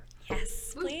Yübear.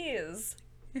 Yes, please.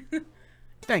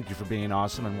 Thank you for being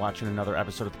awesome and watching another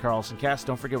episode of the Carlson Cast.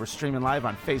 Don't forget we're streaming live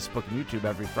on Facebook and YouTube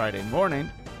every Friday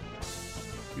morning.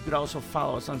 You could also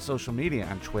follow us on social media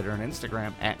on Twitter and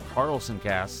Instagram at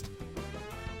CarlsonCast.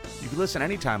 You can listen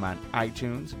anytime on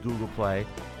iTunes, Google Play,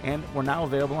 and we're now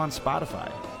available on Spotify.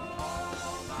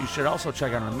 You should also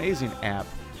check out an amazing app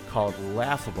called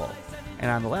Laughable.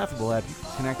 And on the Laughable app, you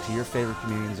can connect to your favorite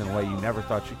comedians in a way you never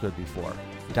thought you could before.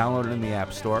 Download it in the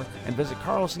App Store and visit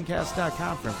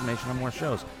carlsoncast.com for information on more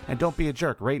shows. And don't be a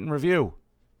jerk, rate and review.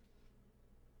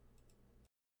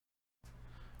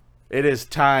 It is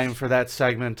time for that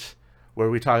segment where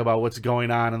we talk about what's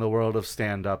going on in the world of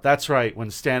stand-up. That's right,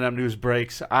 when stand-up news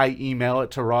breaks, I email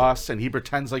it to Ross and he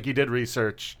pretends like he did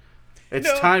research.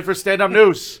 It's time for stand-up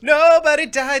news. Nobody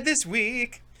died this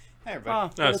week. Hey,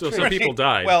 everybody. So some people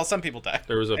died. Well, some people died.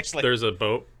 There's a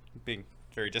boat. Being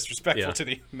very disrespectful to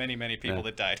the many people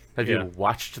that died. Have you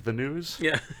watched the news?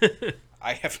 Yeah.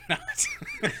 I have not.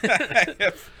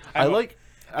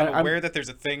 I'm aware that there's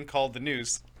a thing called the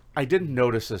news. I didn't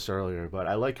notice this earlier, but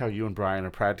I like how you and Brian are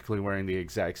practically wearing the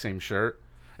exact same shirt,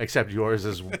 except yours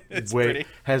is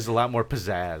has a lot more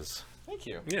pizzazz. Thank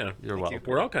you. Yeah. You're welcome.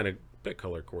 We're all kind of bit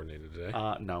color coordinated today.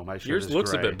 No, my shirt Yours is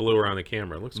looks gray. a bit bluer on the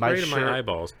camera. It looks My great in shirt- my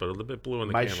eyeballs, but a little bit blue on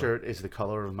the My camera. shirt is the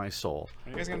color of my soul. Are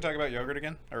you guys going to talk about yogurt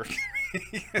again? Or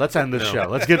Let's end this show.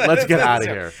 Let's get out of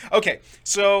here. Okay,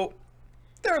 so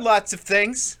there are lots of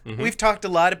things. Mm-hmm. We've talked a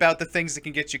lot about the things that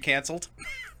can get you canceled.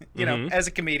 You know, as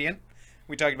a comedian,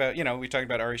 we talked about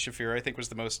Ari Shaffir. I think was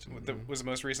the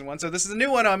most recent one. So this is a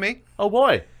new one on me. Oh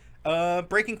boy.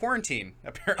 Breaking quarantine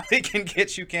apparently can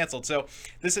get you canceled. So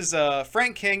this is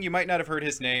Frank King. You might not have heard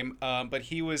his name, but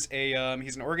he was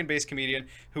he's an Oregon-based comedian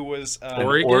who was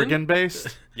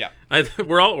Oregon-based. Yeah,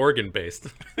 we're all Oregon-based.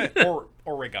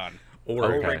 Oregon.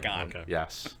 Okay.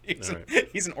 Yes.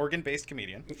 He's an Oregon-based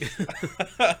comedian.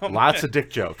 Lots of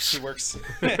dick jokes. He works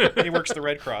the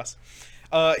Red Cross.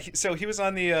 So he was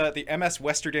on the MS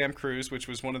Westerdam cruise, which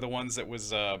was one of the ones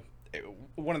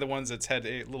that's had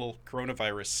a little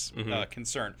coronavirus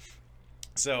concern.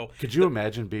 So could you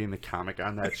imagine being the comic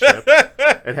on that ship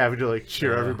and having to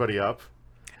cheer everybody up?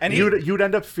 And you'd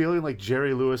end up feeling like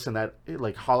Jerry Lewis in that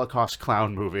Holocaust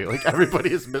clown movie. Like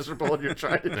everybody is miserable and you're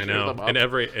trying to cheer them up. And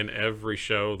every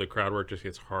show the crowd work just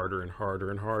gets harder and harder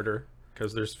and harder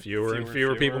because the's fewer and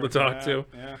fewer people to talk to.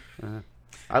 Yeah.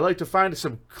 I like to find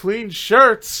some clean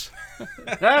shirts.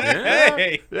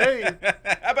 Hey,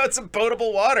 how about some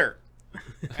potable water?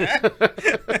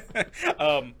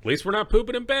 At least we're not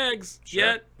pooping in bags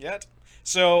yet.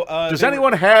 So does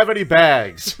anyone have any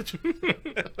bags?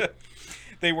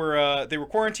 They were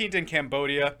quarantined in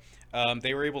Cambodia.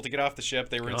 They were able to get off the ship.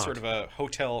 They were in sort of a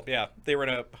hotel. Yeah, they were in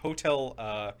a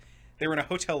hotel. They were in a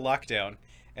hotel lockdown,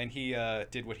 and he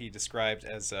did what he described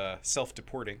as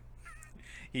self-deporting.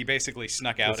 He basically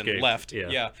snuck out and left.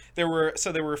 Yeah. There were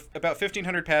about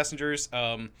 1,500 passengers.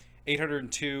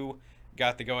 802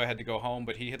 got the go-ahead to go home,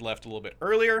 but he had left a little bit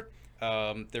earlier.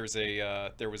 There was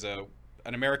an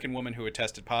American woman who had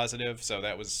tested positive, so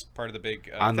that was part of the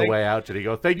big on thing. The way out, did he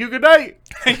go, "Thank you, good night"?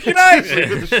 Good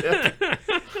night.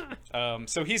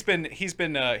 So he's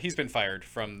been fired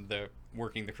from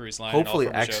working the cruise line. Hopefully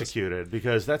and all from executed,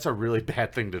 because that's a really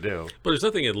bad thing to do. But there's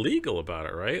nothing illegal about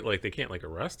it, right? Like they can't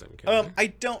arrest him. Can they?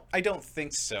 I don't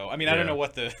think so. I mean, I don't know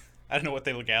what the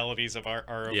legalities of are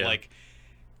of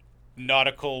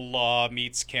nautical law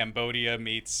meets Cambodia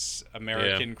meets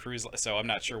American cruise. So I'm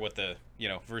not sure what the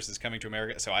versus coming to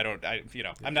America. So I'm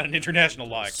not an international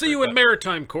law expert. See you in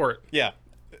maritime court. Yeah,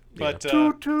 but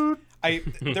toot toot.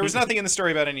 There was nothing in the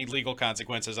story about any legal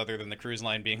consequences other than the cruise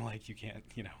line being like, you can't,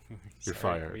 you're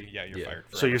fired. You're fired.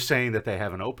 So you're saying that they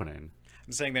have an opening?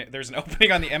 I'm saying that there's an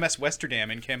opening on the MS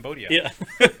Westerdam in Cambodia. Yeah.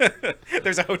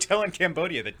 There's a hotel in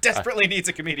Cambodia that desperately needs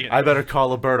a comedian. I better call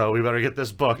Alberto. We better get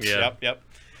this booked. Yeah. Yep.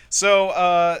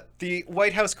 So the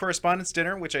White House Correspondents'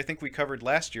 Dinner, which I think we covered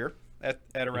last year at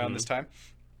around this time,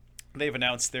 they've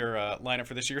announced their lineup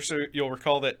for this year. So you'll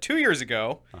recall that 2 years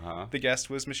ago, the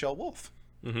guest was Michelle Wolf.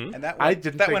 Mm-hmm. And that went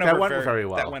very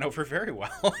well. That went over very well,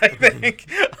 I think.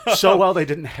 So well, they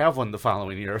didn't have one the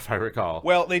following year, if I recall.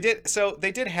 Well, they did. So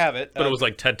they did have it, but it was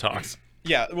like TED Talks.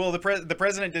 Yeah. Well, the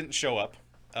president didn't show up.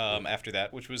 after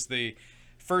that, which was the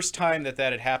first time that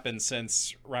had happened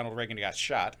since Ronald Reagan got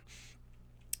shot.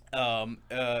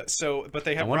 But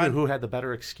they have I wonder who had the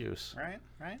better excuse.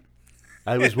 Right.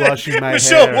 I was washing my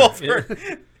Michelle hair. Wolf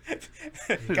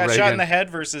got shot in the head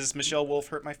versus Michelle Wolf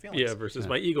hurt my feelings. Yeah, versus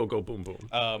my ego go boom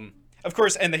boom. Of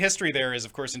course, and the history there is,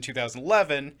 of course, in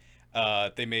 2011,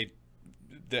 they made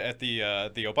at the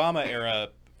Obama era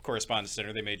Correspondents'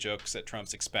 Dinner, they made jokes at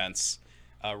Trump's expense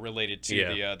related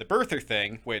to the birther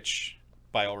thing, which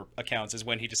by all accounts is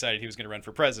when he decided he was going to run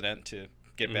for president to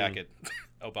get back at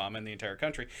Obama and the entire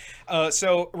country.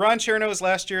 So Ron Chernow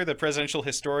last year, the presidential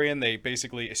historian. They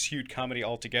basically eschewed comedy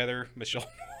altogether. Michelle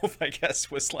Wolf, I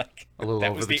guess, was like a little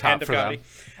that over was the the top end of for comedy.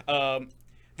 them.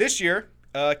 This year,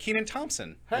 Kenan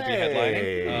Thompson will be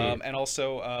headlining, and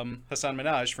also Hassan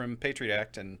Minhaj from Patriot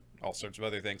Act and all sorts of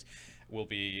other things will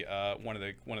be one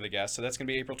of the guests. So that's going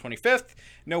to be April 25th.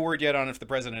 No word yet on if the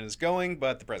president is going,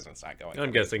 but the president's not going.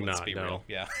 I'm guessing Let's not. be No. real.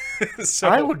 Yeah. So,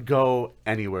 I would go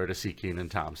anywhere to see Kenan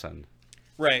Thompson.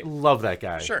 Right. Love that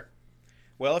guy. Sure.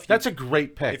 Well, if you, that's a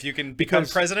great pick. If you can become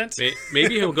president,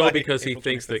 Maybe he'll go by because he April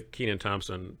thinks 25th. that Kenan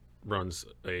Thompson runs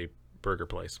a burger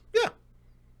place. Yeah.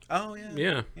 Oh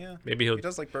yeah. Yeah. Maybe he'll He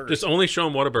does like burgers. just only show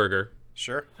him what a burger.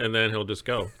 Sure. And then he'll just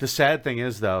go. The sad thing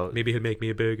is, though, Maybe he'll make me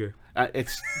a burger.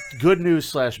 it's good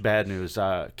news / bad news.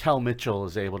 Kel Mitchell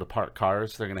is able to park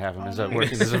cars. They're going to have him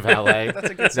working as a valet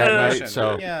That's a good that situation. night.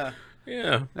 So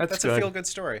Yeah. that's a good. feel-good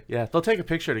story. Yeah, they'll take a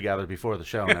picture together before the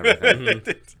show and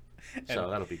everything. So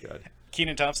that'll be good.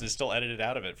 Kenan Thompson is still edited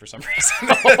out of it for some reason.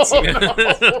 That's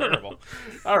horrible.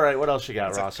 All right, what else you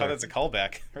got, Ross? That's a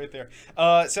callback right there.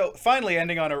 So finally,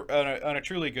 ending on a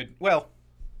truly good. Well,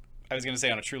 I was going to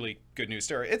say on a truly good news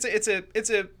story. It's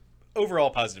a overall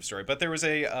positive story, but there was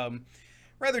a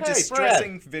rather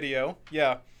distressing video.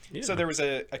 Yeah. So there was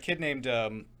a kid named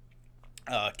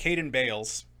Caden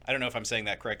Bales. I don't know if I'm saying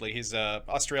that correctly. He's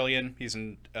Australian. He's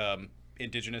an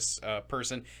indigenous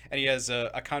person, and he has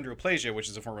achondroplasia, which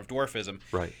is a form of dwarfism.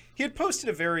 Right. He had posted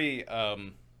a very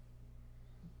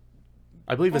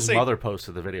I believe his mother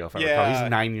posted the video. If I recall, he's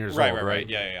 9 years old. Right.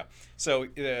 Yeah. So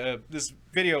this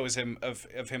video is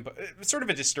of him, sort of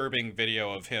a disturbing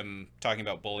video of him talking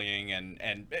about bullying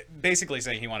and basically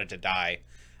saying he wanted to die.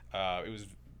 It was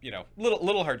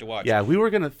little hard to watch. Yeah, we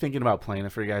were thinking about playing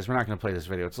it for you guys. We're not gonna play this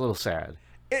video. It's a little sad.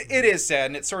 It is sad,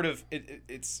 and it's sort of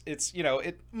it's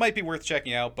it might be worth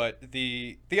checking out. But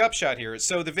the upshot here is,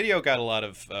 so the video got a lot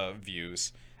of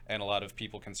views and a lot of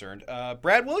people concerned.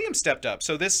 Brad Williams stepped up.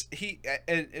 So he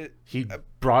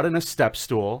brought in a step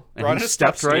stool and he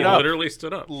stepped right up. Literally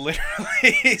stood up.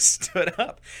 Literally stood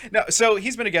up. No, so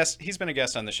he's been a guest. He's been a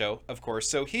guest on the show, of course.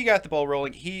 So he got the ball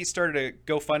rolling. He started a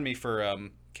GoFundMe for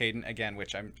Caden again,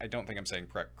 which I don't think I'm saying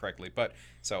correctly, but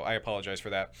so I apologize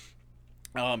for that.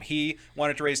 He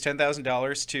wanted to raise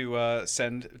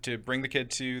 $10,000 to bring the kid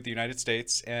to the United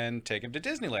States and take him to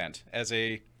Disneyland as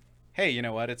a, hey, you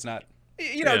know what? It's not,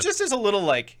 just as a little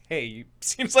like, hey,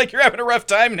 seems like you're having a rough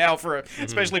time now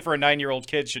especially for a 9-year-old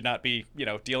kid should not be,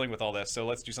 dealing with all this. So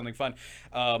let's do something fun.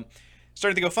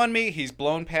 Started the GoFundMe. He's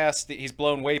blown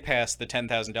way past the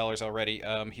 $10,000 already.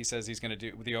 He says he's going to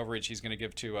do the overage. He's going to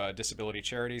give to disability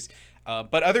charities.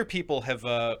 But other people have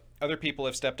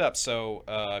stepped up.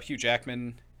 So Hugh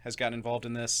Jackman has gotten involved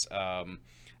in this. A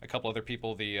couple other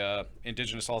people, the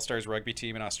Indigenous All-Stars rugby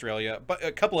team in Australia, but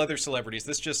a couple other celebrities.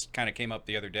 This just kind of came up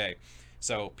the other day.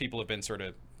 So people have been sort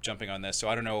of jumping on this. So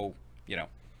I don't know,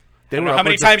 how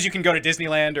many times you can go to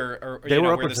Disneyland or they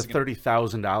were upwards of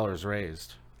 $30,000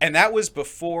 raised. And that was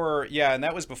before,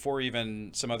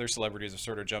 even some other celebrities have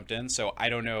sort of jumped in. So I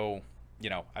don't know,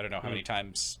 how many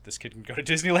times this kid can go to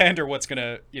Disneyland or what's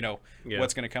gonna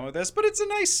come of this. But it's a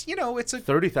nice, it's a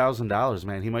 $30,000,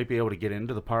 man. He might be able to get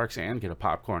into the parks and get a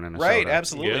popcorn and a soda. Right,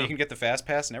 absolutely. Yeah. You can get the fast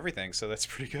pass and everything, so that's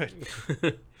pretty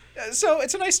good. So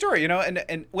it's a nice story,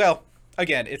 and well,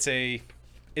 again,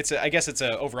 I guess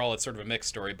overall it's sort of a mixed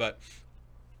story, but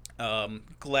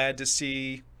glad to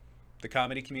see the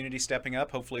comedy community stepping up.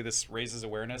 Hopefully this raises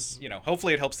awareness.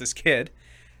 Hopefully it helps this kid.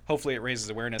 Hopefully it raises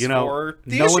awareness for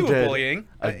the issue of bullying.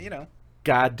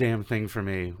 Goddamn thing for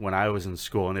me when I was in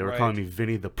school, and they were calling me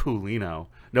Vinny the Poolino.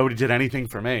 Nobody did anything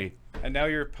for me. And now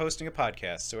you're posting a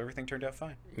podcast, so everything turned out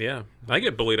fine. Yeah. I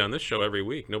get bullied on this show every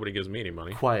week. Nobody gives me any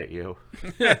money. Quiet you.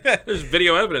 There's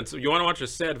video evidence. You want to watch a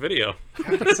sad video?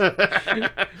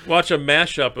 Watch a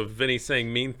mashup of Vinny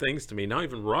saying mean things to me. Not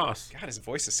even Ross. God, his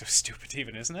voice is so stupid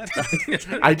even, isn't it?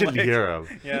 I didn't hear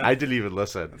him. Yeah. I didn't even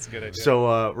listen. That's a good idea.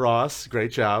 So, Ross,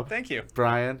 great job. Thank you.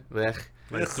 Brian,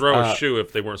 I'd throw a shoe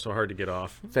if they weren't so hard to get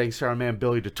off. Thanks to our man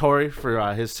Billy DeTore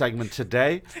for his segment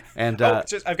today. And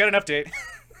I've got an update.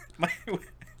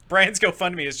 Brian's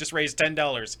GoFundMe has just raised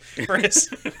 $10 for his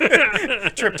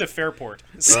trip to Fairport.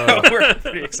 So we're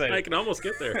pretty excited. I can almost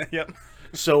get there. Yep.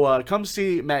 So come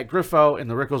see Matt Griffo in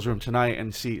the Rickles Room tonight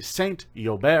and see Saunt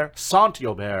Yübear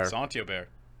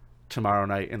tomorrow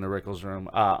night in the Rickles Room.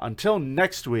 Until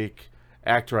next week,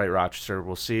 act right, Rochester.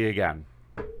 We'll see you again.